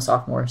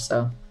sophomore,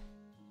 so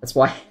that's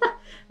why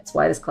that's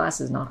why this class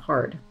is not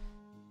hard.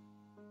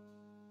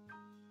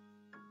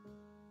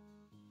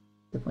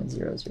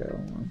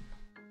 0.001.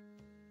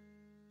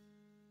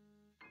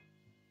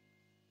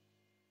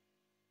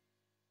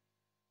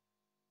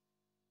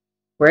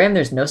 Where I am,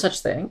 there's no such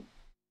thing.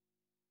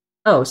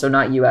 Oh, so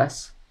not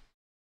US.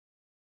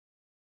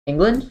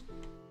 England?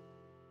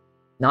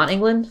 Not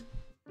England?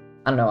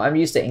 I don't know. I'm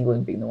used to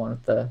England being the one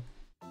with the...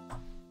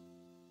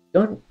 I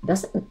don't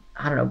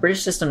know.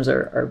 British systems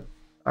are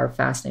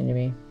fascinating to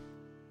me.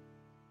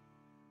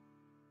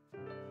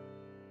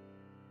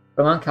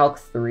 But I'm on Calc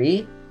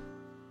 3?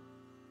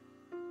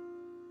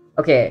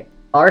 Okay,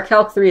 our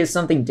Calc 3 is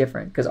something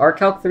different, because our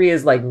Calc 3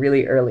 is, like,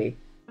 really early.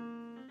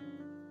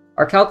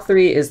 Our Calc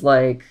 3 is,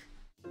 like...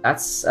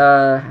 That's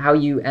how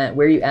you end,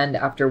 where you end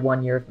after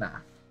 1 year of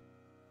math.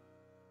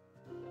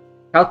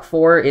 Calc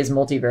 4 is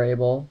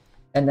multivariable.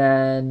 And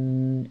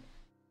then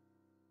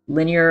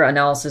linear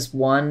analysis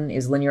 1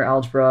 is linear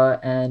algebra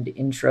and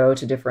intro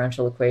to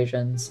differential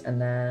equations. And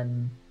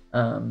then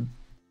and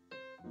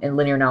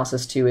linear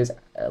analysis 2 is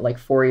like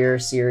Fourier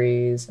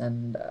series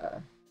and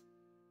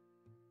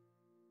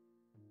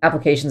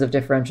applications of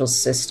differential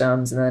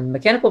systems. And then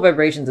mechanical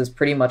vibrations is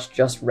pretty much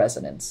just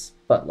resonance,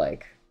 but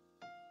like...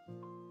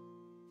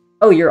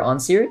 Oh, you're on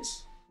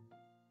series?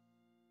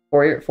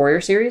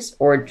 Fourier series?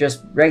 Or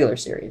just regular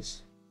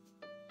series?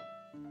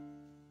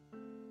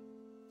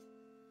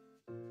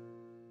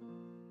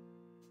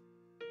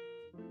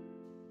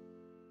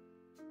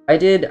 I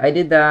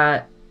did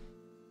that...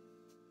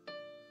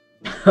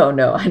 Oh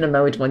no, I don't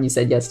know which one you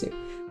said yes to.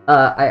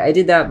 I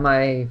did that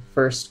my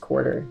first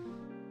quarter.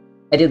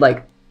 I did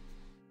like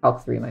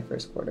Calc 3 my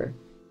first quarter.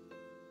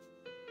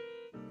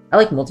 I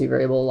like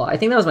multivariable a lot. I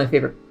think that was one of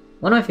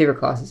my favorite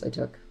classes I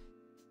took.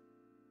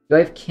 Do I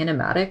have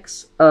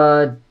kinematics?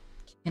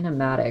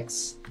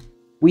 Kinematics.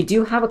 We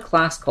do have a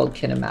class called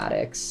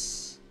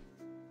kinematics.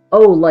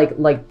 Oh,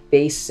 like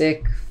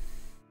basic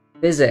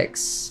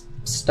physics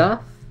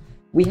stuff.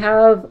 We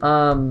have,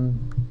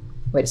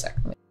 wait a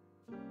second.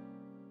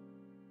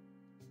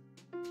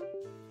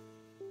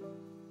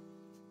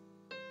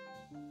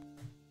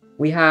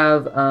 We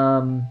have,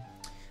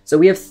 so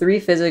we have 3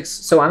 physics.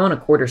 So I'm on a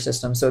quarter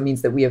system, so it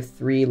means that we have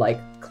 3 like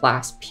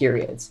class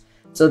periods.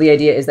 So the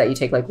idea is that you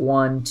take like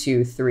 1,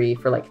 2, 3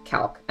 for like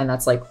calc, and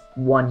that's like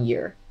 1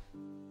 year.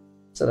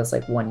 So that's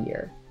like 1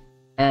 year.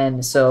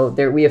 And so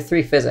there we have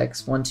 3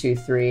 physics, 1, 2,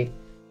 3.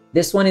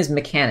 This one is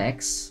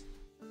mechanics.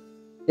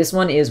 This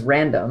one is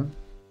random.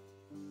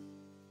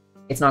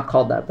 It's not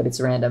called that, but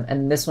it's random.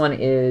 And this one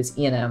is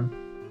E&M.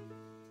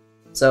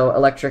 So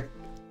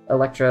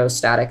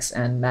electrostatics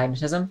and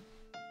magnetism.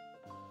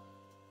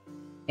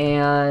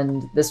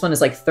 And this one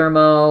is like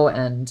thermo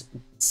and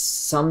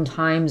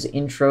sometimes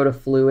intro to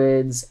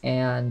fluids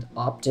and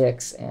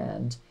optics.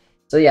 And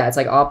so yeah, it's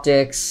like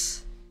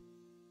optics.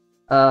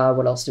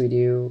 What else do we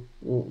do?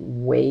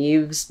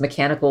 Waves,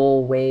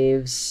 mechanical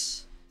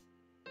waves,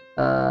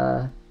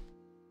 thermo.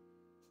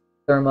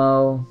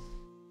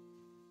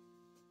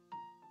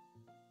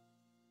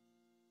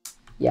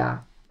 Yeah.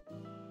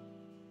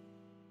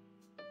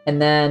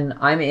 And then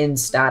I'm in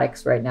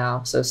statics right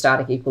now, so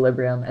static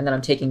equilibrium, and then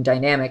I'm taking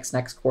dynamics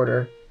next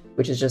quarter,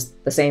 which is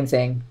just the same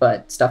thing,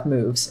 but stuff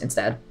moves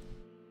instead.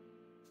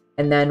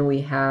 And then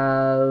we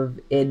have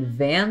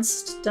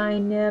advanced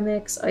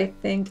dynamics, I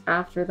think,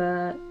 after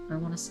that, I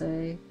want to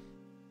say.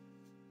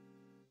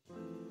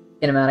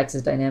 Kinematics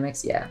is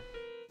dynamics, yeah.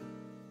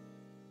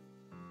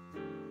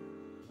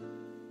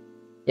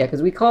 Yeah,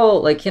 because we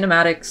call, like,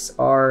 kinematics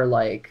are,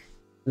 like,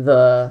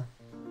 the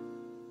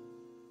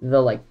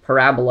like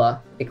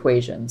parabola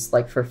equations,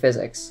 like for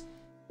physics,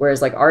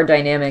 whereas like our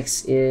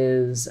dynamics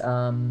is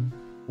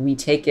we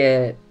take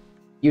it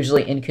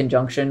usually in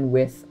conjunction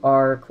with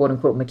our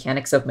quote-unquote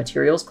mechanics of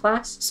materials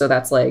class. So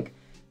that's like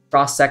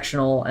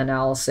cross-sectional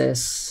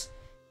analysis,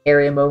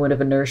 area moment of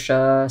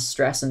inertia,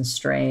 stress and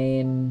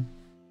strain,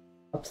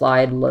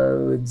 applied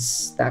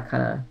loads, that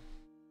kind of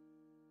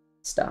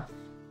stuff.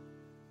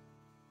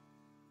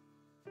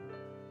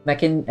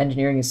 Mechan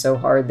engineering is so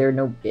hard, there are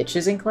no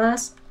bitches in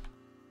class?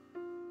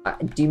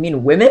 Do you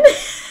mean women?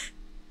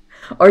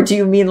 Or do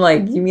you mean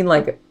like, you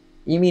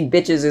mean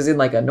bitches as in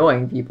like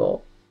annoying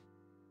people?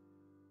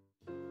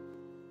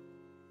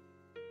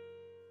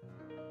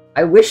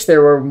 I wish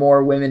there were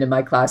more women in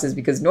my classes,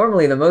 because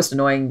normally the most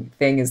annoying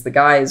thing is the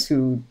guys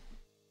who...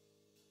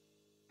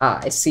 Ah,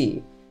 I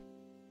see.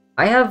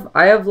 I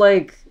have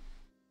like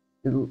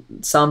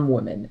some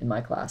women in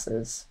my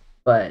classes,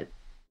 but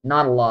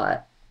not a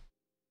lot.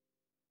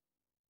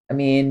 I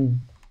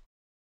mean...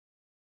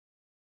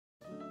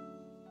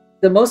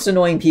 The most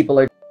annoying people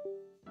are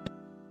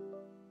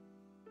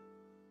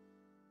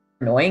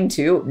annoying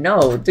too.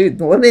 No, dude,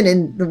 the women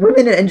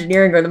in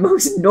engineering are the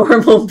most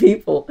normal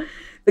people.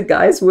 The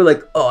guys who are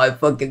like, oh, I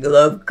fucking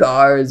love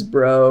cars,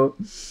 bro.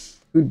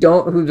 Who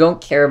don't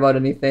care about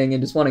anything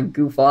and just want to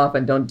goof off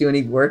and don't do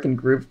any work in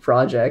group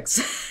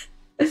projects.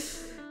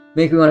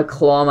 Make me want to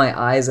claw my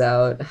eyes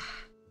out.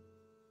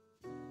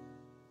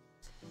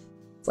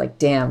 It's like,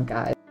 damn,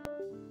 guys.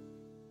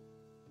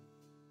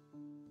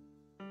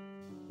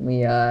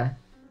 We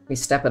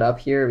step it up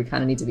here. We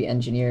kind of need to be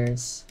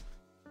engineers.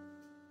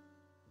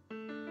 I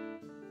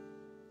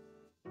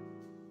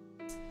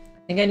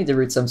think I need to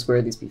root some square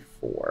of these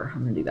before.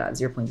 I'm gonna do that.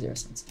 0.0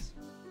 senses.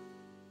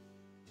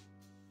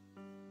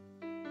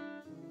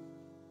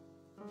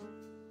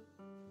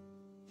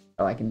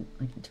 Oh, I can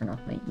turn off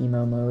my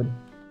emo mode.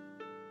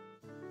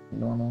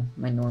 Normal,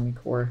 my normie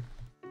core.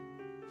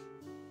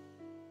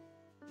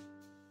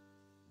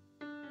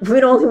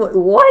 We don't.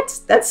 What?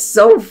 That's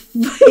so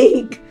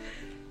fake.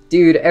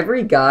 Dude,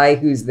 every guy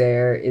who's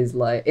there is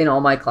like, in all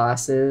my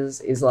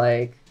classes, is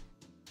like,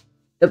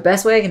 the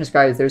best way I can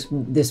describe it is there's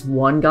this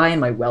one guy in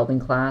my welding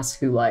class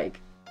who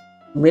like,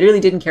 literally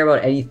didn't care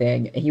about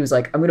anything, and he was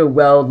like, I'm gonna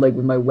weld like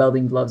with my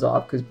welding gloves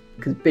off because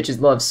bitches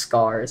love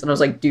scars. And I was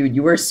like, dude,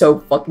 you are so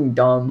fucking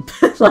dumb.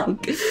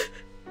 Like,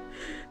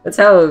 that's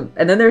how,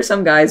 and then there's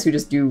some guys who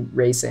just do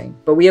racing.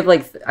 But we have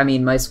like, I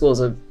mean, my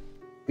school's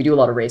we do a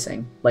lot of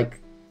racing,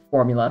 like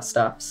formula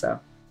stuff, so.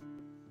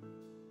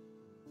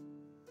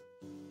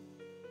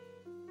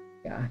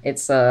 Yeah,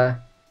 it's, most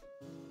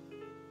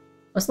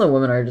of the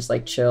women are just,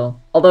 like,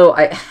 chill. Although,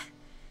 it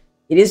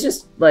is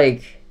just,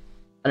 like,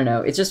 I don't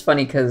know, it's just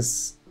funny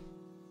because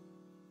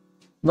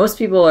most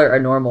people are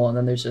normal, and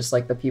then there's just,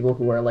 like, the people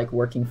who are, like,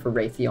 working for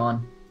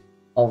Raytheon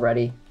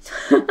already.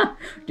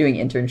 Doing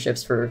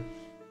internships for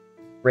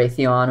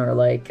Raytheon or,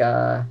 like,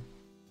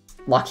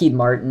 Lockheed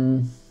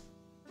Martin.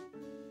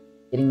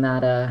 Getting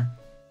that...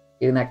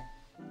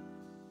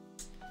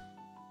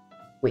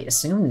 Wait,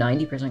 assume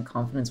 90%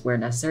 confidence where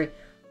necessary?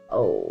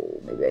 Oh,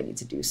 maybe I need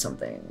to do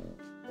something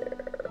there.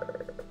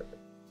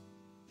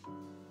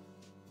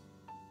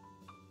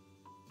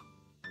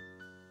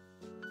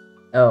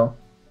 Oh,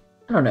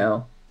 I don't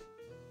know.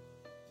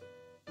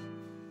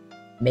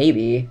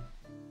 Maybe.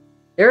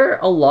 There are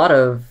a lot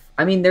of...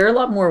 I mean, there are a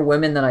lot more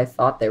women than I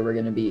thought there were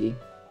going to be.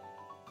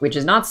 Which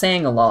is not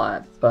saying a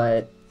lot,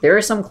 but There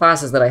are some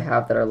classes that I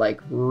have that are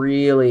like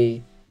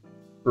really,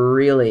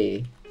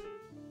 really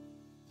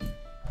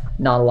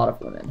not a lot of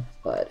women,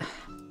 but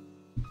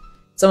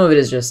some of it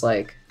is just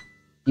like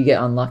you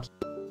get unlucky.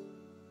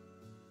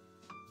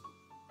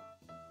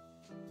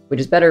 Which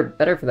is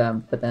better for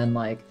them, but then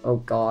like, oh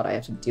god, I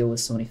have to deal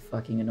with so many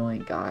fucking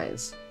annoying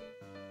guys.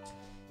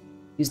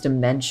 Use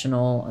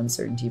dimensional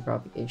uncertainty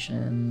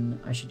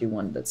propagation. I should do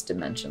one that's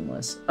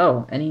dimensionless.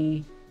 Oh,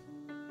 any...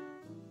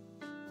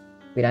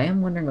 Wait, I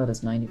am wondering about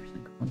this 90%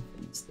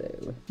 confidence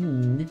though.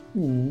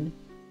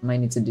 I might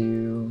need to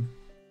do...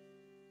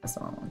 That's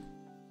the wrong one.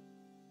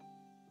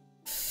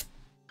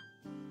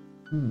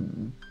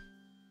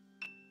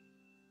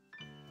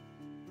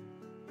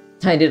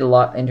 I did a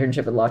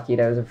internship at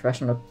Lockheed. I was a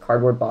professional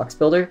cardboard box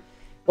builder.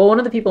 Well, one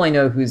of the people I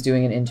know who's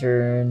doing an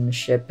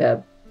internship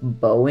at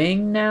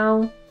Boeing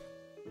now,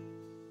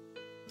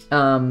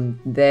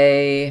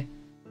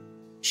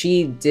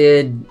 she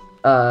did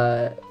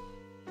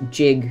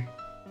jig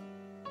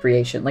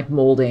creation, like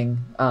molding,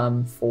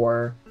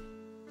 for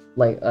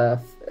like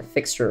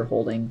fixture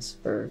holdings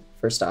for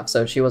stuff.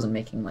 So she wasn't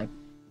making like,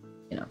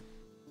 you know,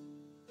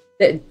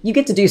 you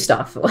get to do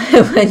stuff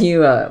when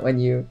you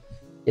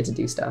get to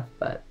do stuff,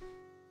 but.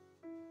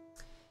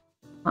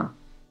 Huh.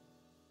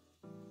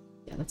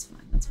 Yeah, that's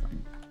fine, that's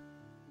fine.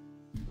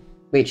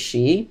 Wait,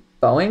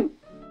 Boeing?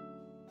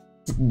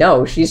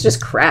 No, she's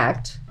just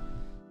cracked.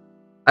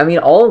 I mean,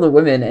 all of the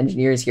women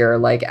engineers here are,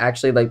 like,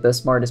 actually, like, the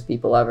smartest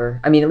people ever.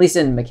 I mean, at least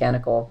in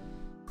mechanical.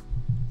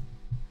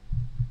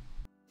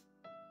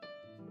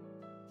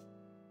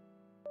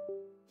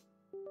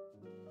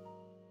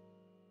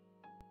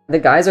 The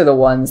guys are the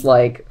ones,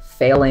 like,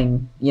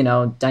 failing, you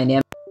know,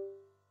 dynamic.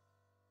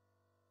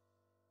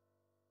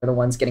 Are the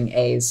ones getting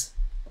A's.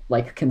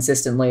 Like,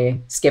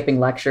 consistently skipping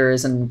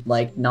lectures and,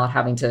 like, not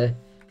having to...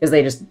 Because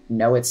they just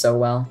know it so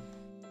well.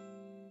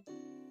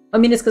 I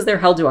mean, it's because they're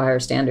held to a higher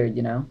standard,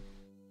 you know?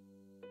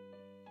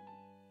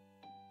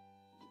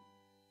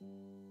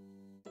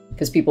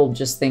 Because people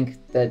just think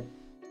that...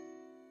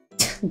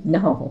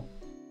 No.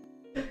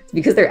 It's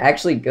because they're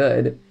actually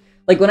good.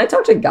 Like, when I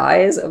talk to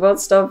guys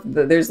about stuff,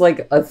 there's,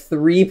 like, a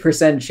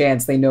 3%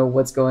 chance they know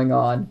what's going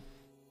on.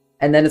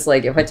 And then it's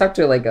like, if I talk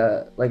to, like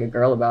a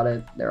girl about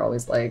it, they're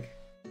always like...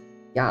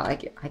 Yeah,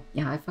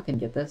 I fucking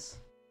get this.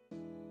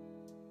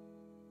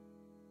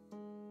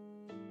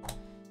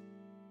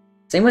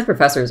 Same with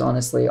professors,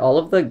 honestly. All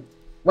of the,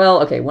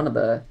 well, okay, one of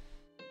the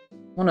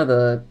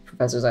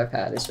professors I've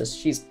had is just,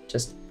 she's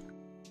just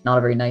not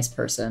a very nice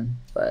person,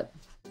 but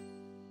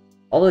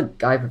all the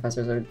guy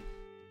professors are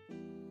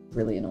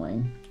really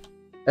annoying.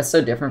 That's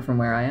so different from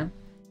where I am.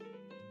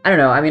 I don't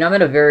know, I mean, I'm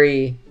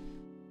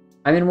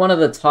in one of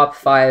the top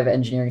 5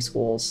 engineering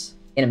schools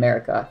in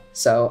America,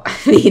 so, I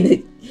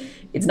mean,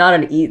 it's not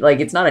an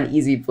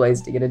easy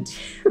place to get into.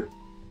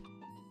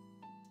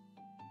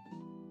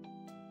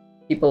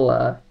 People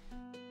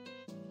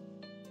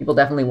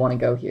definitely want to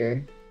go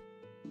here.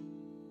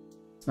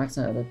 It's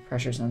maximum the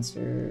pressure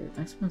sensor,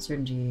 maximum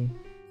uncertainty.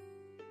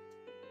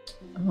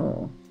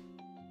 Oh.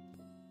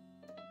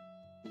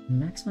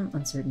 Maximum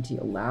uncertainty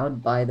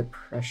allowed by the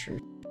pressure.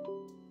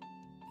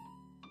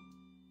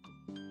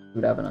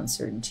 Would have an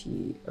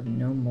uncertainty of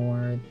no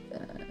more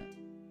than...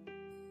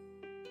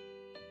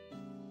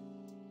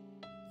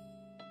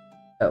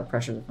 Oh,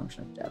 pressure is a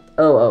function of depth.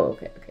 Oh,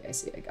 okay, I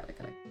see, I got it.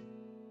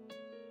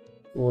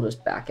 We'll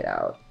just back it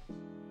out.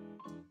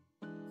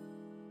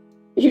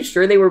 Are you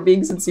sure they were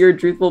being sincere and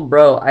truthful?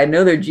 Bro, I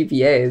know their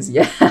GPAs,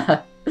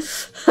 yeah.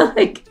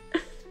 Like...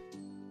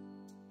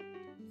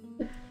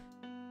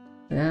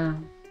 Yeah.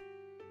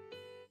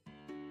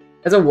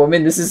 As a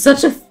woman, this is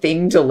such a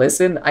thing to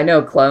listen. I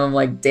know, Clem, I'm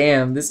like,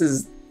 damn, this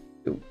is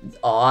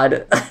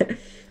odd.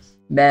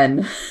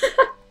 Men.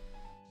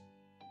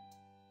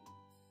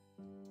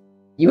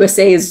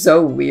 USA is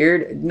so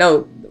weird.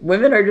 No,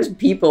 women are just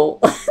people.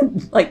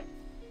 Like,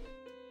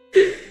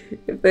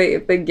 if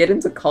they get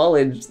into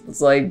college, it's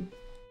like,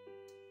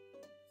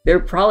 they're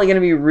probably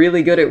gonna be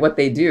really good at what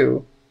they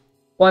do.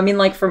 Well, I mean,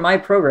 like, for my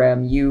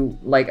program, you,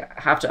 like,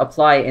 have to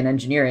apply in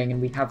engineering,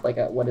 and we have, like,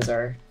 what is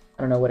our...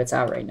 I don't know what it's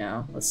at right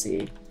now. Let's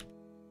see.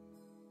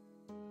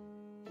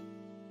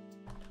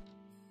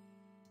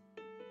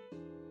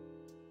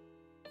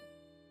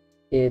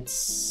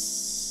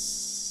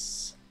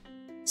 It's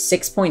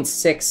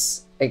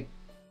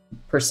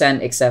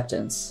 6.6%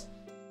 acceptance,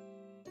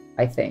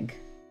 I think.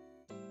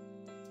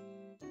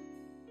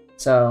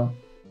 So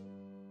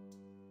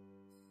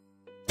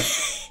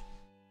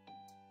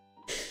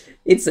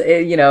it's,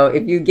 you know,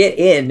 if you get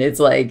in, it's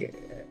like,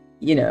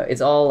 you know,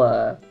 it's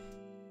all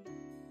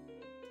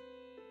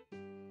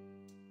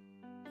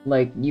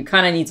like, you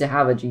kind of need to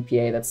have a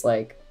GPA that's,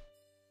 like,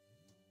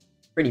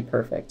 pretty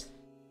perfect.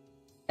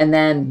 And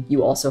then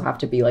you also have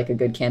to be, like, a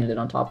good candidate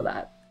on top of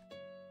that.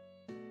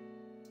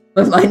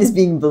 My mind is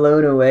being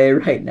blown away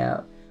right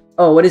now.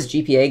 Oh, what is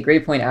GPA?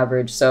 Grade point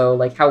average. So,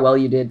 like, how well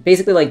you did.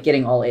 Basically, like,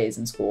 getting all A's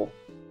in school.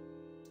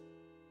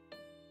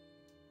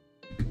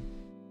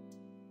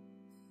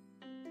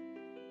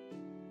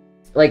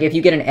 Like, if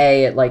you get an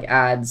A, it, like,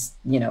 adds,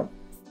 you know,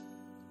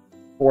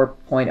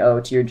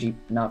 4.0 to your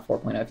not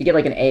 4.0. If you get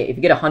like an A, if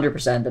you get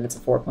 100%, then it's a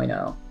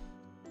 4.0.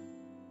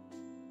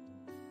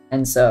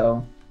 And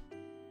so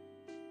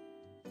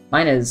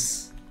mine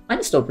is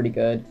still pretty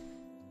good,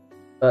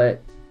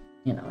 but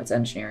you know, it's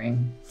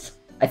engineering.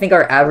 I think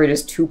our average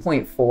is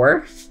 2.4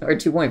 or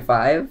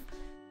 2.5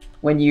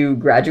 when you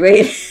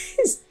graduate,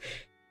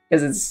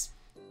 because it's,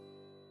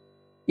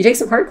 you take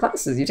some hard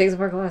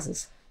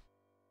classes.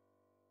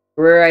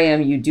 Where I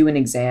am, you do an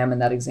exam,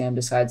 and that exam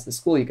decides the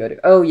school you go to.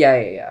 Oh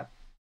yeah.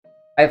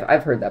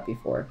 I've heard that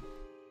before.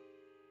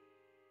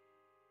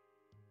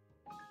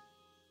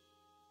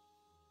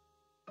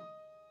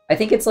 I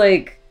think it's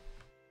like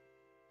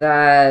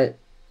that.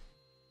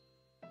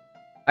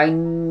 I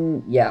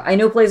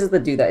know places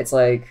that do that. It's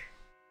like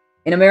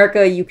in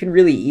America, you can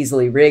really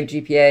easily rig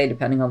GPA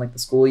depending on like the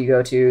school you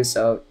go to.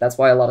 So that's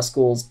why a lot of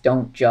schools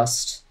don't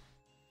just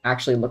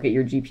actually look at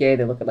your GPA.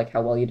 They look at like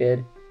how well you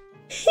did.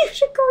 You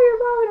should call your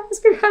mom and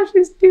ask her how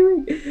she's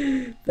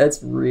doing.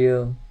 That's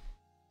real.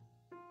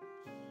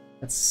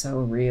 That's so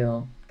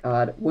real.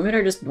 God, women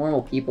are just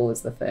normal people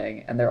is the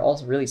thing, and they're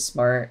also really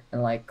smart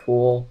and like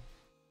cool.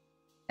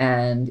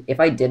 And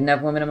if I didn't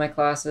have women in my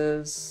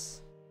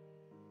classes,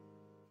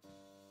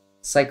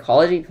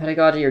 psychology,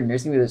 pedagogy, or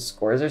nursing, the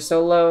scores are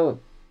so low.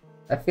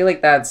 I feel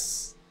like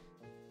that's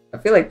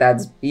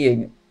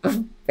being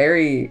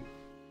very,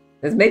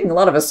 it's making a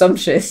lot of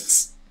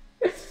assumptions.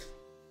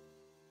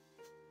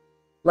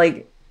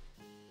 Like,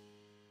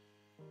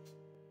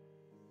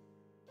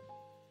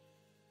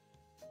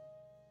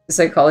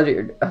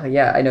 psychology,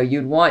 yeah, I know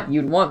you'd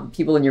want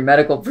people in your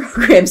medical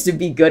programs to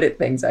be good at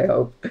things, I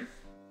hope.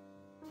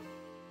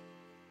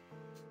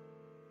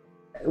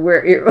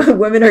 Where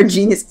women are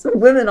geniuses.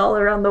 Women all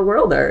around the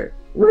world are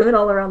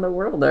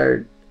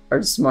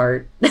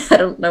smart. I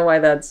don't know why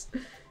that's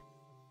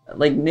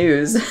like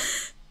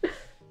news. I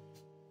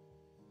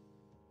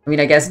mean,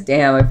 I guess,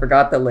 damn, I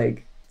forgot that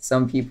like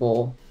some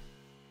people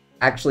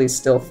actually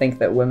still think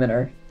that women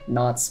are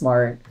not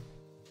smart.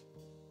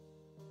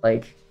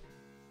 Like,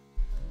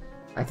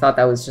 I thought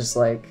that was just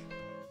like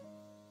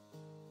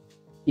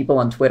people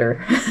on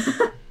Twitter.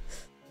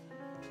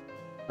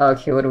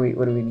 Okay, what do we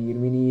need?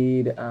 We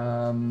need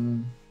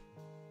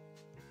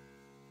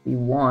we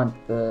want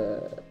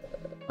like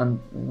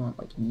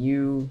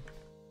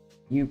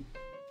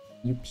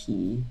UP,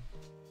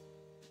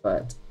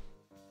 but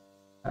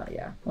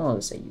yeah, I'll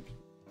just say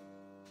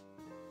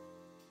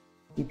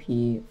UP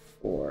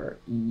for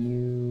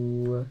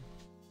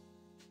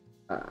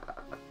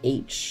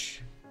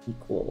H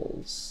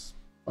equals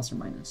plus or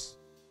minus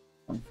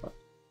 1 foot.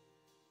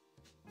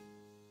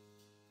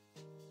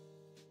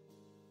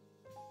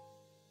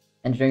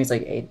 Engineering is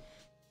like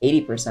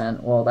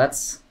 80%. Well,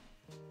 that's,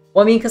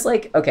 well, I mean, because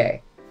like,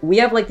 okay, we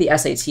have like the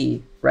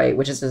SAT, right,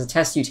 which is a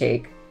test you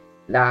take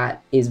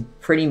that is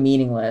pretty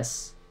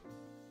meaningless,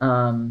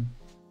 and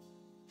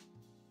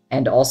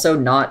also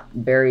not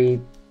very,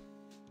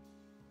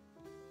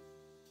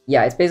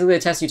 yeah, it's basically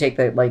a test you take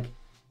that like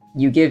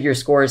you give your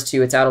scores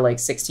to. It's out of like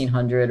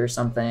 1600 or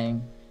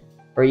something,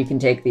 or you can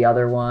take the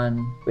other one,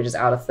 which is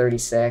out of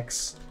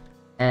 36,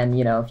 and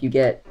you know, if you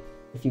get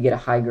a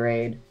high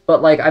grade.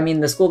 But like, I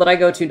mean, the school that I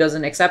go to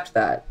doesn't accept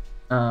that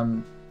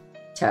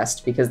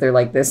test because they're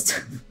like,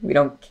 this, we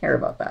don't care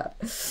about that.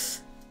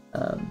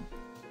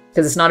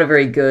 Because it's not a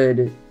very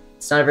good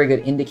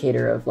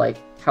indicator of like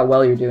how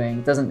well you're doing.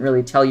 It doesn't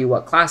really tell you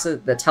what classes,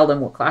 tell them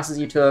what classes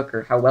you took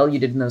or how well you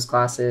did in those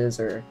classes,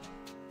 or,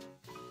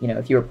 you know,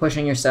 if you were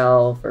pushing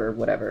yourself or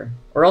whatever.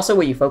 Or also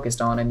what you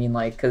focused on. I mean,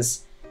 like,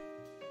 because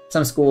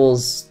some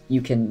schools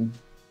you can,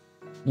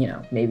 you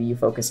know, maybe you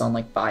focus on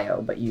like bio,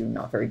 but you're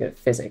not very good at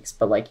physics,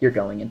 but like you're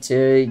going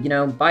into, you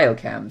know,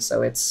 biochem,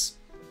 so it's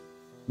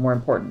more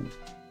important.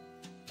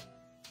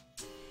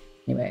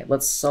 Anyway,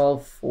 let's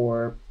solve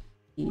for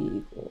P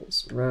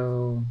equals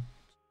rho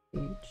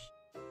H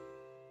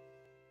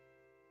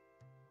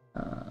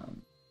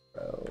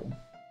rho.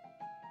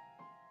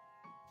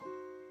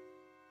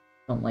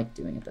 Don't like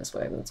doing it this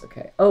way, but it's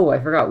okay. Oh, I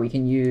forgot we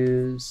can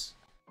use,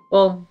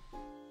 well,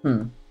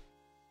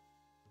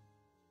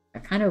 I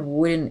kind of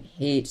wouldn't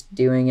hate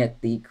doing it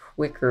the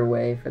quicker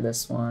way for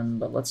this one,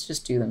 but let's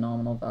just do the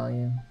nominal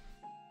value.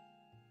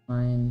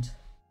 Find.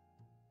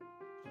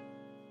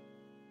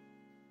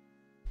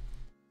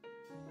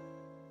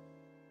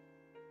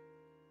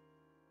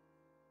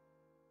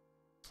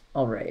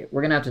 Alright,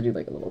 we're gonna have to do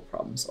like a little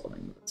problem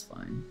solving, but that's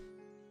fine.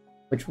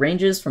 Which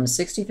ranges from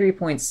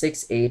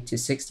 63.68 to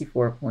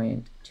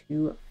 64.24.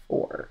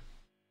 Do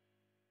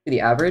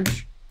the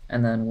average,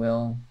 and then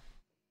we'll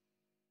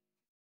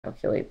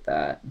calculate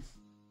that.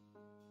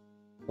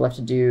 We'll have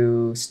to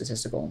do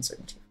statistical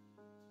uncertainty.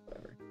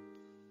 Whatever.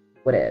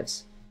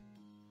 Whatevs.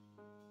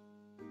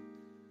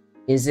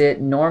 Is it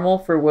normal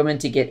for women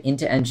to get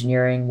into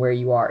engineering where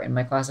you are? In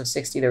my class of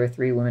 60, there were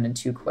 3 women and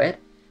 2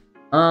 quit.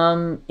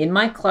 In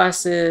my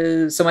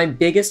classes, so my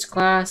biggest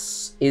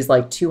class is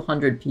like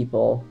 200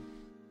 people,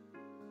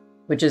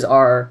 which is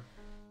our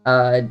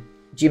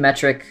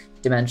geometric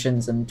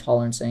dimensions and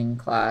tolerancing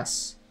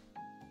class.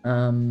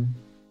 And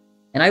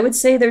I would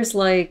say there's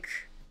like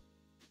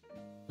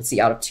let's see,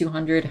 out of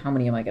 200, how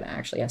many am I going to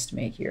actually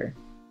estimate here?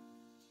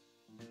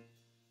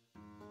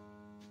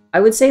 I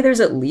would say there's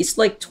at least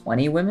like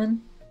 20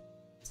 women.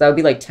 So that would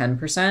be like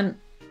 10%.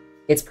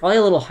 It's probably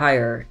a little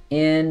higher.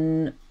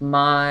 In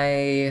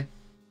my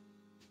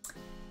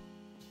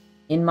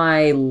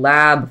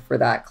lab for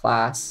that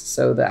class,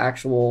 so the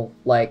actual,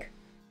 like,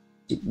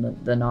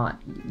 the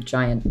not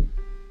giant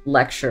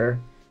lecture,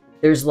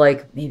 there's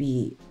like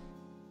maybe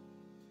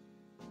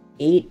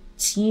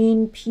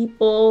 18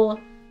 people,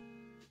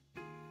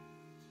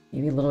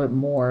 maybe a little bit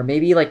more,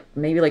 maybe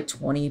like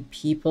 20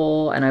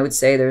 people, and I would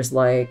say there's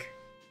like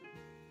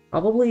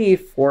probably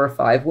 4 or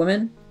 5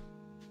 women.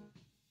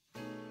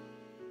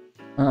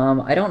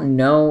 I don't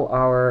know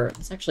our...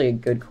 That's actually a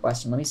good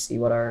question. Let me see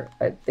what our...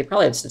 they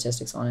probably have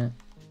statistics on it.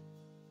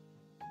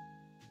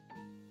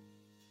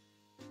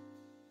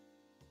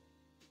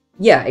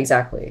 Yeah,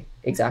 exactly.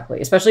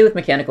 Exactly. Especially with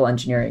mechanical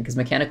engineering, because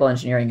mechanical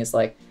engineering is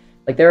like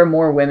there are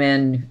more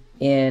women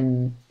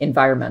in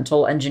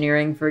environmental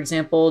engineering, for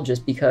example,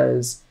 just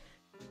because...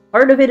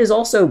 Part of it is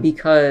also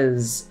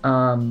because,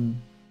 like,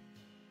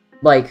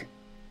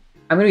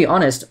 I'm gonna be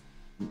honest,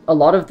 a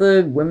lot of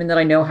the women that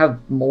I know have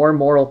more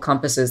moral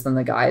compasses than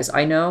the guys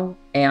I know,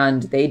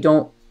 and they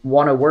don't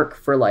want to work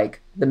for,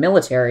 like, the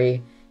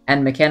military,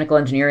 and mechanical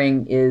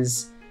engineering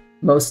is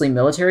mostly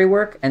military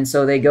work, and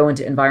so they go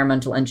into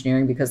environmental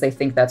engineering because they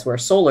think that's where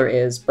solar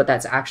is, but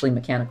that's actually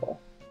mechanical.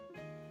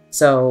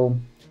 So,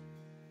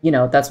 you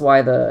know, that's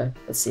why the...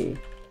 Let's see.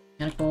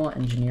 Mechanical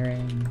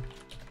engineering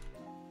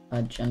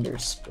gender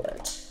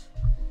split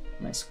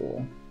in my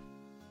school.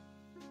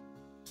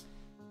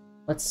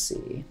 Let's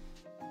see.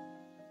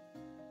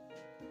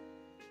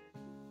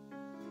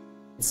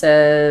 It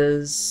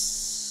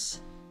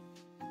says...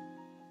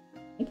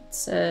 I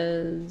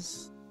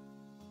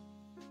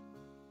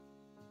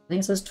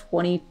think it says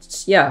 20...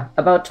 Yeah,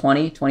 about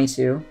 20,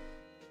 22.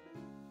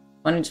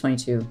 20 to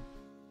 22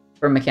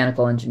 for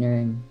mechanical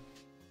engineering.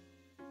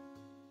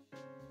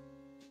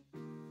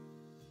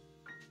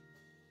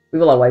 We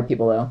have a lot of white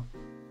people, though.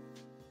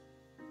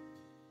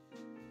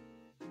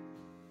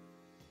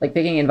 Like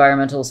picking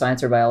environmental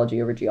science or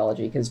biology over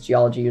geology, because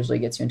geology usually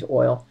gets you into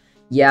oil.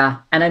 Yeah,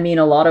 and I mean,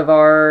 a lot of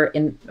our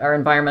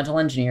environmental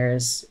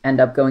engineers end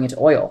up going into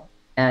oil.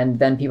 And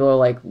then people are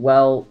like,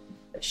 well,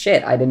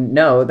 shit, I didn't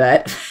know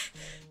that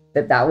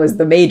that was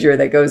the major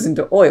that goes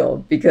into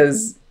oil.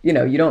 Because, you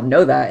know, you don't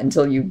know that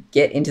until you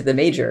get into the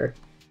major.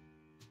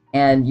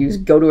 And you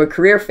go to a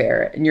career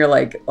fair, and you're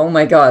like, oh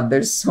my god,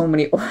 there's so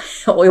many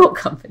oil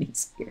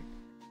companies here.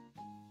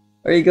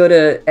 Or you go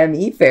to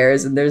ME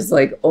fairs and there's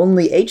like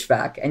only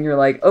HVAC and you're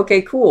like,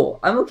 okay, cool,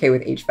 I'm okay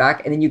with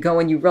HVAC. And then you go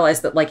and you realize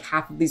that like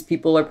half of these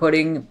people are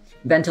putting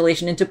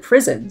ventilation into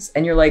prisons.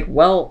 And you're like,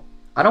 well,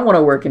 I don't want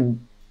to work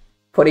in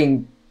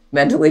putting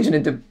ventilation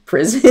into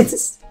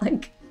prisons.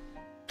 Like,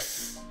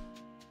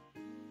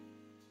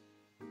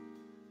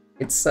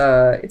 it's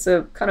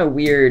a kind of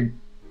weird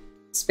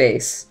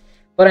space.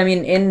 But I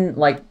mean, in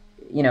like,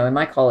 you know, in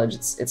my college,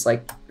 it's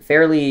like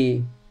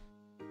fairly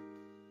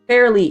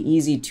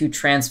easy to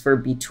transfer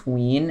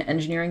between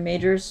engineering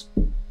majors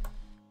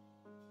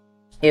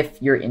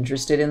if you're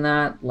interested in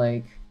that.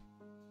 Like,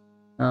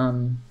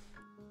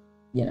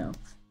 you know,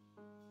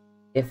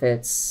 if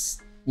it's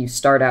you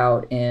start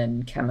out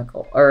in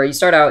chemical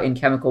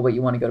but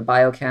you want to go to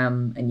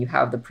biochem and you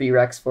have the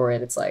prereqs for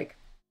it, it's like,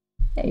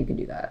 yeah, you can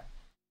do that.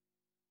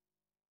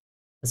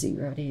 Let's see,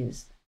 gravity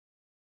is...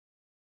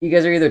 You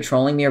guys are either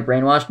trolling me or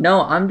brainwashed.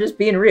 No, I'm just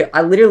being real.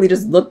 I literally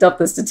just looked up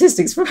the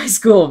statistics for my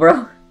school,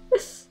 bro.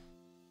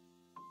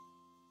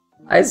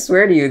 I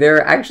swear to you, there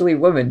are actually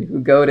women who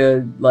go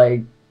to,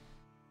 like...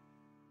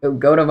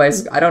 go to my...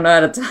 I don't know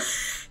how to...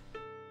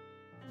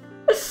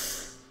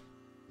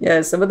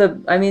 Yeah, some of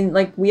the... I mean,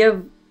 like, we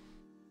have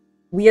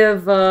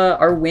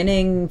our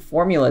winning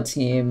formula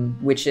team,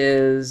 which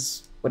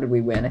is... What did we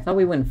win? I thought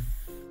we won...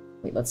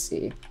 Wait, let's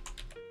see.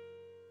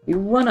 We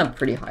won a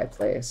pretty high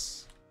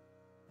place.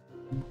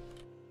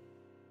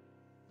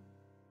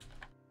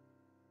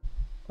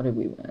 What did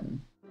we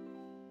win?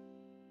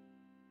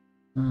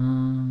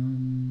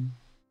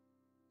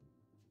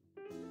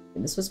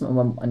 This was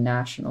a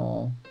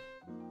national...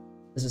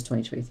 This is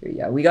 2023,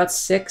 yeah. We got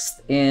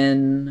 6th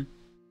in...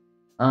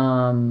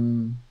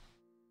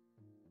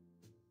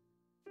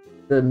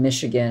 the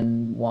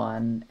Michigan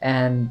one.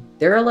 And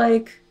there are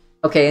like...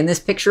 Okay, in this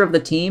picture of the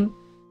team,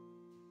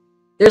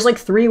 there's like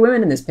 3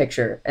 women in this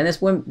picture. And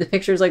the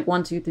picture is like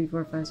 1, 2, 3,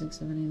 4, 5, 6,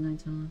 7, 8, 9,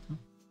 10, 11, 12,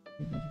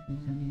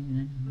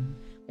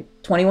 like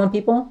 21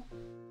 people?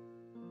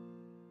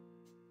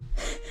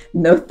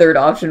 No third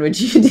option,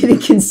 which you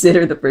didn't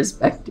consider the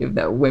perspective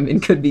that women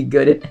could be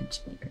good at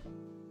engineering.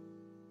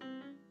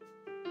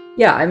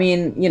 Yeah, I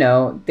mean, you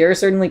know, there are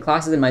certainly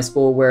classes in my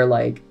school where,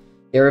 like,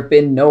 there have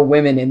been no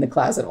women in the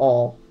class at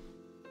all.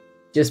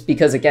 Just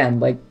because, again,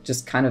 like,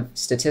 just kind of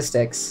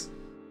statistics.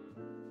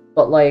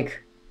 But,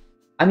 like,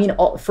 I mean,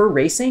 for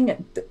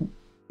racing,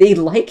 they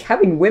like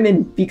having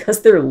women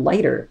because they're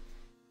lighter.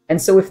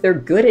 And so if they're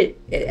good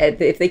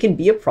if they can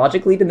be a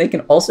project lead and they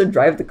can also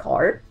drive the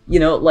car, you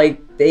know,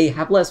 like they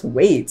have less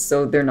weight,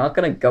 so they're not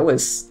gonna go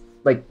as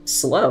like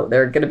slow.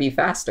 They're gonna be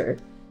faster.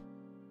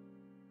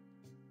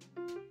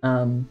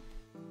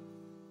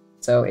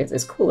 So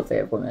it's cool if they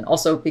have women.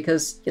 Also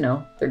because, you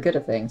know, they're good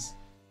at things.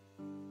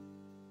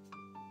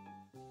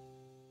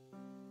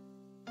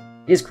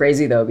 It is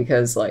crazy though,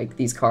 because like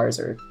these cars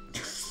are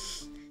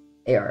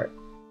they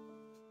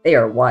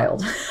are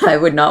wild. I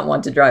would not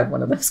want to drive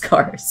one of those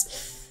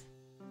cars.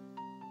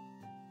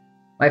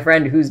 My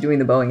friend who's doing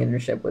the Boeing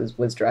internship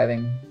was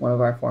driving one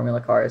of our Formula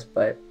cars,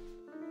 but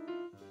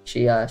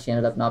she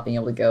ended up not being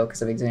able to go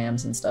because of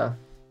exams and stuff.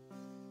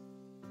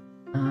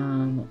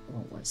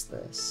 What was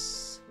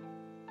this?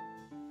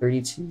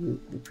 32.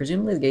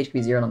 Presumably the gauge could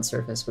be zeroed on the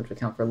surface, which would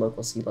account for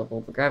local sea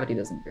level, but gravity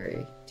doesn't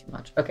vary too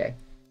much. Okay.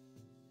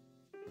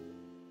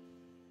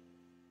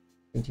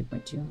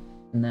 32.2.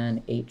 And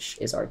then H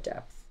is our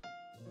depth.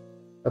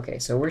 Okay,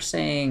 so we're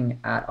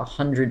saying at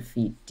 100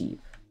 feet deep.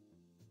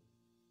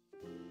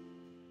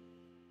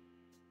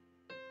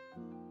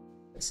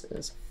 This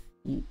is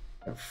feet.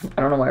 I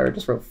don't know why I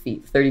just wrote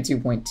feet.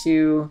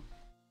 32.2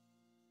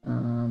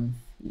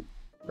 feet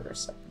per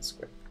second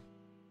squared.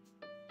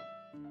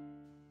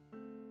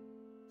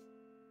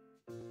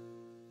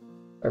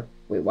 Or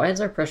wait, why is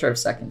our pressure of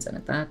seconds in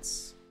it?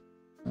 That's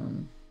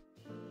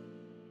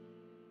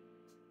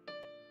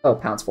oh,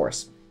 pounds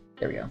force.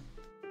 There we go.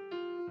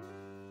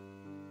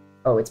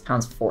 Oh, it's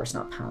pounds force,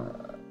 not pound.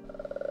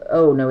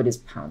 Oh no, it is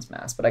pounds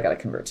mass, but I gotta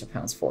convert to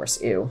pounds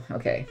force. Ew.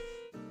 Okay.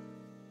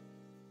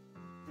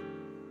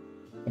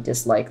 I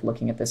dislike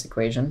looking at this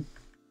equation.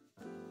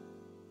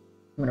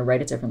 I'm gonna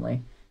write it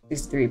differently.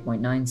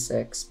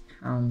 63.96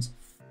 pounds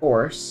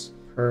force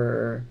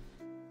per...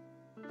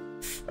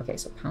 Okay,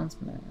 so pounds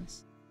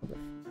mass over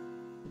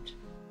feet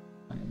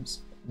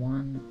times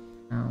 1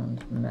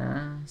 pound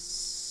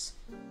mass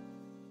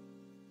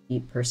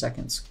feet per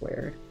second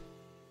squared.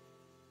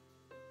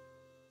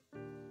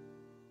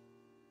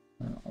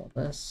 And all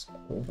this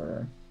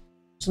over...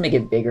 Just make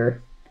it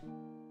bigger.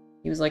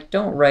 He was like,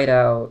 don't write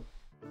out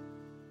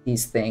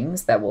these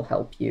things that will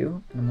help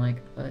you. And I'm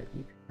like, but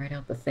you can write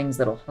out the things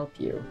that'll help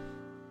you. Does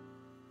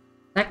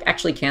that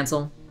actually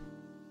cancel?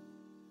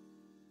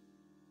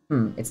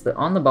 It's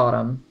on the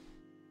bottom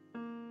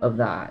of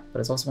that, but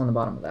it's also on the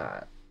bottom of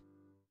that.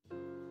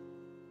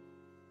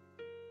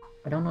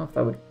 I don't know if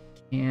that would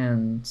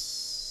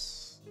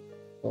cancel.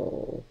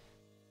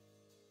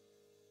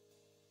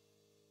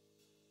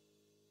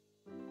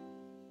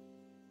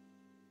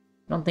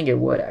 I don't think it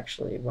would,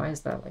 actually. Why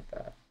is that like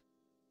that?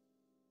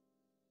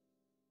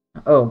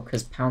 Oh,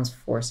 because pounds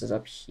force is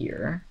up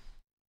here.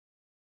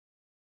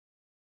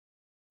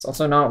 It's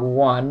also not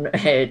 1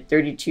 at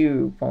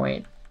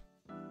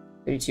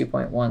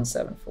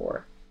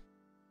 32.174.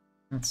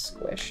 That's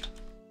squished.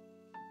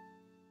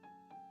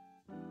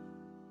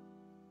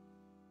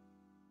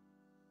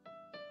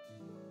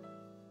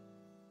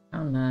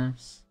 Pound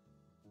mass.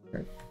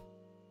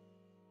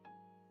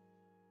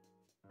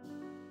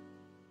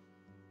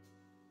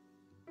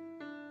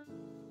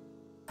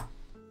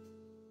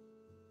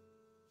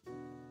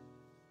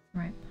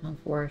 Alright, pound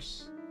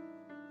force.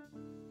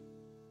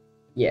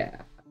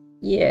 Yeah.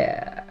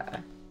 Yeah.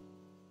 I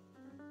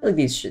feel like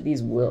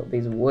these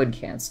would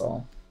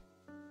cancel.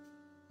 I'm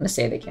gonna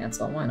say they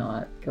cancel. Why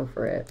not? Go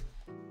for it.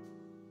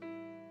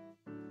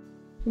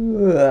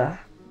 Ugh.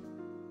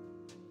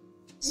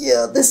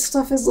 Yeah, this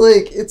stuff is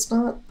like, it's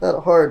not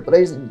that hard, but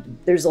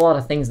there's a lot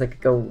of things that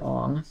could go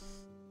wrong.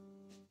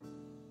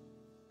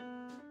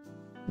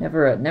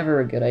 Never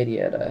a good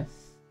idea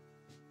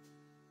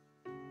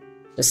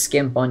to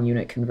skimp on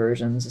unit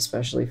conversions,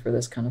 especially for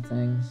this kind of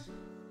thing.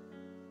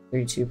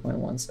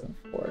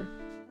 32.174.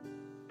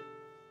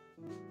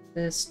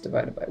 This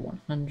divided by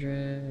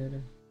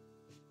 100.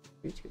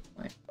 32.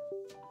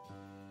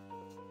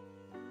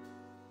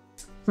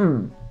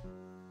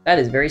 That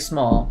is very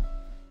small.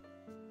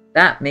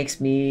 That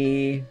makes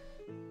me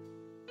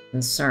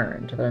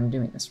concerned that I'm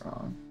doing this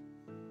wrong.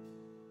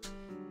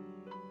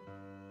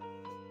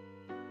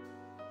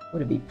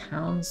 Would it be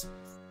pounds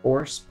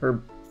force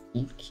per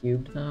feet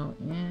cubed though?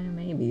 Yeah,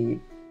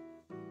 maybe.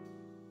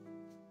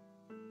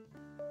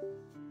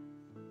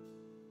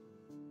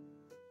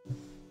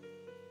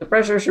 The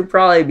pressure should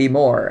probably be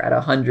more at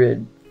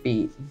 100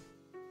 feet.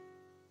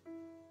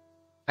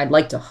 I'd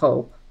like to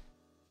hope.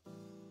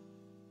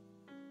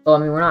 Well, I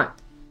mean, we're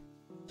not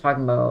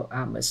talking about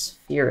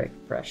atmospheric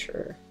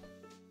pressure.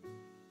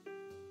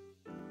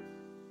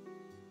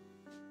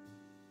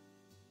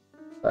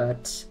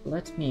 But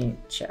let me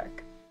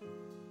check.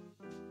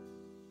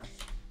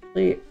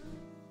 Actually,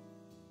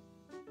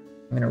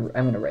 I'm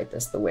gonna write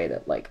this the way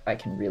that like I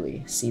can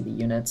really see the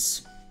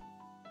units.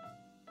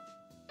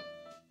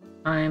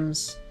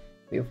 Times,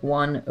 we have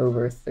 1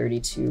 over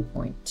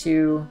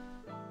 32.2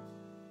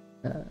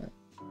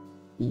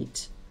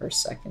 feet per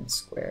second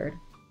squared.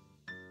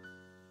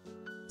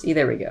 See,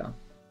 there we go.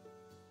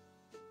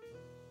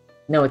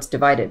 No, it's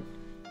divided.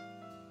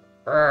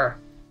 Urgh.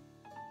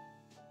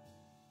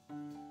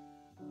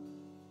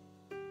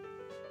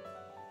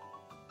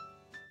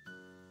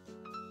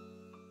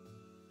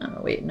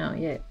 Oh, wait, no,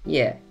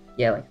 yeah,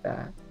 like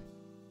that.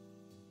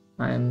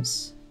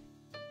 Times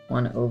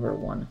 1 over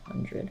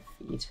 100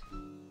 feet.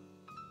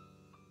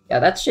 Yeah,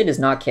 that shit is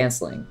not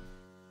canceling.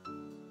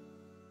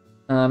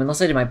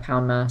 Unless I did my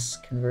pound mass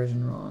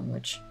conversion wrong,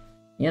 which,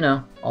 you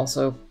know,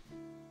 also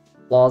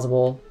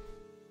plausible.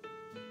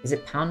 Is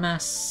it pound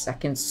mass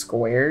seconds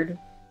squared?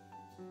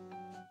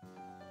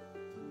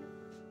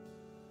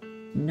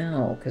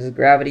 No, because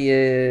gravity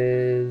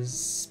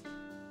is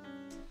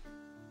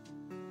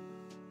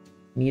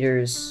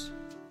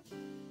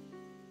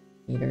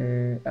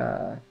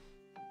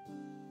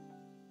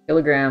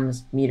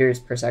kilograms meters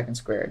per second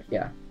squared.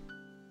 Yeah,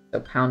 so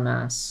pound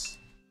mass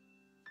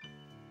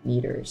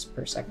meters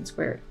per second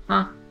squared.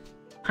 Huh?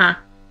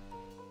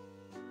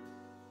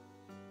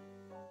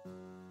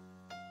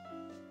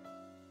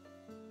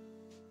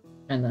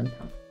 And then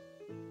pound.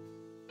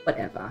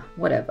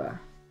 Whatever.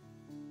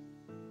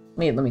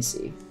 Let me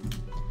see.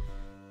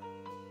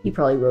 He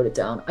probably wrote it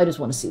down. I just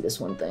want to see this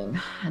one thing,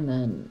 and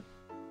then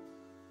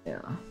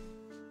yeah.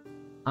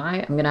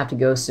 I'm gonna have to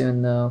go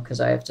soon though,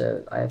 because I have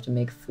to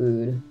make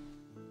food.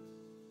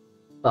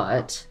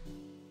 But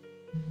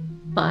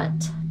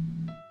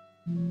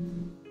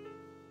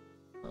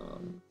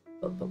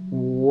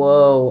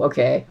whoa,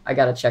 okay. I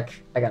gotta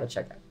check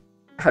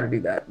how to do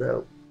that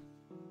though.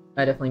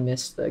 I definitely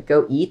missed the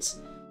go eat.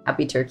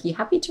 Happy turkey.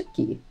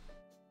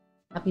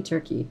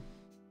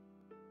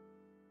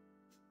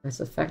 That's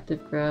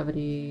effective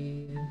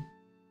gravity.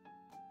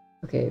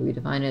 Okay, we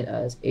define it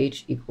as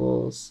H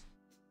equals...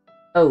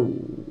 Oh,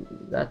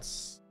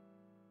 that's...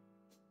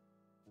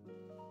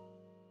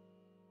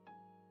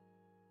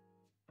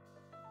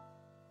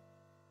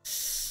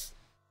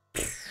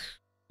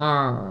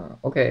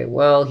 Okay,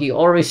 well, he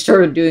already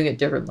started doing it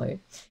differently.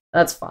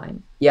 That's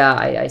fine. Yeah,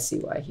 I see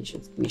why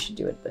we should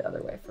do it the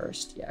other way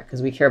first. Yeah,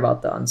 because we care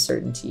about the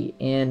uncertainty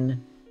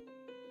in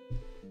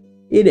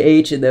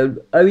H, and then,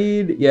 I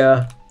mean,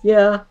 yeah.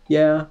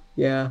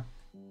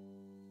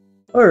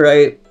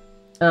 Alright.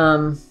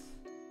 I'm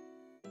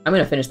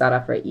gonna finish that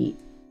after I eat.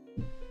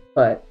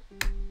 But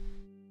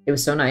it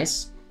was so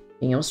nice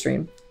being able to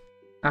stream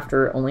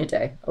after only a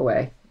day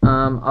away.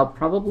 I'll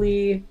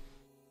probably...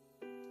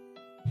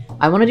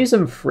 I want to do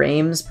some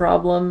frames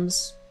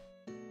problems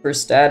for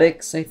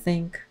statics, I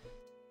think.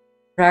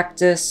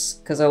 Practice,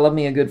 because I love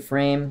me a good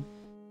frame.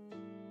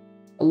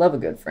 I love a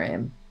good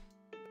frame.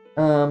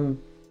 Frame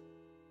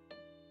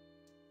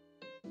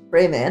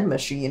and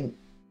machine.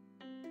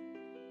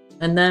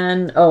 And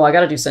then, oh, I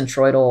gotta do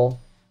centroidal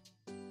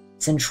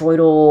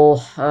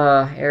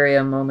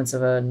area moments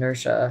of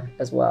inertia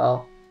as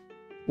well,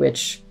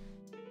 which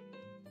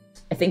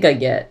I think I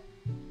get,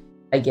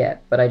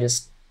 but I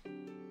just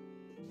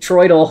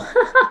troidal.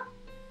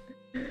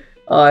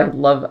 Oh, I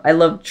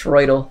love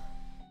troidal,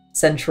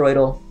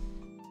 centroidal.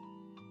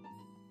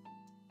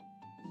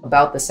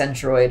 About the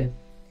centroid.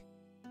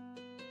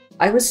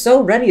 I was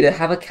so ready to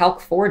have a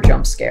Calc 4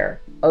 jump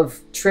scare of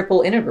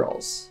triple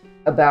integrals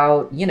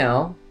about, you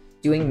know,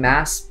 doing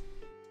mass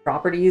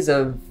properties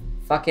of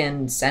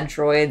fucking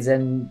centroids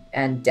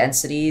and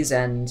densities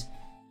and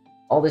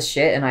all this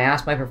shit. And I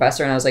asked my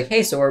professor and I was like,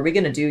 hey, so are we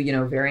gonna do, you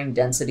know, varying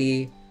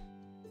density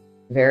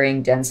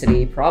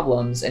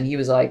problems? And he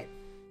was like,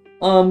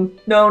 no,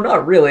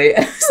 not really. I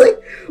was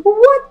like,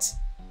 what?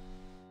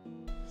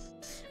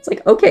 It's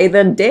like, okay,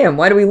 then damn,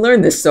 why do we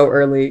learn this so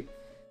early?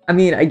 I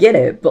mean, I get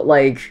it, but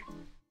like,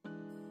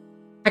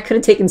 I could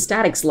have taken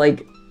statics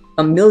like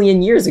a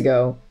million years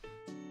ago.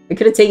 I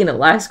could have taken it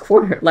last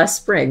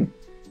spring.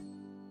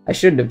 I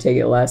shouldn't have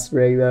taken it last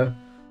spring, though.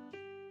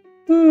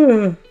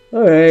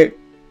 Alright.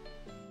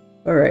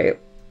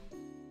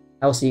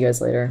 I will see you guys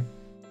later.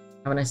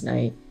 Have a nice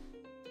night.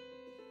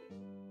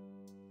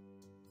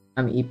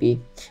 I'm EP.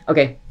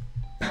 Okay.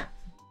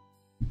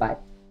 Bye.